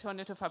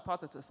alternative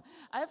hypothesis.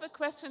 I have a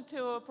question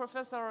to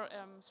Professor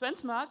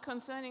Svensmark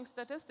concerning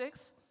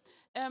statistics.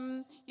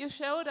 You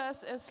showed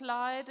us a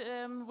slide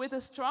with a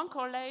strong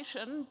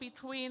correlation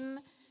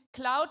between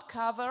cloud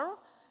cover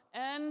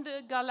and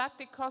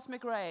galactic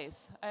cosmic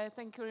rays. I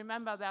think you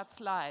remember that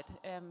slide.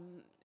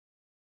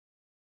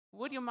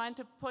 Would you mind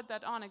to put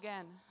that on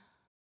again?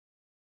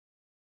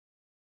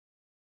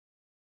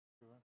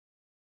 Sure.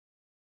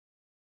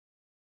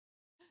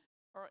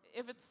 Or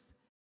if it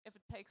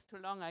takes too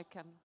long, I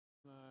can.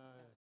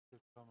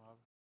 Just come up.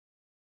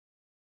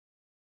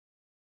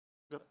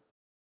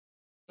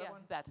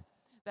 Yep. That.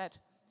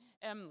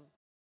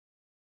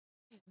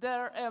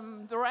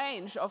 The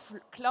range of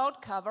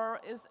cloud cover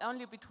is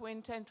only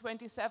between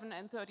 27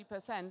 and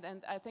 30%,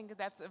 and I think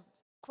that's a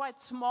quite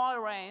small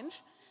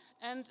range.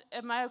 And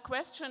my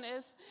question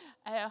is,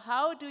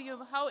 how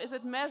is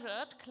it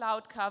measured,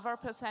 cloud cover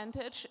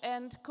percentage,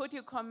 and could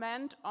you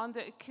comment on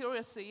the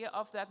accuracy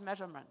of that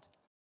measurement?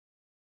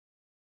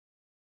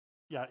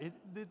 Yeah,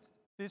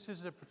 this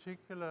is a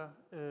particular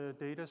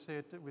data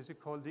set which is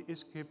called the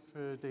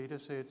ISCIP data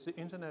set, the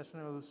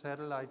International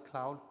Satellite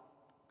Cloud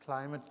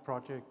Climate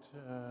Project.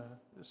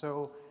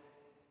 So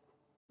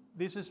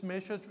this is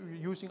measured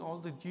using all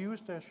the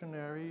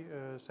geostationary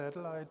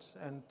satellites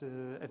and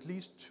at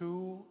least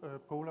 2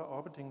 polar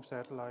orbiting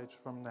satellites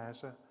from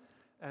NASA.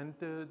 And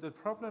the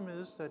problem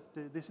is that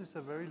this is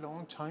a very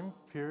long time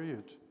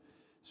period.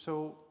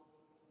 So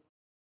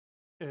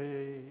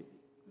the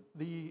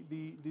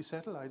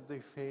satellite, they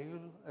fail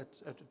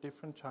at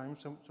different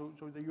times.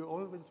 So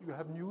you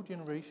have new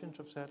generations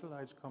of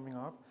satellites coming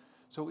up.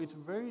 So it's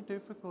very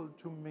difficult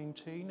to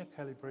maintain a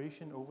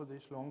calibration over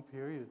this long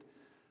period.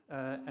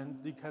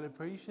 And the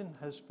calibration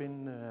has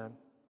been,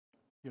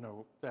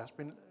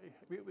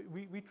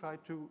 we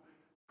tried to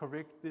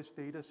correct this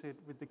data set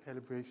with the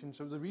calibration.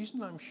 So the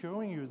reason I'm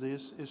showing you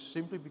this is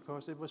simply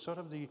because it was sort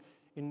of the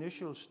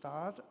initial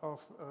start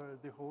of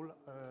the whole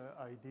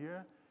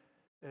idea.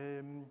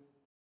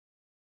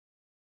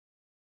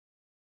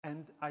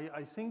 And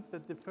I think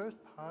that the first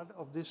part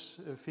of this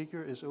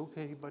figure is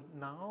okay, but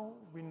now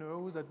we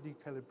know that the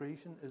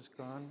calibration is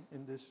gone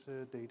in this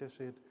data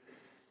set.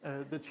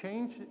 The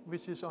change,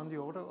 which is on the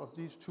order of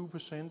these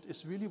 2%,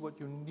 is really what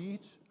you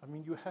need. I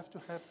mean, you have to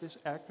have this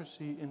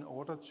accuracy in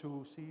order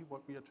to see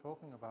what we are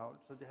talking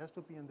about. So it has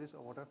to be in this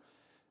order.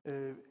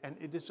 And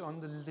it is on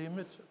the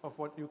limit of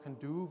what you can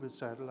do with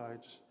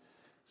satellites.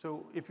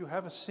 So if you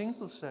have a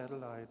single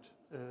satellite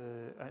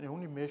and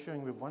only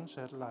measuring with one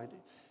satellite,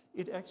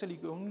 it actually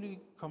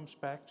only comes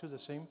back to the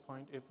same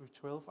point every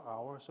 12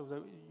 hours, so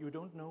that you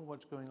don't know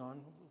what's going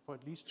on for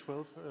at least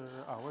 12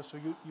 hours. So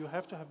you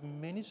have to have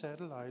many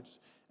satellites,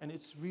 and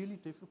it's really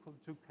difficult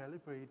to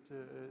calibrate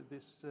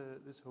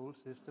this whole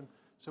system.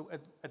 So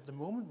at the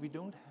moment, we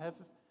don't have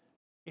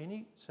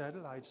any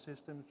satellite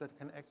systems that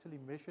can actually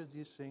measure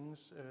these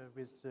things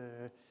with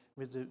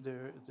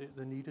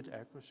the needed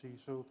accuracy.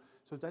 So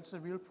that's a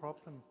real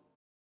problem.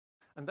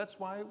 And that's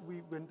why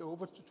we went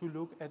over to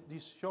look at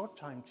these short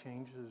time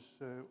changes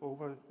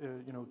over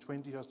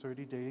 20 or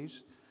 30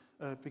 days,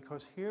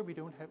 because here we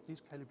don't have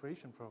these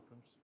calibration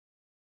problems.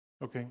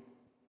 Okay.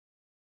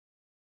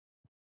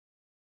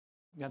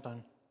 Ja,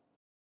 dann.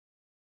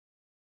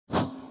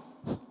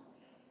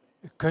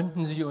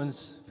 Könnten Sie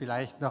uns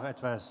vielleicht noch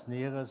etwas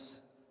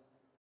Näheres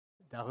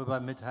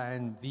darüber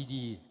mitteilen, wie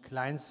die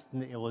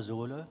kleinsten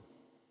Aerosole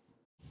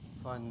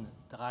von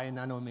 3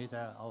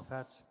 Nanometer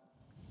aufwärts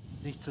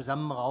sich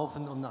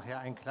zusammenraufen, um nachher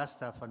ein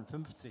Cluster von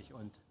 50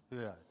 und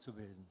höher zu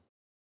bilden?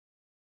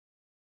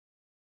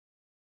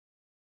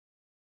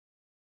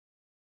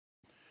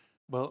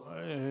 Well,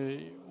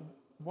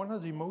 one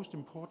of the most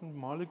important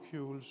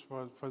molecules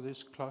for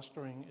this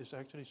clustering is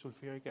actually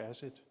sulfuric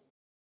acid.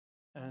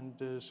 And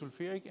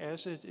sulfuric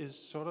acid is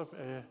sort of,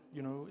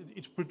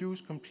 it's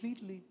produced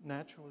completely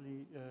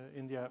naturally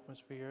in the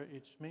atmosphere.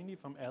 It's mainly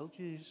from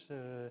algae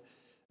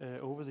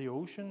over the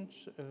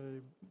oceans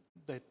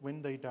that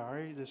when they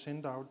die, they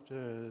send out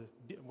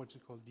what's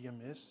it called,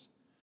 DMS.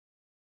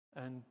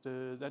 And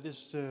that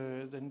is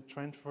then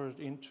transferred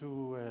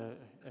into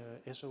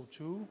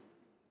SO2,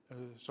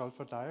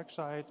 sulfur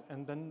dioxide,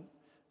 and then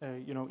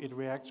it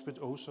reacts with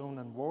ozone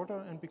and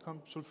water and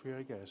becomes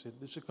sulfuric acid.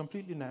 It's a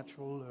completely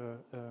natural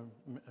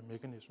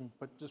mechanism.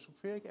 But the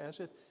sulfuric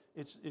acid,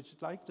 it's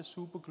like the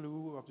super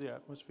glue of the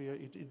atmosphere.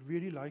 It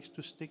really likes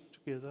to stick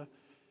together.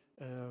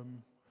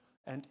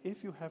 And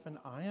if you have an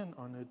ion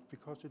on it,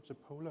 because it's a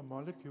polar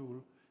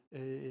molecule,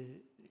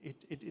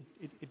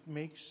 it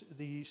makes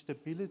the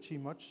stability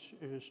much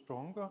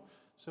stronger.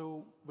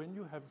 So when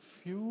you have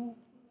few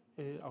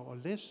or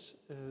less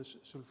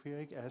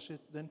sulfuric acid,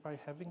 then by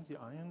having the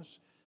ions,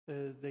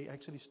 they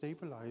actually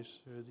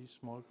stabilize these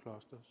small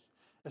clusters.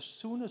 As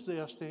soon as they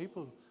are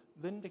stable,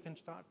 then they can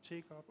start to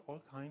take up all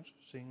kinds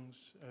of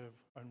things,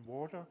 and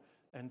water,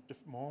 and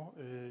more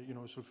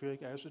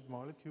sulfuric acid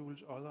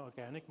molecules, other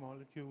organic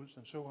molecules,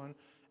 and so on.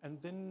 And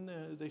then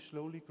they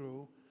slowly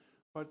grow.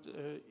 But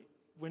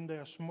when they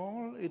are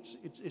small,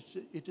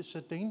 it is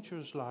a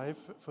dangerous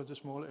life for the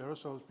small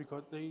aerosols,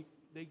 because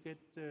they get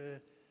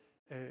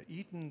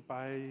eaten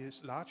by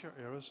larger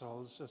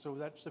aerosols. So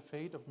that's the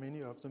fate of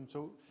many of them.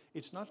 So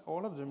it's not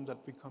all of them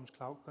that becomes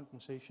cloud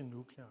condensation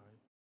nuclei.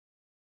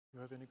 You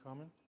have any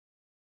comment?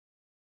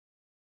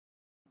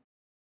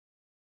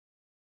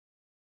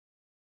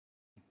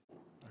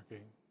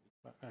 Okay,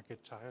 I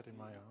get tired in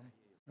my arm.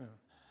 Yeah.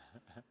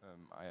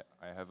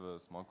 I have a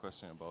small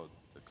question about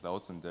the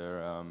clouds and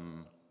their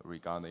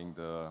regarding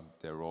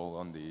their role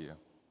on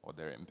or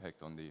their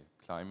impact on the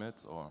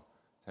climate or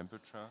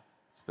temperature.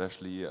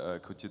 Especially,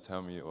 could you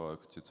tell me, or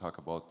could you talk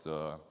about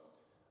the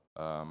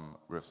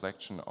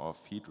reflection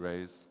of heat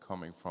rays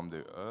coming from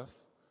the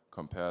Earth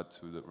compared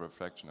to the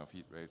reflection of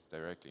heat rays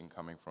directly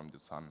coming from the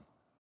sun?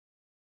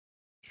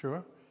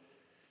 Sure.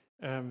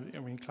 I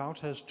mean, clouds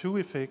has two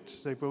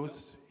effects. They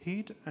both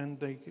heat and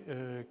they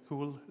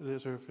cool the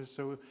surface.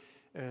 So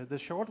the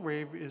short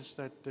wave is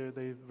that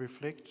they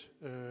reflect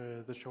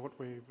the short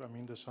wave, I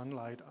mean the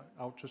sunlight,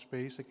 out to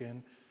space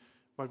again.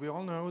 But we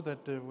all know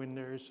that when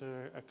there is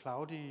a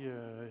cloudy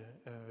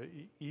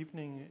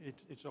evening,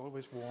 it's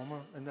always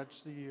warmer, and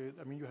that's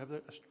I mean, you have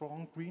a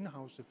strong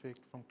greenhouse effect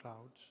from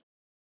clouds.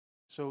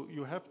 So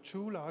you have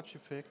two large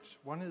effects.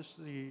 One is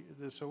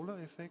the solar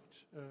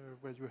effect,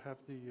 where you have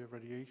the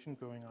radiation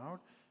going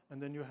out, and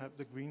then you have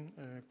the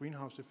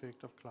greenhouse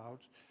effect of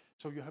clouds.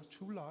 So you have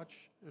two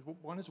large,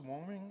 one is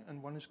warming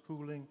and one is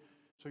cooling.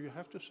 So you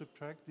have to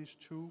subtract these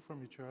two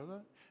from each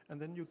other,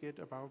 and then you get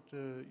about,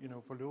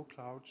 for low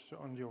clouds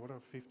on the order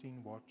of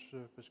 15 watts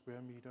per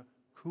square meter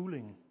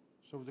cooling.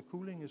 So the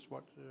cooling is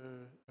what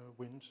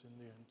wins in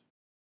the end.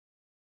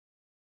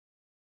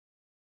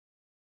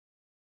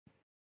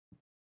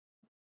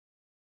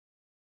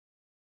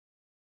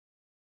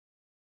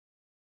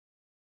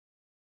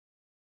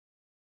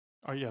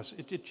 Oh yes,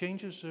 it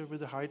changes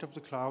with the height of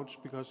the clouds,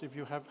 because if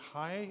you have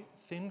high,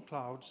 thin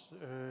clouds,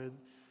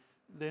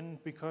 then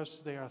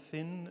because they are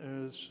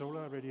thin,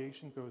 solar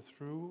radiation goes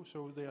through,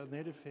 so their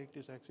net effect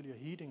is actually a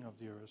heating of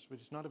the Earth,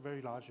 which is not a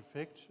very large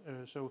effect.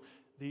 So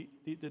the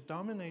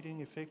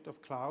dominating effect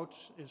of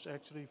clouds is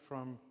actually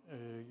from,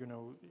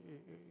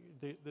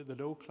 the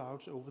low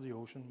clouds over the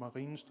ocean,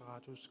 marine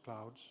stratus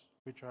clouds,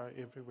 which are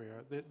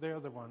everywhere. They are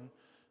the ones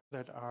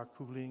that are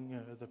cooling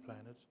the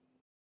planet.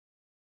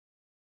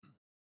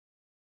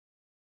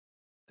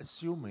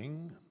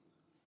 Assuming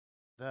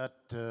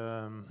that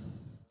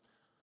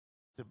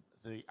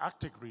the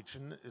Arctic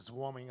region is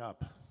warming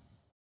up,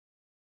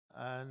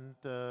 and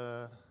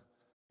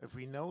if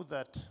we know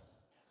that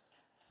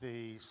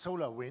the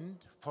solar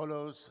wind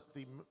follows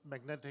the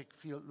magnetic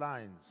field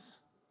lines,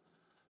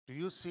 do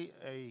you see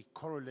a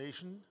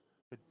correlation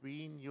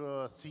between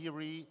your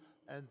theory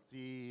and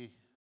the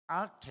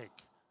Arctic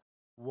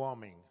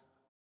warming?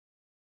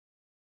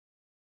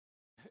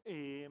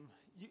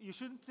 You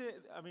shouldn't,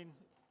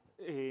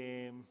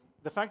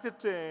 the fact that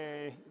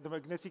the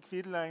magnetic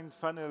field lines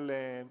funnel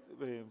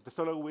the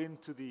solar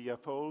wind to the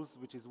poles,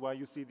 which is why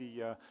you see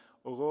the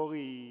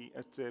aurorae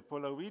at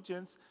polar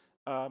regions,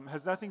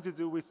 has nothing to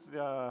do with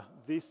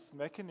this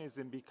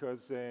mechanism,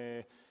 because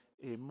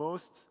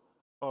most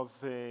of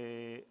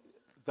the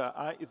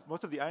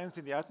ions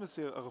in the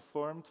atmosphere are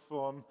formed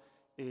from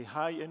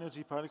high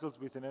energy particles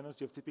with an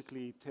energy of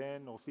typically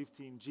 10 or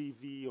 15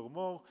 GeV or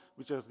more,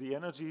 which are the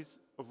energies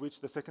of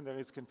which the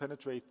secondaries can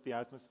penetrate the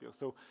atmosphere.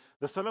 So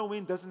the solar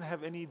wind doesn't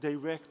have any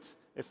direct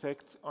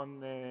effect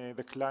on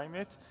the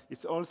climate.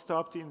 It's all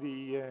stopped in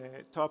the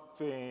top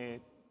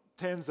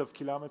tens of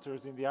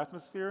kilometers in the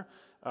atmosphere.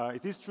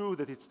 It is true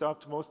that it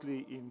stopped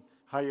mostly in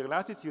higher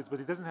latitudes, but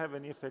it doesn't have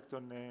any effect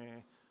on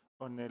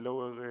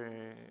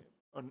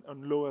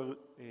lower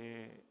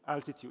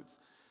altitudes.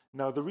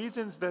 Now, the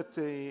reasons that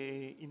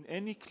in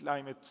any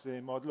climate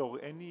model or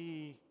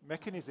any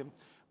mechanism,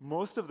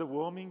 most of the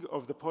warming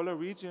of the polar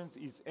regions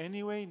is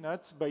anyway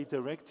not by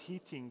direct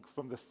heating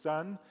from the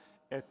sun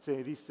at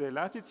these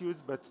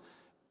latitudes, but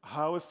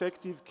how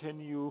effective can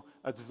you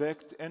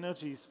advect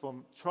energies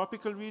from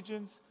tropical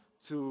regions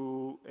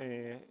to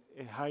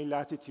high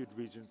latitude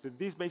regions. And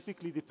this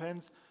basically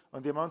depends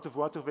on the amount of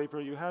water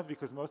vapor you have,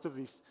 because most of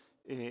this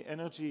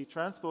energy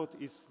transport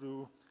is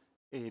through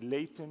a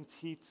latent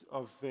heat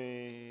of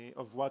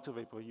water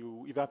vapor.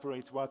 You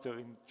evaporate water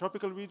in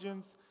tropical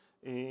regions.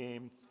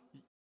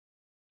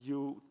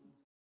 You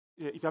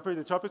evaporate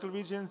the tropical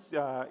regions,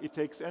 it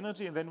takes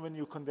energy, and then when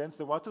you condense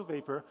the water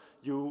vapor,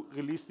 you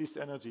release this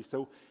energy.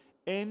 So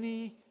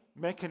any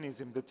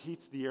mechanism that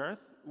heats the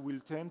Earth will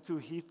tend to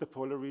heat the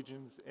polar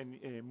regions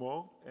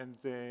more, and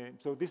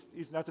so this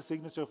is not a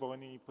signature for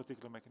any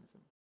particular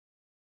mechanism.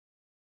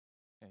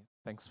 Okay,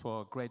 thanks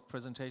for great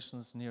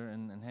presentations, Nir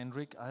and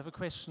Henrik. I have a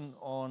question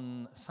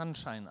on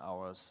sunshine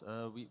hours.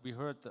 We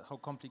heard how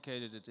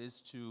complicated it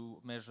is to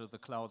measure the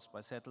clouds by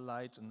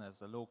satellite, and there's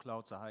the low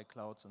clouds, the high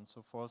clouds, and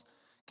so forth.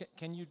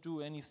 Can you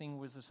do anything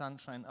with the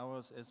sunshine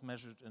hours as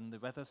measured in the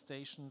weather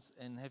stations?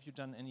 And have you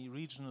done any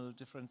regional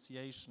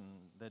differentiation,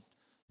 that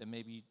there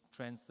may be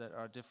trends that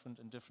are different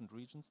in different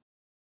regions?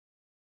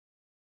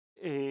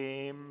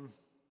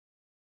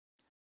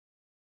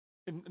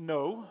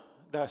 No,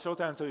 the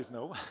short answer is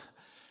no.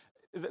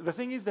 The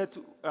thing is that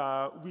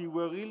we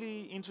were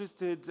really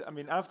interested,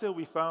 after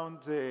we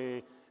found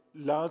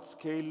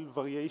large-scale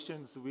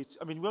variations,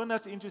 we're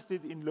not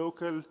interested in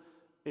local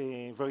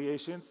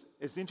variations.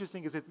 As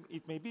interesting as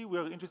it may be,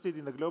 we're interested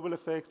in the global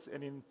effects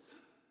and in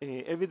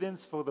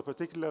evidence for the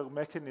particular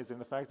mechanism,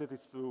 the fact that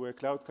it's through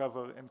cloud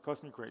cover and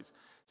cosmic rays.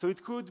 So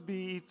it could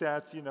be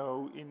that,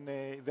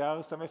 there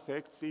are some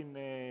effects in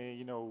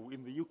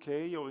the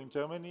UK or in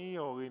Germany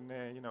or in,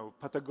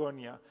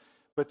 Patagonia.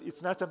 But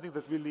it's not something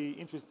that really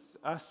interests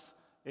us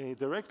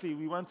directly.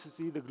 We want to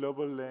see the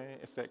global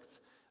effects.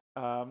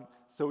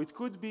 So it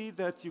could be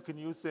that you can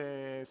use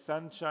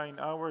sunshine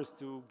hours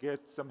to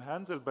get some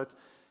handle, but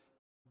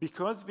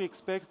Because we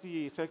expect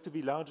the effect to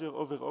be larger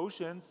over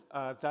oceans,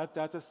 that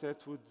data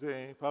set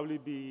would probably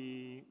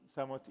be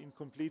somewhat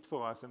incomplete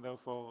for us and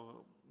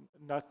therefore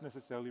not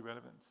necessarily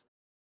relevant.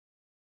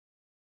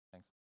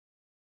 Thanks.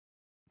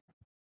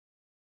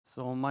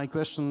 So my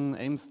question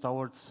aims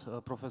towards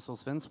Professor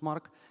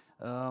Svensmark.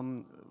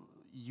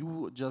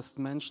 You just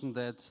mentioned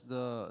that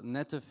the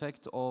net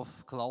effect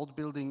of cloud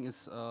building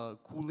is a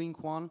cooling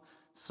one.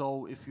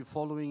 So if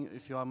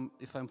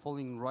I'm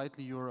following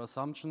rightly your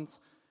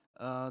assumptions,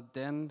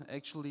 then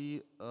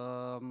actually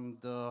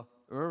the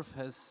Earth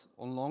has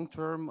on long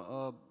term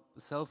a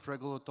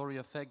self-regulatory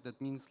effect. That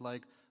means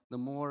like the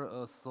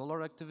more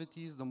solar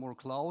activities, the more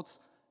clouds,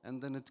 and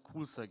then it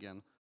cools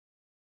again.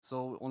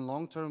 So on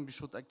long term, we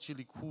should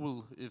actually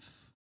cool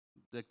if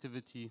the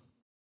activity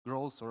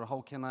grows, or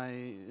how can I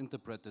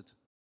interpret it?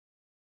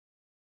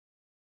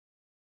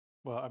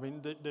 Well, I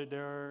mean,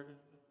 there are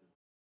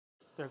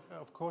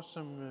of course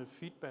some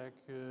feedback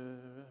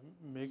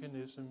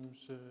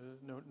mechanisms,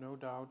 no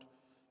doubt,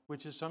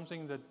 which is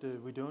something that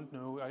we don't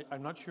know.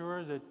 I'm not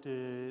sure that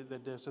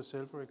there's a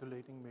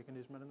self-regulating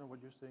mechanism. I don't know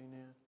what you're saying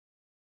here.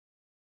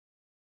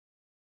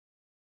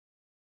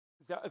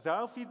 There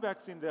are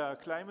feedbacks in the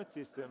climate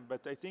system,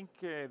 but I think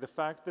the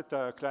fact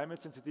that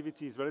climate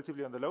sensitivity is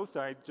relatively on the low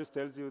side just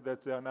tells you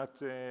that they are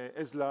not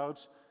as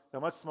large, they're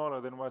much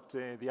smaller than what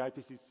the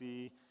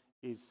IPCC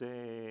is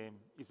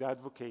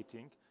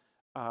advocating.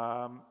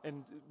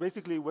 And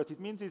basically what it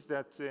means is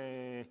that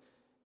there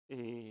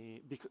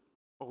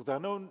are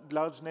no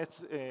large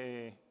net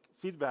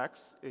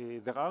feedbacks.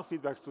 There are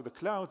feedbacks to the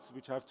clouds,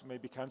 which have to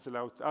maybe cancel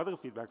out other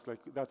feedbacks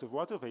like that of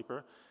water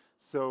vapor.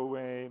 So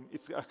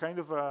it's a kind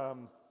of a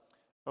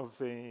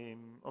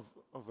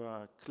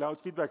cloud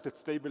feedback that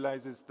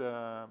stabilizes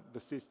the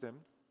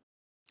system.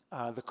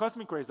 The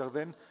cosmic rays are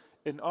then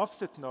an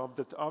offset knob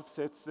that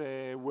offsets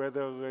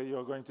whether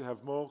you're going to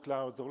have more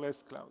clouds or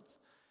less clouds.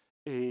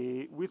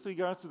 With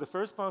regards to the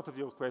first part of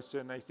your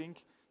question, I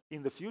think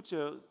in the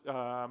future,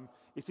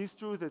 it is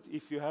true that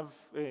if you have,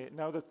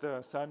 now that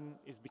the sun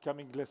is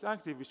becoming less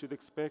active, we should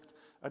expect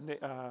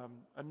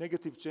a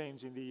negative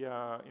change in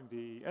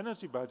the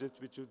energy budget,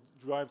 which would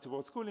drive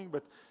towards cooling.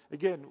 But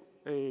again,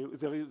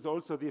 there is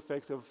also the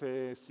effect of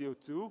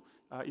CO2.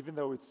 Even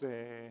though it's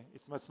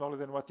much smaller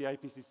than what the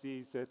IPCC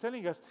is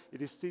telling us,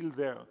 it is still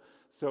there.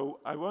 So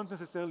I won't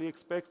necessarily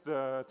expect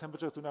the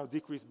temperature to now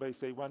decrease by,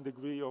 say, 1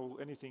 degree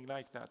or anything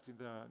like that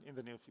in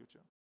the near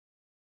future.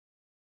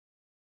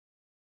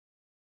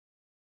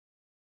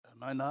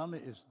 Mein Name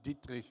ist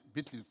Dietrich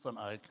Bittel von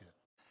Eickel.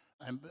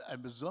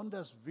 Ein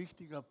besonders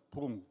wichtiger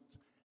Punkt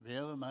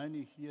wäre, meine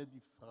ich, hier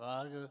die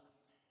Frage,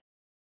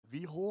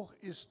 wie hoch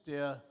ist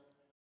der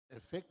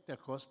Effekt der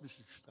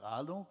kosmischen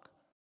Strahlung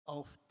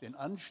auf den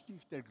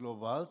Anstieg der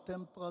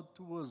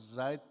Globaltemperatur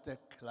seit der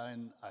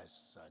kleinen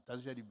Eiszeit? Das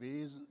ist ja die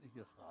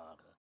wesentliche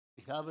Frage.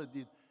 Ich habe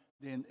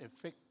den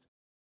Effekt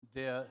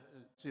der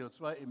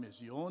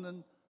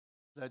CO2-Emissionen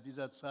seit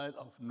dieser Zeit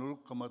auf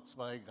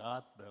 0,2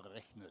 Grad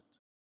berechnet.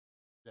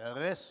 Der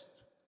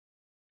Rest,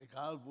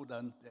 egal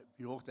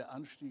wie hoch der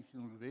Anstieg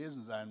nun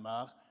gewesen sein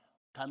mag,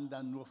 kann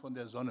dann nur von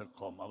der Sonne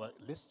kommen. Aber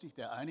lässt sich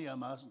der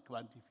einigermaßen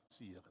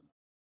quantifizieren?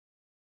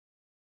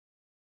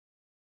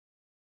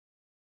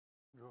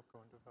 You have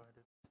quantified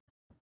it.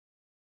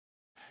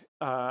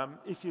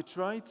 If you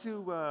try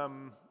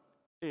to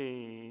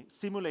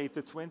simulate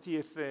the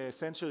 20th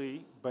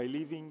century by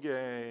leaving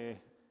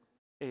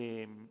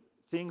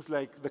things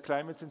like the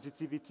climate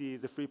sensitivity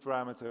as a free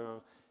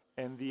parameter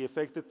and the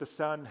effect that the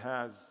sun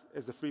has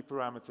as a free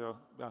parameter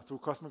through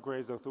cosmic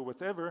rays or through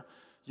whatever,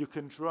 you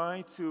can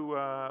try to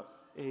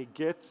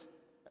get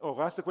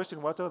or ask the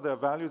question, what are the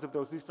values of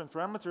those different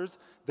parameters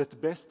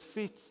that best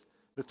fits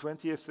the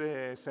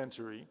 20th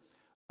century?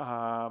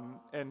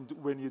 And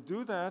when you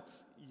do that,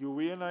 you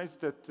realize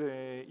that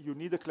you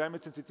need a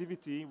climate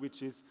sensitivity,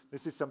 which is,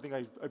 this is something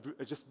I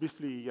just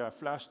briefly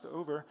flashed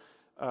over,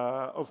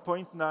 of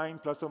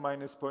 0.9 plus or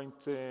minus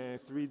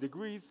 0.3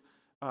 degrees,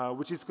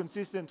 which is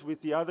consistent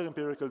with the other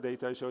empirical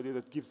data I showed you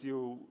that gives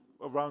you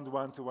around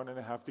 1 to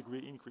 1.5 degree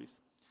increase.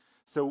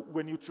 So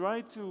when you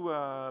try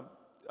to,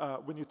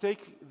 when you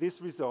take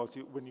this result,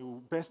 when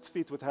you best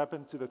fit what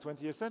happened to the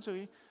 20th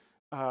century,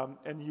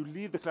 and you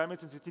leave the climate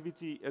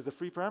sensitivity as a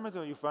free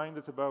parameter, you find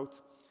that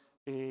about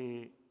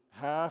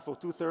half or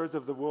 2/3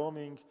 of the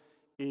warming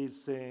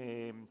is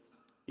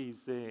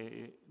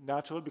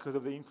natural because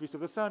of the increase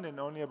of the sun, and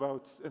only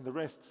about, and the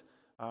rest,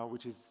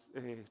 which is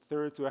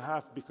 1/3 to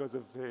 1/2 because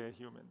of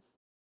humans.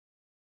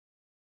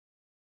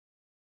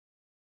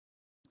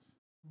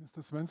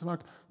 Mr.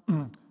 Svensmark,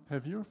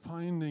 have your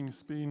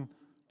findings been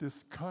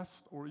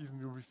discussed or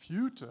even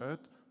refuted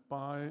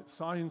by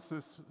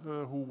scientists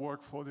who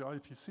work for the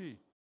IPCC?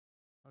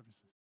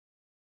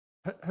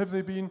 Have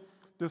they been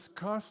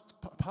discussed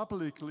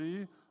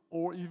publicly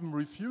or even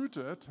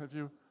refuted? Have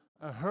you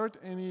heard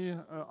any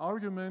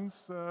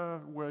arguments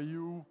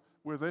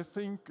where they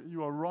think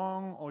you are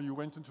wrong or you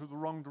went into the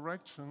wrong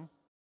direction?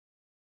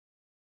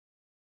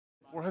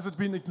 Or has it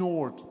been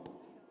ignored?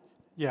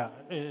 Yeah,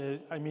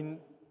 I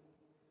mean,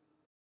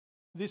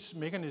 This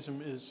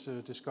mechanism is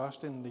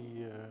discussed in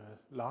the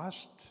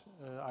last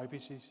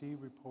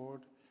IPCC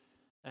report,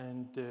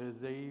 and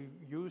they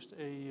used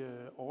a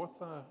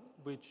author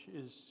which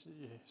is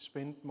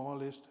spent more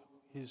or less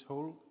his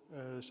whole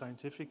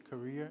scientific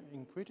career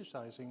in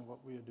criticizing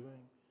what we are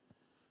doing.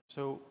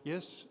 So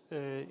yes,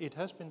 it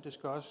has been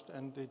discussed,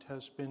 and it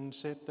has been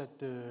said that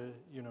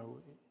you know,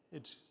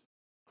 it's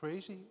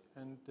crazy,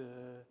 and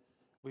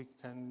we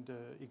can't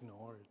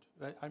ignore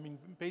it. I mean,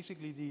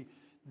 basically,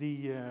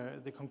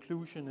 the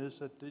conclusion is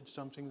that it's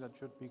something that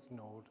should be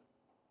ignored,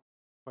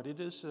 but it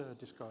is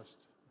discussed.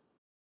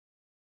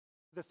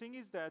 The thing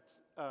is that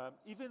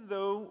even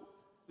though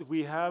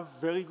we have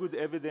very good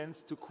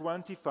evidence to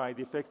quantify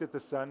the effect that the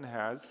sun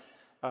has,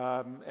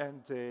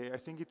 and I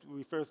think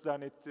we first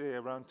done it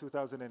around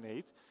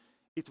 2008,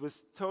 it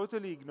was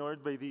totally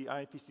ignored by the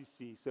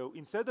IPCC. So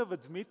instead of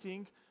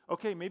admitting,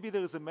 okay, maybe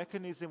there is a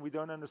mechanism we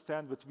don't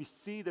understand, but we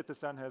see that the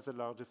sun has a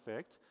large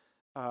effect,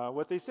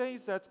 what they say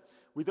is that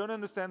we don't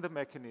understand the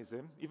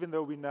mechanism, even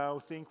though we now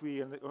think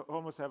we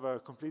almost have a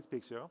complete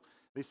picture.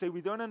 They say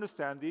we don't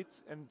understand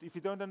it, and if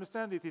you don't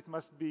understand it, it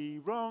must be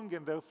wrong,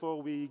 and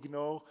therefore we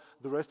ignore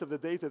the rest of the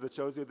data that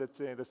shows you that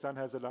the sun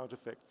has a large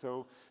effect.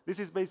 So this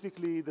is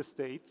basically the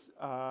state,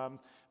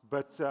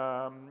 but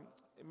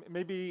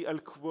maybe I'll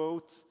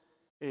quote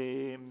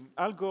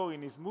Al Gore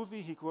in his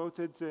movie. He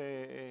quoted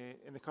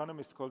an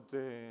economist called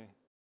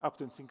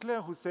Upton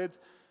Sinclair, who said,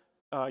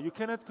 you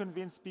cannot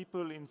convince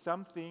people in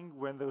something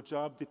when their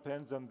job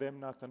depends on them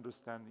not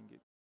understanding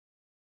it.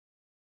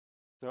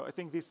 So I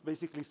think this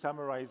basically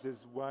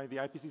summarizes why the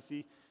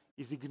IPCC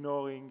is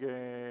ignoring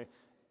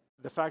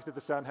the fact that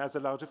the sun has a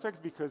large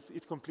effect, because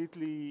it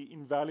completely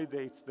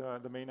invalidates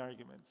the main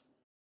arguments.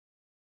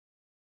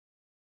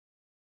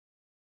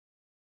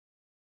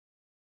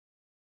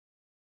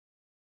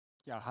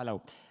 Ja,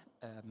 hallo.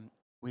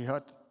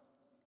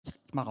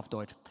 Ich mache auf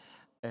Deutsch.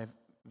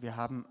 Wir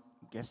haben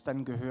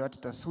gestern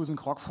gehört, dass Susan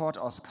Crockford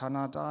aus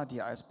Kanada,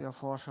 die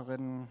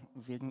Eisbärforscherin,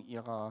 wegen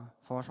ihrer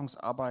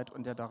Forschungsarbeit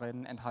und der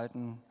darin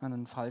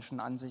enthaltenen falschen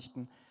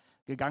Ansichten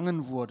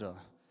gegangen wurde.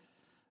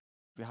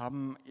 Wir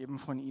haben eben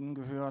von Ihnen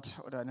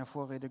gehört oder in der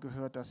Vorrede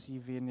gehört, dass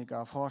Sie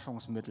weniger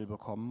Forschungsmittel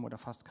bekommen oder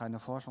fast keine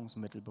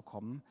Forschungsmittel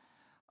bekommen.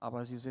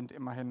 Aber Sie sind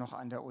immerhin noch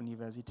an der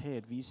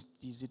Universität. Wie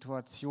ist die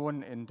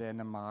Situation in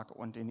Dänemark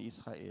und in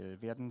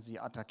Israel? Werden Sie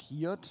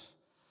attackiert?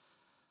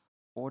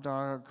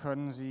 Oder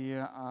können Sie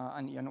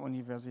an Ihren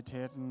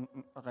Universitäten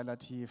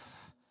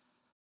relativ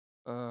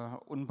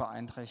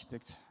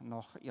unbeeinträchtigt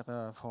noch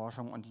Ihre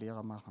Forschung und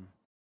Lehre machen?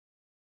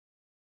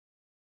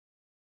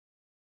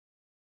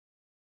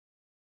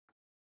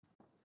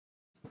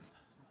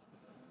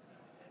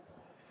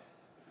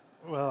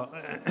 Well,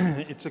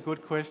 it's a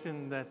good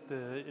question that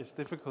is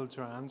difficult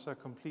to answer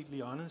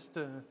completely honest.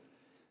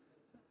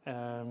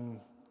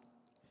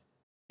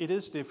 It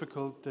is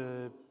difficult.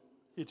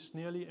 It's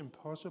nearly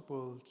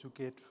impossible to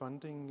get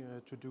funding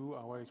to do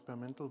our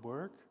experimental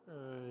work.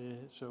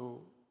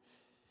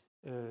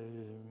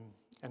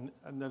 And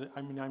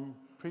I mean, I'm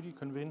pretty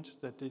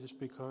convinced that it is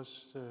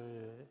because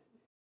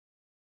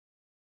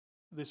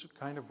this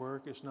kind of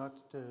work is not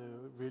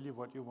really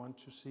what you want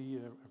to see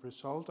a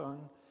result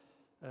on.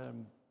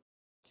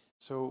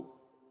 So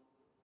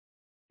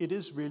it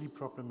is really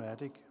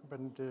problematic,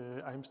 but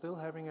I'm still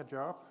having a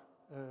job,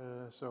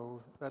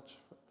 so that's,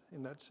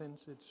 in that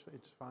sense, it's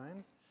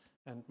fine.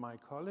 And my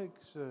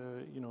colleagues,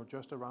 you know,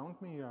 just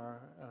around me are,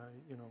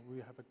 you know, we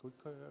have a good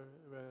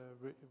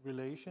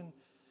relation.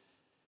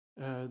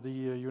 The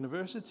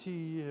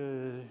university,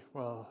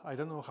 well, I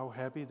don't know how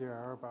happy they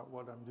are about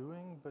what I'm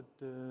doing, but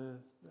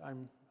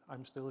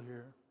I'm still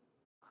here.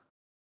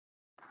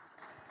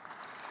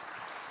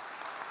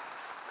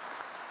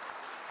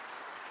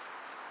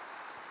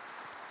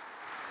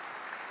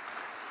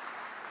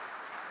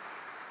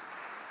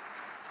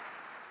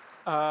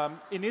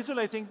 In Israel,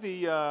 I think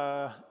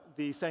the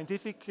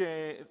scientific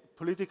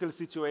political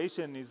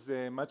situation is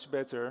much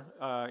better.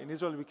 In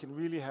Israel, we can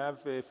really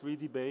have free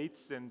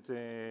debates, and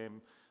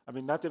I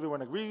mean, not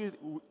everyone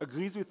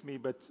agrees with me,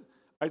 but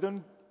I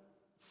don't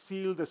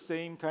feel the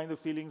same kind of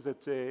feelings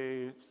that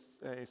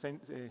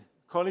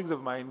colleagues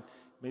of mine,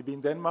 maybe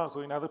in Denmark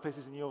or in other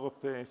places in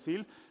Europe,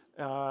 feel.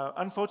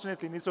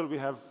 Unfortunately, in Israel, we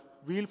have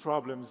real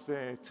problems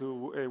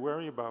to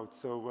worry about.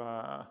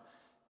 So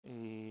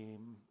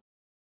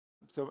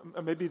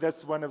maybe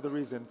that's one of the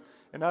reasons.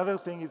 Another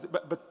thing is,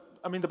 but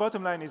I mean, the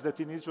bottom line is that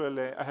in Israel,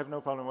 I have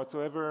no problem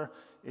whatsoever.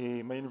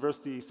 My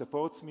university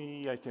supports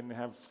me. I can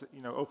have,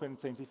 you know, open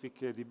scientific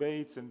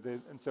debates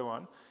and so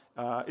on.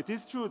 It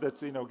is true that,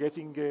 you know,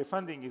 getting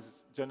funding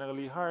is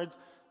generally hard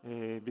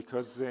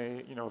because,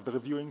 you know, of the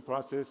reviewing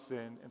process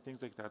and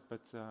things like that.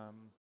 But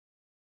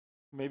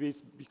maybe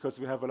it's because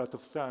we have a lot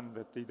of sun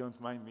that they don't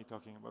mind me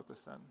talking about the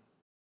sun.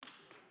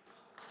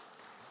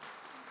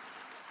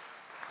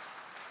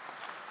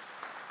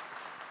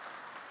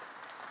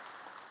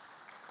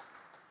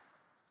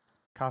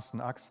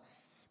 Carsten Ax.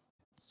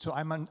 Zu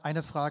einmal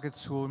eine Frage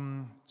zur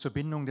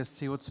Bindung des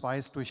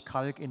CO2s durch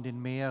Kalk in den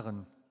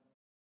Meeren.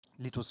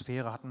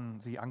 Lithosphäre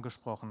hatten Sie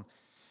angesprochen.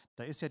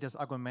 Da ist ja das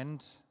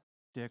Argument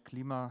der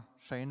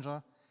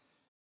Klimachanger,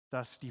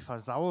 dass die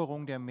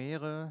Versauerung der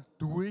Meere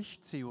durch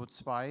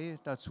CO2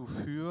 dazu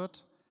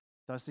führt,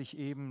 dass sich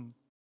eben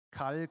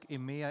Kalk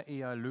im Meer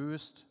eher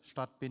löst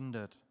statt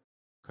bindet.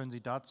 Können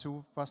Sie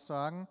dazu was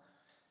sagen?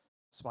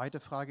 Zweite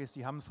Frage ist,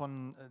 Sie haben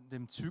von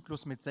dem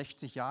Zyklus mit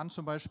 60 Jahren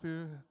zum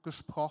Beispiel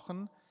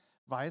gesprochen.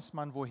 Weiß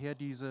man, woher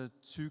diese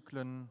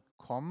Zyklen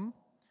kommen?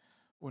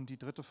 Und die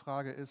dritte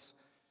Frage ist,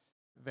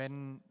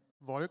 wenn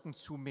Wolken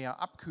zu mehr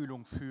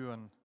Abkühlung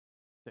führen,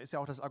 da ist ja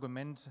auch das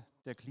Argument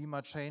der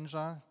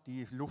Klimachanger,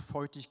 die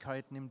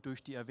Luftfeuchtigkeit nimmt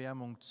durch die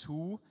Erwärmung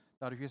zu,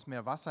 dadurch ist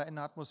mehr Wasser in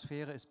der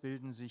Atmosphäre, es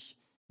bilden sich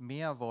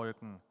mehr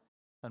Wolken.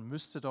 Dann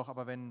müsste doch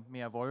aber, wenn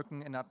mehr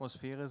Wolken in der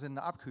Atmosphäre sind,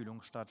 eine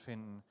Abkühlung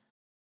stattfinden.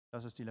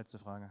 Das ist die letzte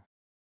Frage.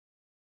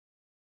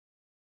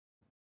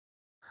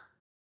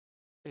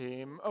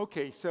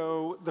 Okay,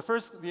 so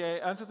the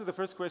answer to the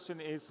first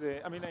question is,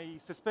 I mean, I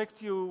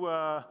suspect you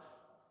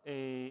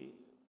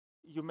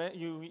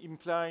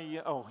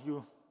imply,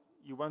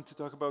 you want to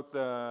talk about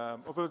the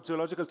over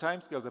geological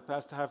timescale, the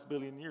past 500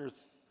 million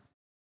years.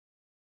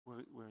 Where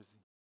is he?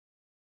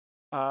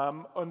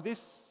 On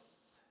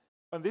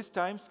this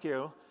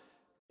timescale,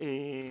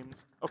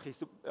 okay,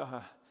 so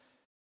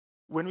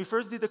when we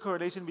first did the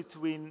correlation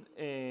between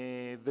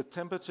the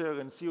temperature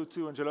and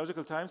CO2 and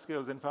geological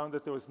timescales and found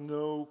that there was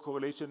no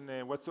correlation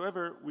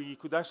whatsoever, we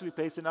could actually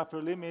place an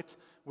upper limit,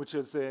 which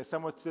is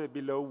somewhat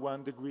below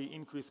 1 degree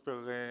increase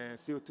per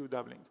CO2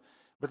 doubling.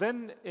 But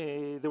then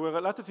there were a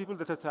lot of people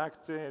that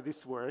attacked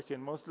this work,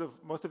 and most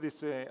of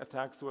these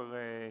attacks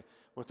were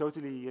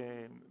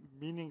totally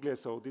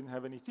meaningless or didn't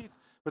have any teeth.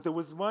 But there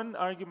was one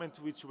argument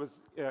which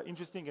was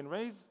interesting and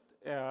raised,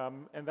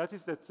 and that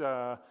is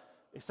that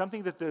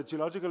something that the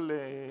geological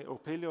or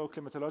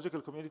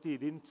paleoclimatological community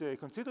didn't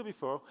consider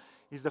before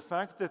is the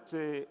fact that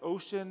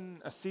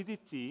ocean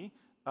acidity,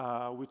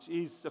 which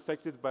is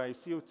affected by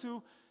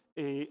CO2,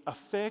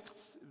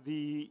 affects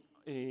the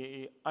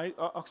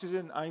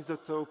oxygen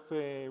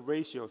isotope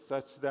ratio,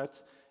 such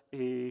that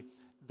the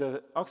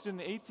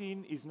oxygen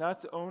 18 is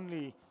not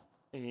only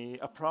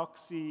a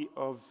proxy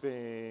of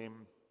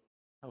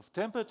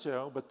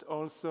temperature, but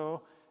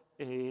also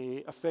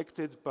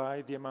affected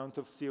by the amount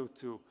of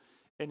CO2.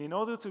 And in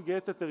order to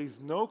get that there is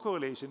no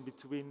correlation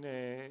between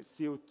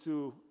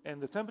CO2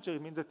 and the temperature,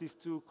 it means that these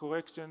two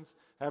corrections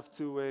have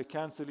to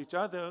cancel each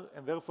other,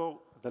 and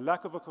therefore the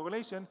lack of a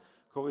correlation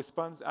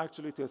corresponds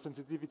actually to a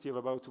sensitivity of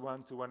about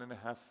 1 to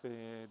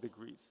 1.5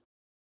 degrees.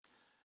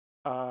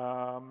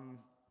 I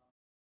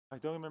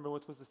don't remember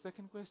what was the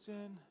second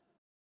question.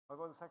 What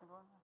was the second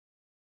one?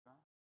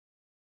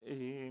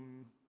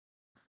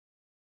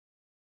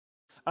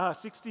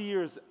 60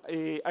 years.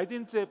 I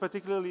didn't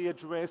particularly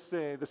address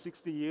the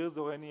 60 years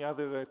or any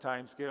other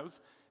time scales.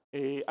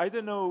 I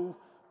don't know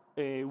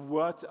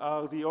what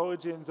are the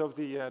origins of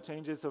the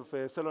changes of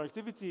solar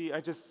activity. I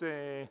just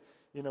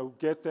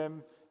get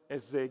them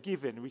as a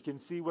given. We can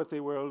see what they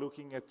were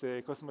looking at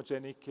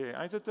cosmogenic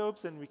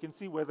isotopes, and we can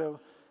see whether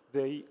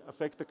they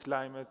affect the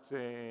climate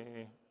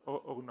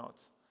or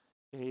not.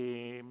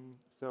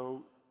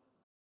 So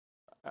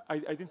I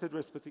didn't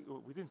address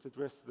we didn't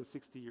address the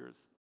 60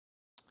 years.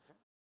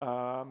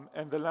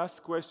 And the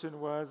last question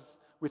was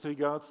with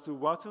regards to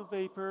water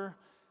vapor.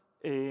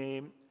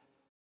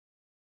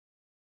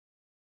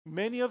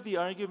 Many of the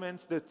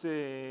arguments that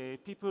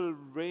people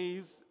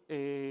raise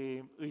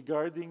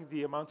regarding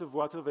the amount of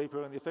water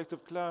vapor and the effects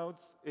of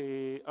clouds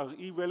are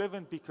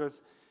irrelevant,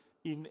 because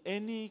in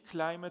any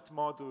climate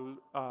model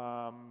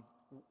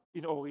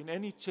or in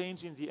any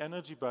change in the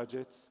energy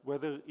budget,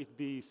 whether it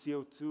be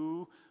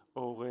CO2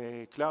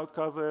 or cloud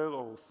cover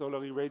or solar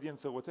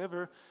irradiance or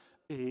whatever,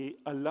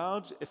 a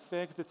large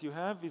effect that you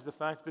have is the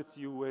fact that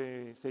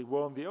you, say,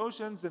 warm the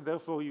oceans, and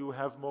therefore you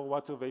have more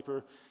water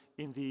vapor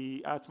in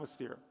the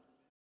atmosphere.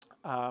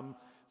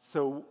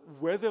 So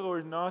whether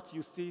or not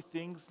you see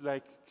things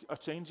like a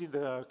change in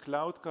the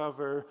cloud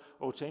cover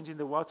or change in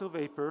the water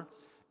vapor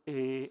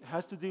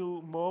has to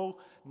do more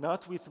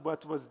not with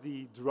what was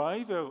the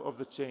driver of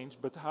the change,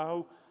 but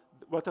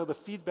what are the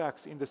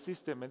feedbacks in the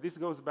system. And this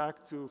goes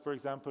back to, for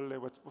example,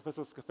 what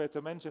Professor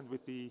Scafetta mentioned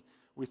with the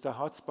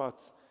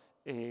hotspot.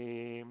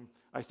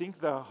 I think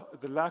the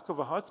lack of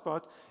a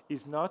hotspot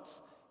is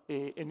not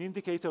an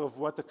indicator of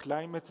what the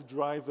climate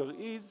driver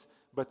is,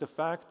 but the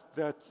fact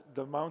that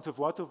the amount of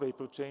water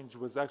vapor change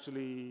was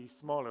actually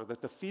smaller,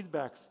 that the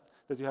feedbacks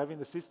that you have in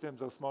the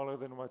systems are smaller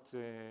than what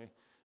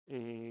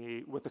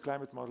the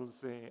climate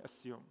models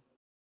assume.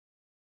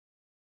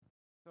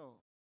 So,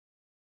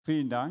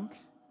 vielen Dank,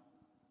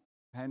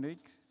 Henrik.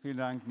 Vielen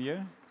Dank,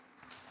 Nir.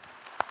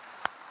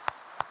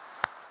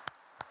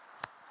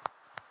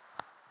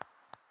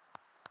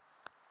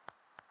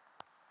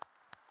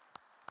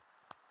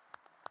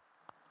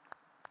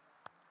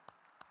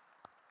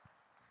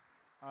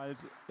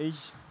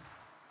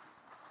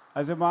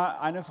 Also mal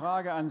eine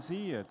Frage an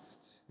Sie jetzt,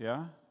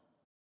 ja?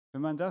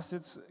 Wenn man das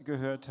jetzt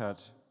gehört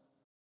hat,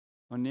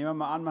 und nehmen wir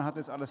mal an, man hat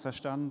das alles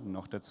verstanden,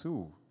 noch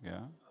dazu,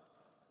 ja?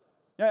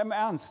 Ja, im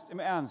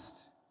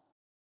Ernst.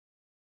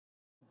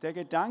 der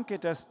Gedanke,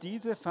 dass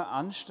diese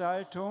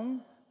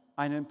Veranstaltung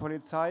einen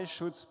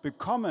Polizeischutz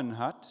bekommen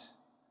hat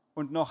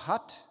und noch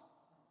hat,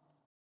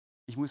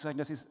 ich muss sagen,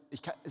 es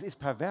ist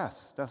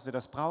pervers, dass wir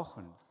das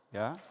brauchen.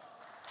 Ja?